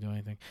didn't really do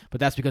anything, but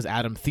that's because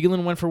Adam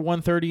Thielen went for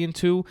 130 and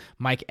 2.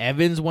 Mike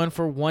Evans went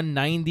for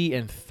 190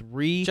 and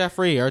 3.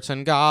 Jeffrey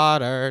Ertz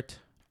Goddard.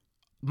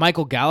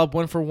 Michael Gallup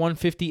went for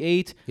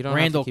 158.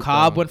 Randall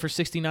Cobb went for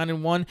 69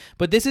 and 1.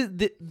 But this is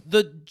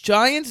the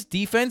Giants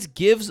defense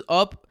gives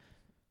up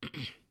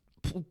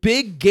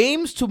big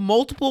games to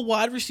multiple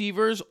wide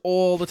receivers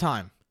all the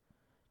time.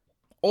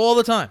 All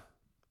the time.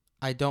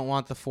 I don't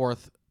want the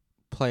 4th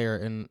player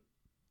in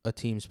a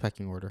team's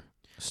pecking order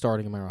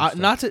starting in my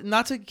roster.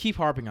 Not to keep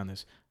harping on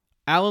this.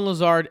 Alan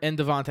Lazard and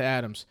Devonta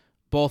Adams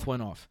both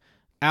went off.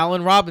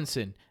 Allen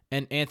Robinson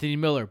and Anthony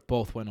Miller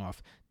both went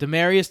off.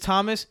 Demaryius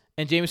Thomas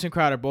and Jamison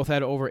Crowder both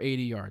had over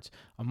 80 yards.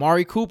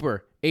 Amari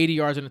Cooper, 80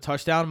 yards and a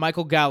touchdown.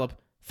 Michael Gallup,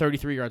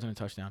 33 yards and a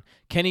touchdown.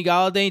 Kenny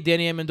Golladay,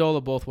 Danny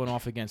Amendola both went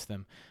off against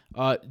them.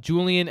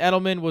 Julian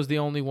Edelman was the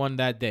only one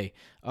that day.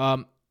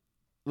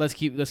 Let's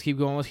keep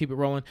going. Let's keep it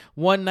rolling.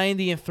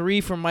 190 and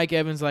 3 from Mike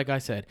Evans, like I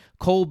said.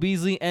 Cole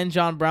Beasley and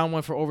John Brown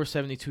went for over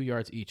 72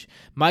 yards each.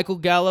 Michael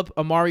Gallup,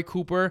 Amari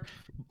Cooper.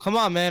 Come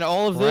on, man.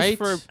 All of this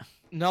for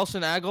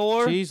Nelson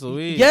Aguilar? Jeez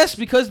Louise. Yes,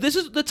 because this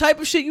is the type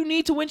of shit you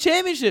need to win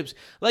championships.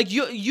 Like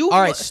you.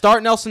 All right,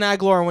 start Nelson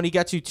Aguilar, and when he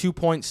gets you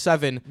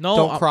 2.7,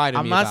 don't cry to me.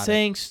 I'm not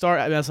saying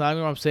start Nelson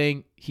Aguilar. I'm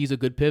saying he's a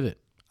good pivot.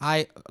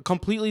 I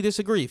completely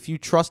disagree. If you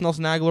trust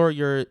Nelson Aguilar,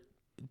 you're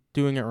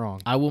doing it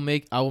wrong. I will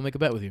make a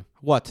bet with you.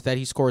 What? That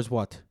he scores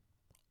what?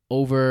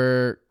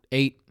 Over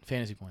 8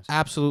 fantasy points.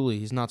 Absolutely.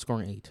 He's not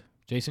scoring 8.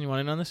 Jason, you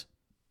want in on this?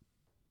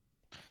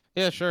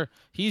 Yeah, sure.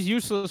 He's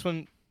useless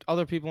when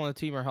other people on the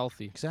team are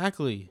healthy.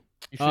 Exactly.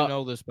 You should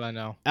know this by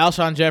now.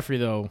 Alshon Jeffrey,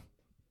 though,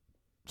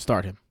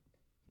 start him.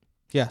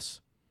 Yes.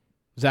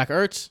 Zach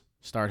Ertz,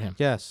 start him.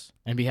 Yes.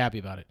 And be happy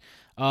about it.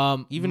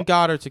 Even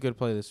Goddard's a good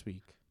play this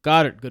week.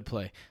 Goddard, good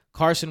play.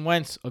 Carson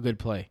Wentz, a good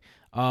play.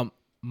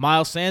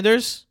 Miles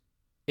Sanders,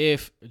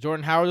 if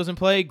Jordan Howard doesn't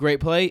play, great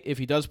play. If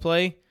he does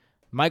play,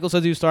 Michael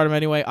says you start him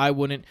anyway. I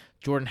wouldn't.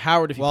 Jordan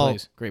Howard, if he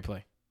plays, great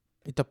play.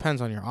 It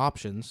depends on your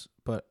options,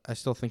 but I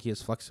still think he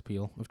has flex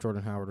appeal if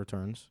Jordan Howard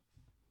returns.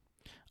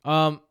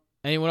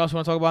 Anyone else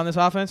want to talk about in this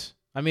offense?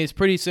 I mean, it's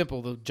pretty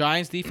simple. The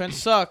Giants' defense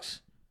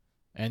sucks,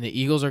 and the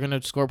Eagles are going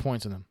to score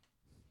points on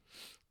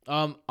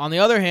them. On the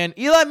other hand,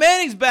 Eli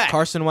Manning's back.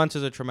 Carson Wentz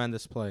is a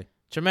tremendous play.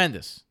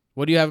 Tremendous.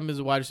 What do you have him as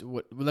a wide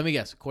receiver? Let me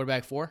guess.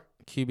 Quarterback 4?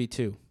 QB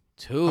 2.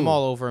 2. I'm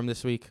all over him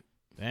this week.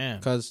 Damn.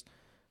 Because,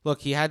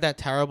 look, he had that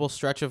terrible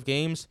stretch of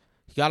games.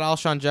 He got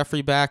Alshon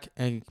Jeffrey back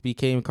and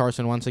became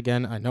Carson Wentz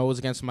again. I know it was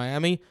against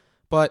Miami,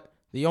 but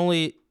the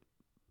only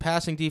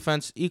passing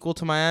defense equal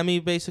to Miami,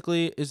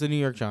 basically, is the New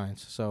York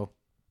Giants. So,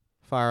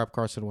 fire up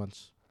Carson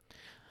Wentz.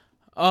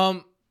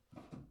 All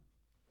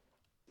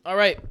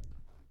right.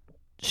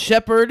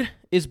 Shepard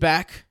is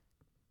back.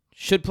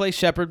 Should play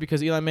Shepard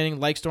because Eli Manning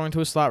likes throwing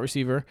to a slot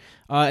receiver.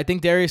 I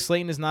think Darius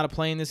Slayton is not a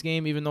play in this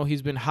game, even though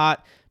he's been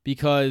hot,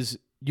 because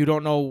you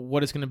don't know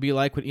what it's going to be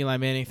like with Eli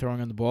Manning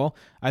throwing on the ball.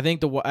 I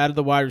think out of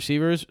the wide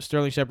receivers,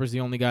 Sterling Shepard's the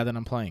only guy that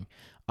I'm playing.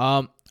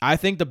 I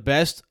think the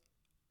best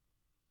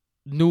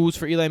news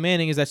for Eli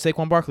Manning is that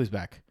Saquon Barkley's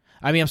back.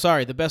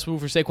 The best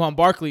move for Saquon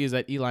Barkley is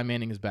that Eli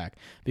Manning is back,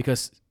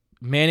 because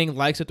Manning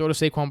likes to throw to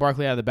Saquon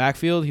Barkley out of the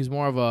backfield. He's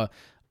more of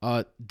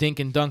a dink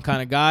and dunk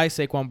kind of guy.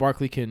 Saquon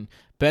Barkley can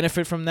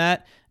benefit from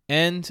that.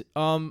 And,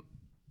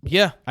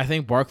 I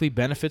think Barkley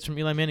benefits from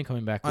Eli Manning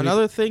coming back.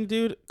 Another thing,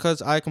 dude,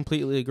 because I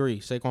completely agree.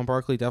 Saquon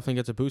Barkley definitely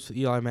gets a boost with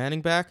Eli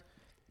Manning back.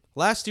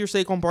 Last year,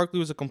 Saquon Barkley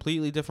was a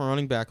completely different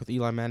running back with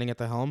Eli Manning at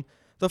the helm.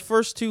 The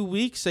first 2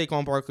 weeks,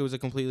 Saquon Barkley was a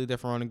completely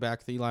different running back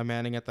with Eli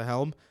Manning at the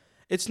helm.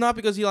 It's not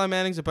because Eli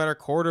Manning's a better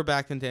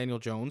quarterback than Daniel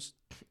Jones.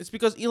 It's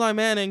because Eli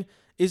Manning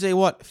is a,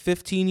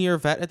 15-year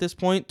vet at this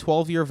point,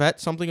 12-year vet,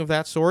 something of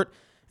that sort.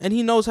 And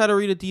he knows how to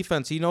read a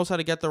defense. He knows how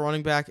to get the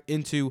running back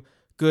into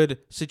good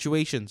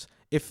situations.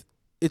 If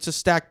it's a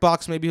stacked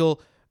box, maybe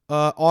he'll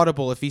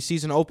audible. If he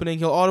sees an opening,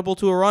 he'll audible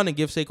to a run and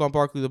give Saquon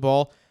Barkley the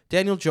ball.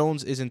 Daniel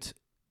Jones isn't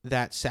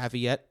that savvy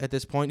yet at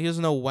this point. He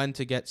doesn't know when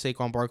to get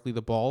Saquon Barkley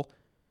the ball.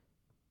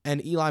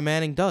 And Eli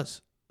Manning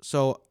does.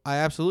 So I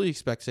absolutely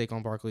expect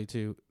Saquon Barkley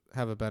to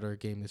have a better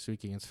game this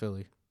week against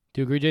Philly.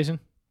 Do you agree, Jason?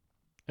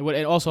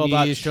 And also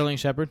about Sterling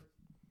Shepard?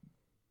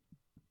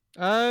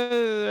 I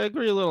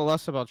agree a little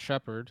less about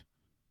Shepard.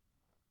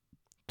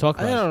 Talk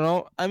about I don't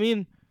know. I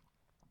mean,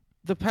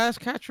 the pass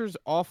catchers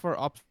offer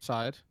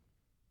upside.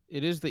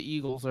 It is the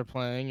Eagles they're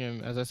playing,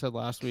 and as I said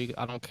last week,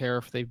 I don't care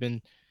if they've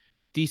been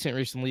decent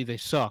recently. They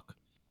suck.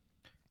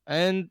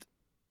 And,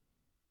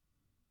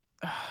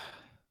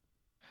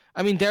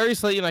 Darius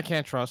Slayton I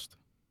can't trust.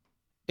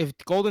 If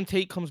Golden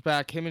Tate comes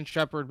back, him and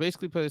Shepard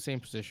basically play the same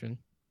position.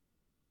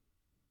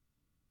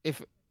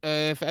 If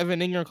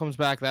Evan Ingram comes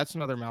back, that's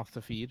another mouth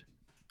to feed.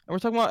 And we're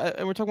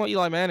talking about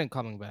Eli Manning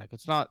coming back.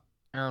 It's not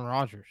Aaron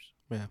Rodgers.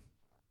 Yeah.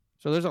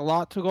 So there's a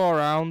lot to go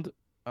around.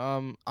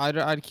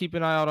 I'd keep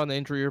an eye out on the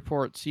injury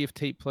report, see if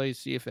Tate plays,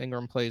 see if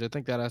Ingram plays. I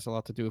think that has a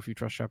lot to do if you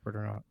trust Shepard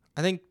or not.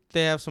 I think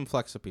they have some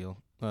flex appeal,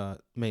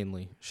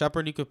 mainly.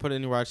 Shepard, you could put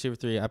in your wide receiver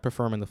 3. I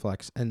prefer him in the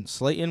flex. And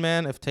Slayton,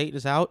 man, if Tate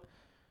is out,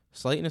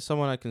 Slayton is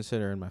someone I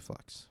consider in my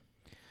flex.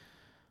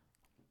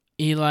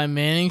 Eli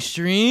Manning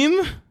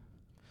stream.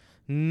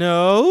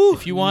 No.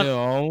 If you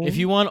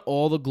want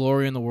all the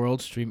glory in the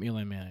world, stream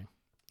Eli Manning.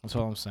 That's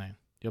all I'm saying.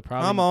 You'll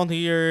probably. I'm on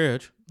the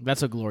edge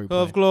That's a glory play.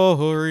 of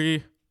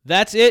glory.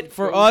 That's it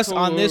for us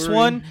on this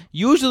one.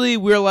 Usually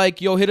we're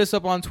like, yo, hit us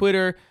up on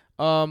Twitter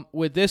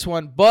with this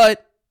one,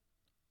 but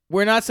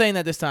we're not saying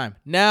that this time.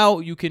 Now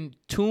you can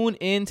tune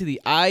in to the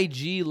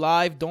IG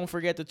Live. Don't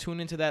forget to tune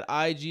into that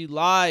IG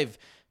Live.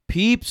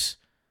 Peeps,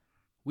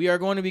 we are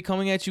going to be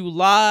coming at you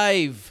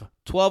live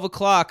 12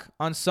 o'clock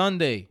on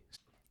Sunday.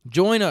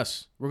 Join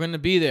us. We're going to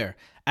be there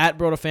at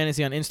Broto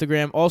Fantasy on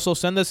Instagram. Also,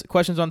 send us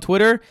questions on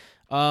Twitter.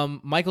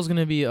 Michael's going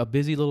to be a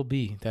busy little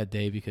bee that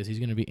day because he's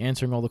going to be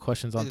answering all the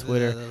questions on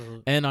Twitter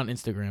and on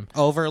Instagram.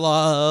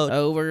 Overload.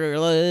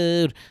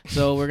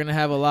 So we're going to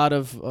have a lot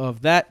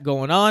of that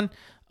going on.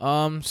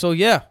 So,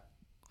 yeah,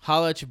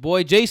 holla at your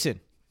boy.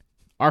 Jason,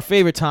 our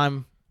favorite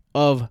time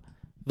of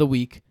the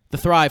week, the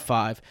Thrive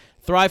 5.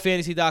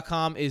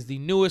 ThriveFantasy.com is the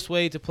newest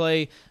way to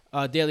play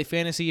daily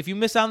fantasy. If you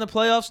miss out on the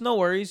playoffs, no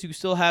worries. You can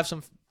still have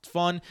some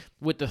fun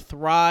with the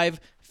Thrive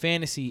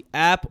Fantasy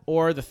app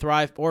or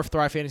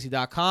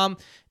ThriveFantasy.com.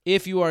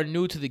 If you are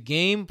new to the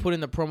game, put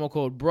in the promo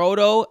code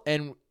BROTO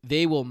and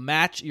they will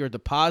match your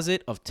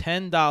deposit of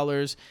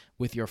 $10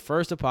 with your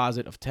first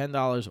deposit of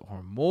 $10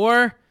 or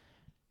more.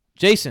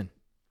 Jason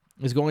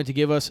is going to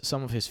give us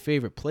some of his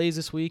favorite plays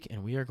this week,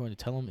 and we are going to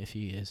tell him if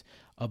he is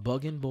a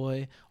buggin'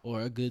 boy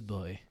or a good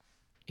boy.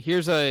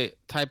 Here's a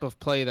type of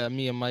play that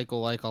me and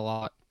Michael like a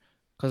lot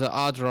because the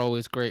odds are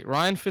always great.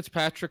 Ryan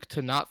Fitzpatrick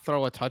to not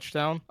throw a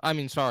touchdown.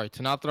 To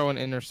not throw an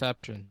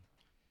interception.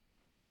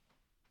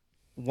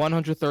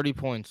 130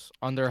 points,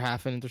 under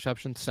half an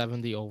interception,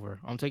 70 over.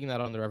 I'm taking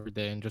that under every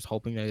day and just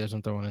hoping that he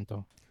doesn't throw an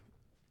into.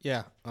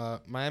 Yeah,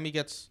 Miami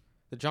gets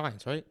the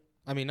Giants, right?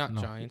 I mean, not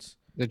Giants.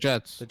 The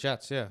Jets. The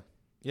Jets, yeah.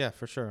 Yeah,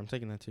 for sure. I'm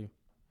taking that too.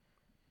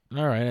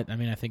 All right. I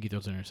mean, I think he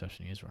throws an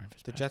interception. He is Ryan The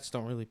Fitzpatrick. Jets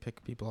don't really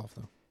pick people off,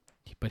 though.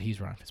 But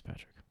he's Ryan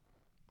Fitzpatrick.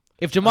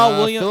 If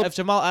Jamal Philip-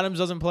 Jamal Adams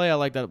doesn't play, I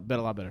like that bet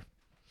a lot better.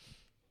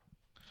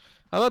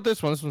 How about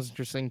this one? This one's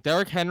interesting.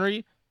 Derrick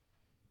Henry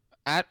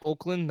at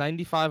Oakland,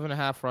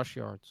 95.5 rush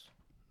yards.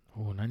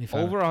 Oh,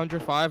 95. Over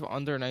 105,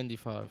 under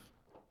 95.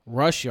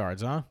 Rush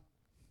yards, huh?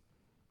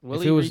 Will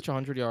If he it was- reach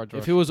 100 yards?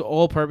 If it was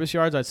all-purpose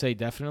yards, I'd say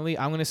definitely.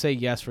 I'm going to say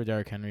yes for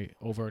Derrick Henry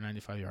over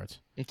 95 yards.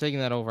 I'm taking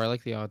that over. I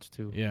like the odds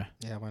too. Yeah.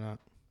 Yeah, why not?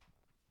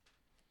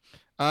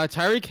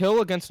 Tyreek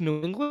Hill against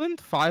New England,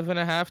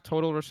 5.5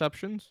 total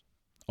receptions.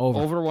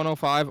 Over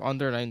 105,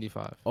 under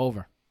 95.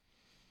 Over.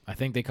 I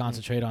think they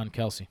concentrate on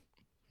Kelsey.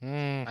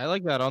 I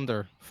like that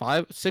under.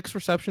 6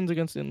 receptions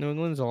against New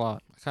England is a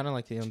lot. I kind of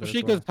like the under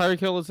Especially as well. because Tyreek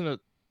Hill isn't a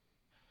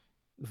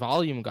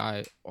volume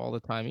guy all the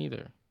time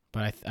either.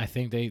 But I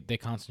think they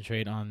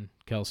concentrate on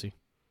Kelsey.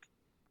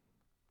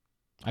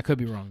 I could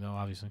be wrong, though,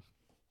 obviously.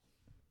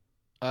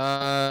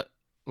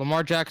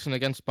 Lamar Jackson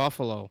against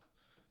Buffalo,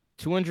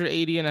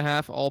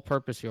 280.5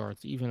 all-purpose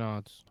yards, even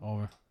odds.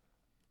 Over.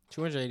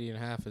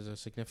 280.5 is a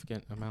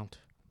significant amount.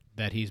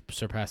 That he's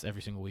surpassed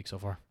every single week so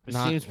far. It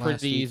Not seems last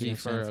pretty week easy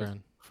against San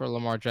for Fran.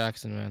 Lamar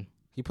Jackson, man.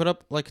 He put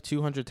up like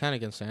 210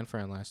 against San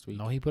Fran last week.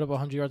 No, he put up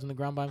 100 yards on the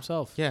ground by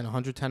himself. Yeah, and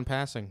 110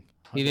 passing.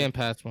 He didn't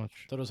pass much.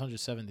 I thought it was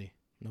 170.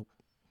 Nope.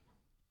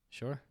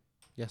 Sure?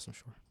 Yes, I'm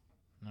sure.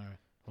 All right.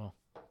 Well,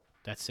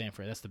 that's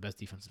Sanford. That's the best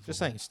defense. Just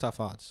saying, it's tough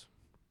odds.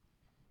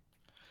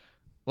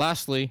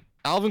 Lastly,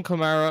 Alvin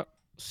Kamara,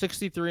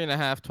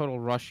 63.5 total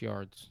rush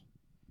yards.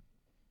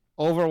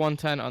 Over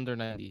 110, under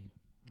 90.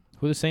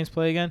 Who the Saints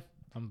play again?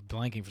 I'm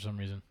blanking for some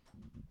reason.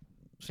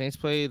 Saints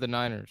play the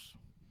Niners.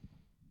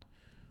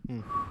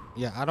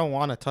 Yeah, I don't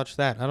want to touch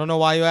that. I don't know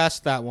why you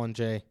asked that one,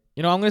 Jay.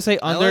 You know, I'm going to say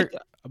I under, like-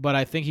 but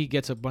I think he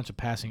gets a bunch of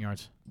passing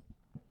yards.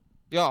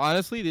 Yo,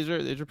 honestly, these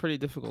are pretty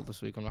difficult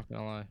this week. I'm not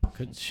gonna lie.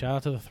 Good shout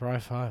out to the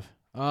Thrive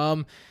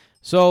 5.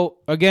 So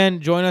again,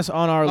 join us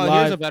on our Oh,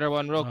 live. here's a better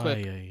one, real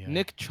quick. Yeah.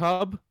 Nick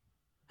Chubb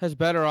has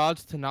better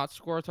odds to not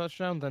score a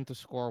touchdown than to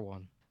score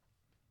one.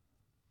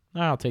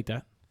 I'll take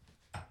that.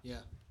 Yeah.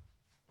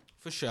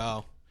 For sure.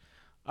 All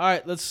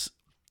right, let's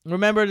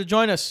remember to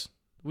join us.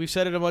 We've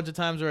said it a bunch of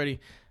times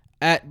already.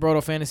 At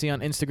Broto Fantasy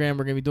on Instagram,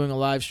 we're gonna be doing a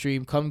live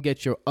stream. Come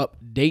get your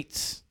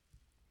updates.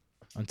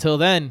 Until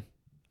then,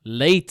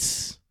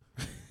 late.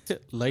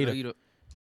 Later. Later.